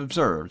Tiny Tim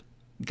observed,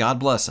 God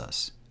bless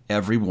us,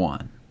 every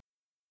one.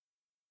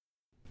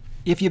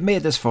 If you've made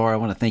it this far, I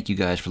want to thank you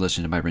guys for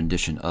listening to my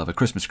rendition of A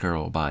Christmas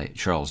Carol by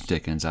Charles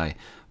Dickens. I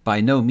by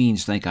no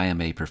means think I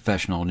am a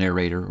professional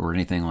narrator or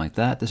anything like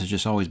that. This has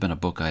just always been a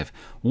book I've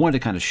wanted to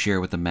kind of share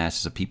with the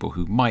masses of people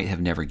who might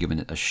have never given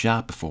it a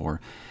shot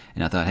before.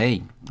 And I thought,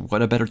 hey,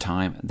 what a better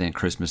time than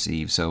Christmas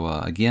Eve. So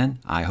again,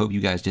 I hope you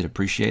guys did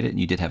appreciate it and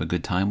you did have a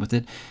good time with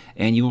it.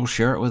 And you will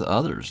share it with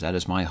others. That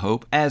is my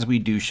hope as we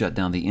do shut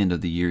down the end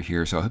of the year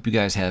here. So I hope you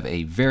guys have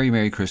a very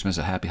Merry Christmas,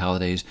 a Happy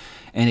Holidays,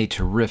 and a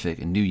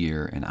terrific New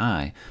Year. And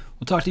I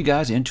will talk to you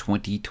guys in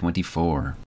 2024.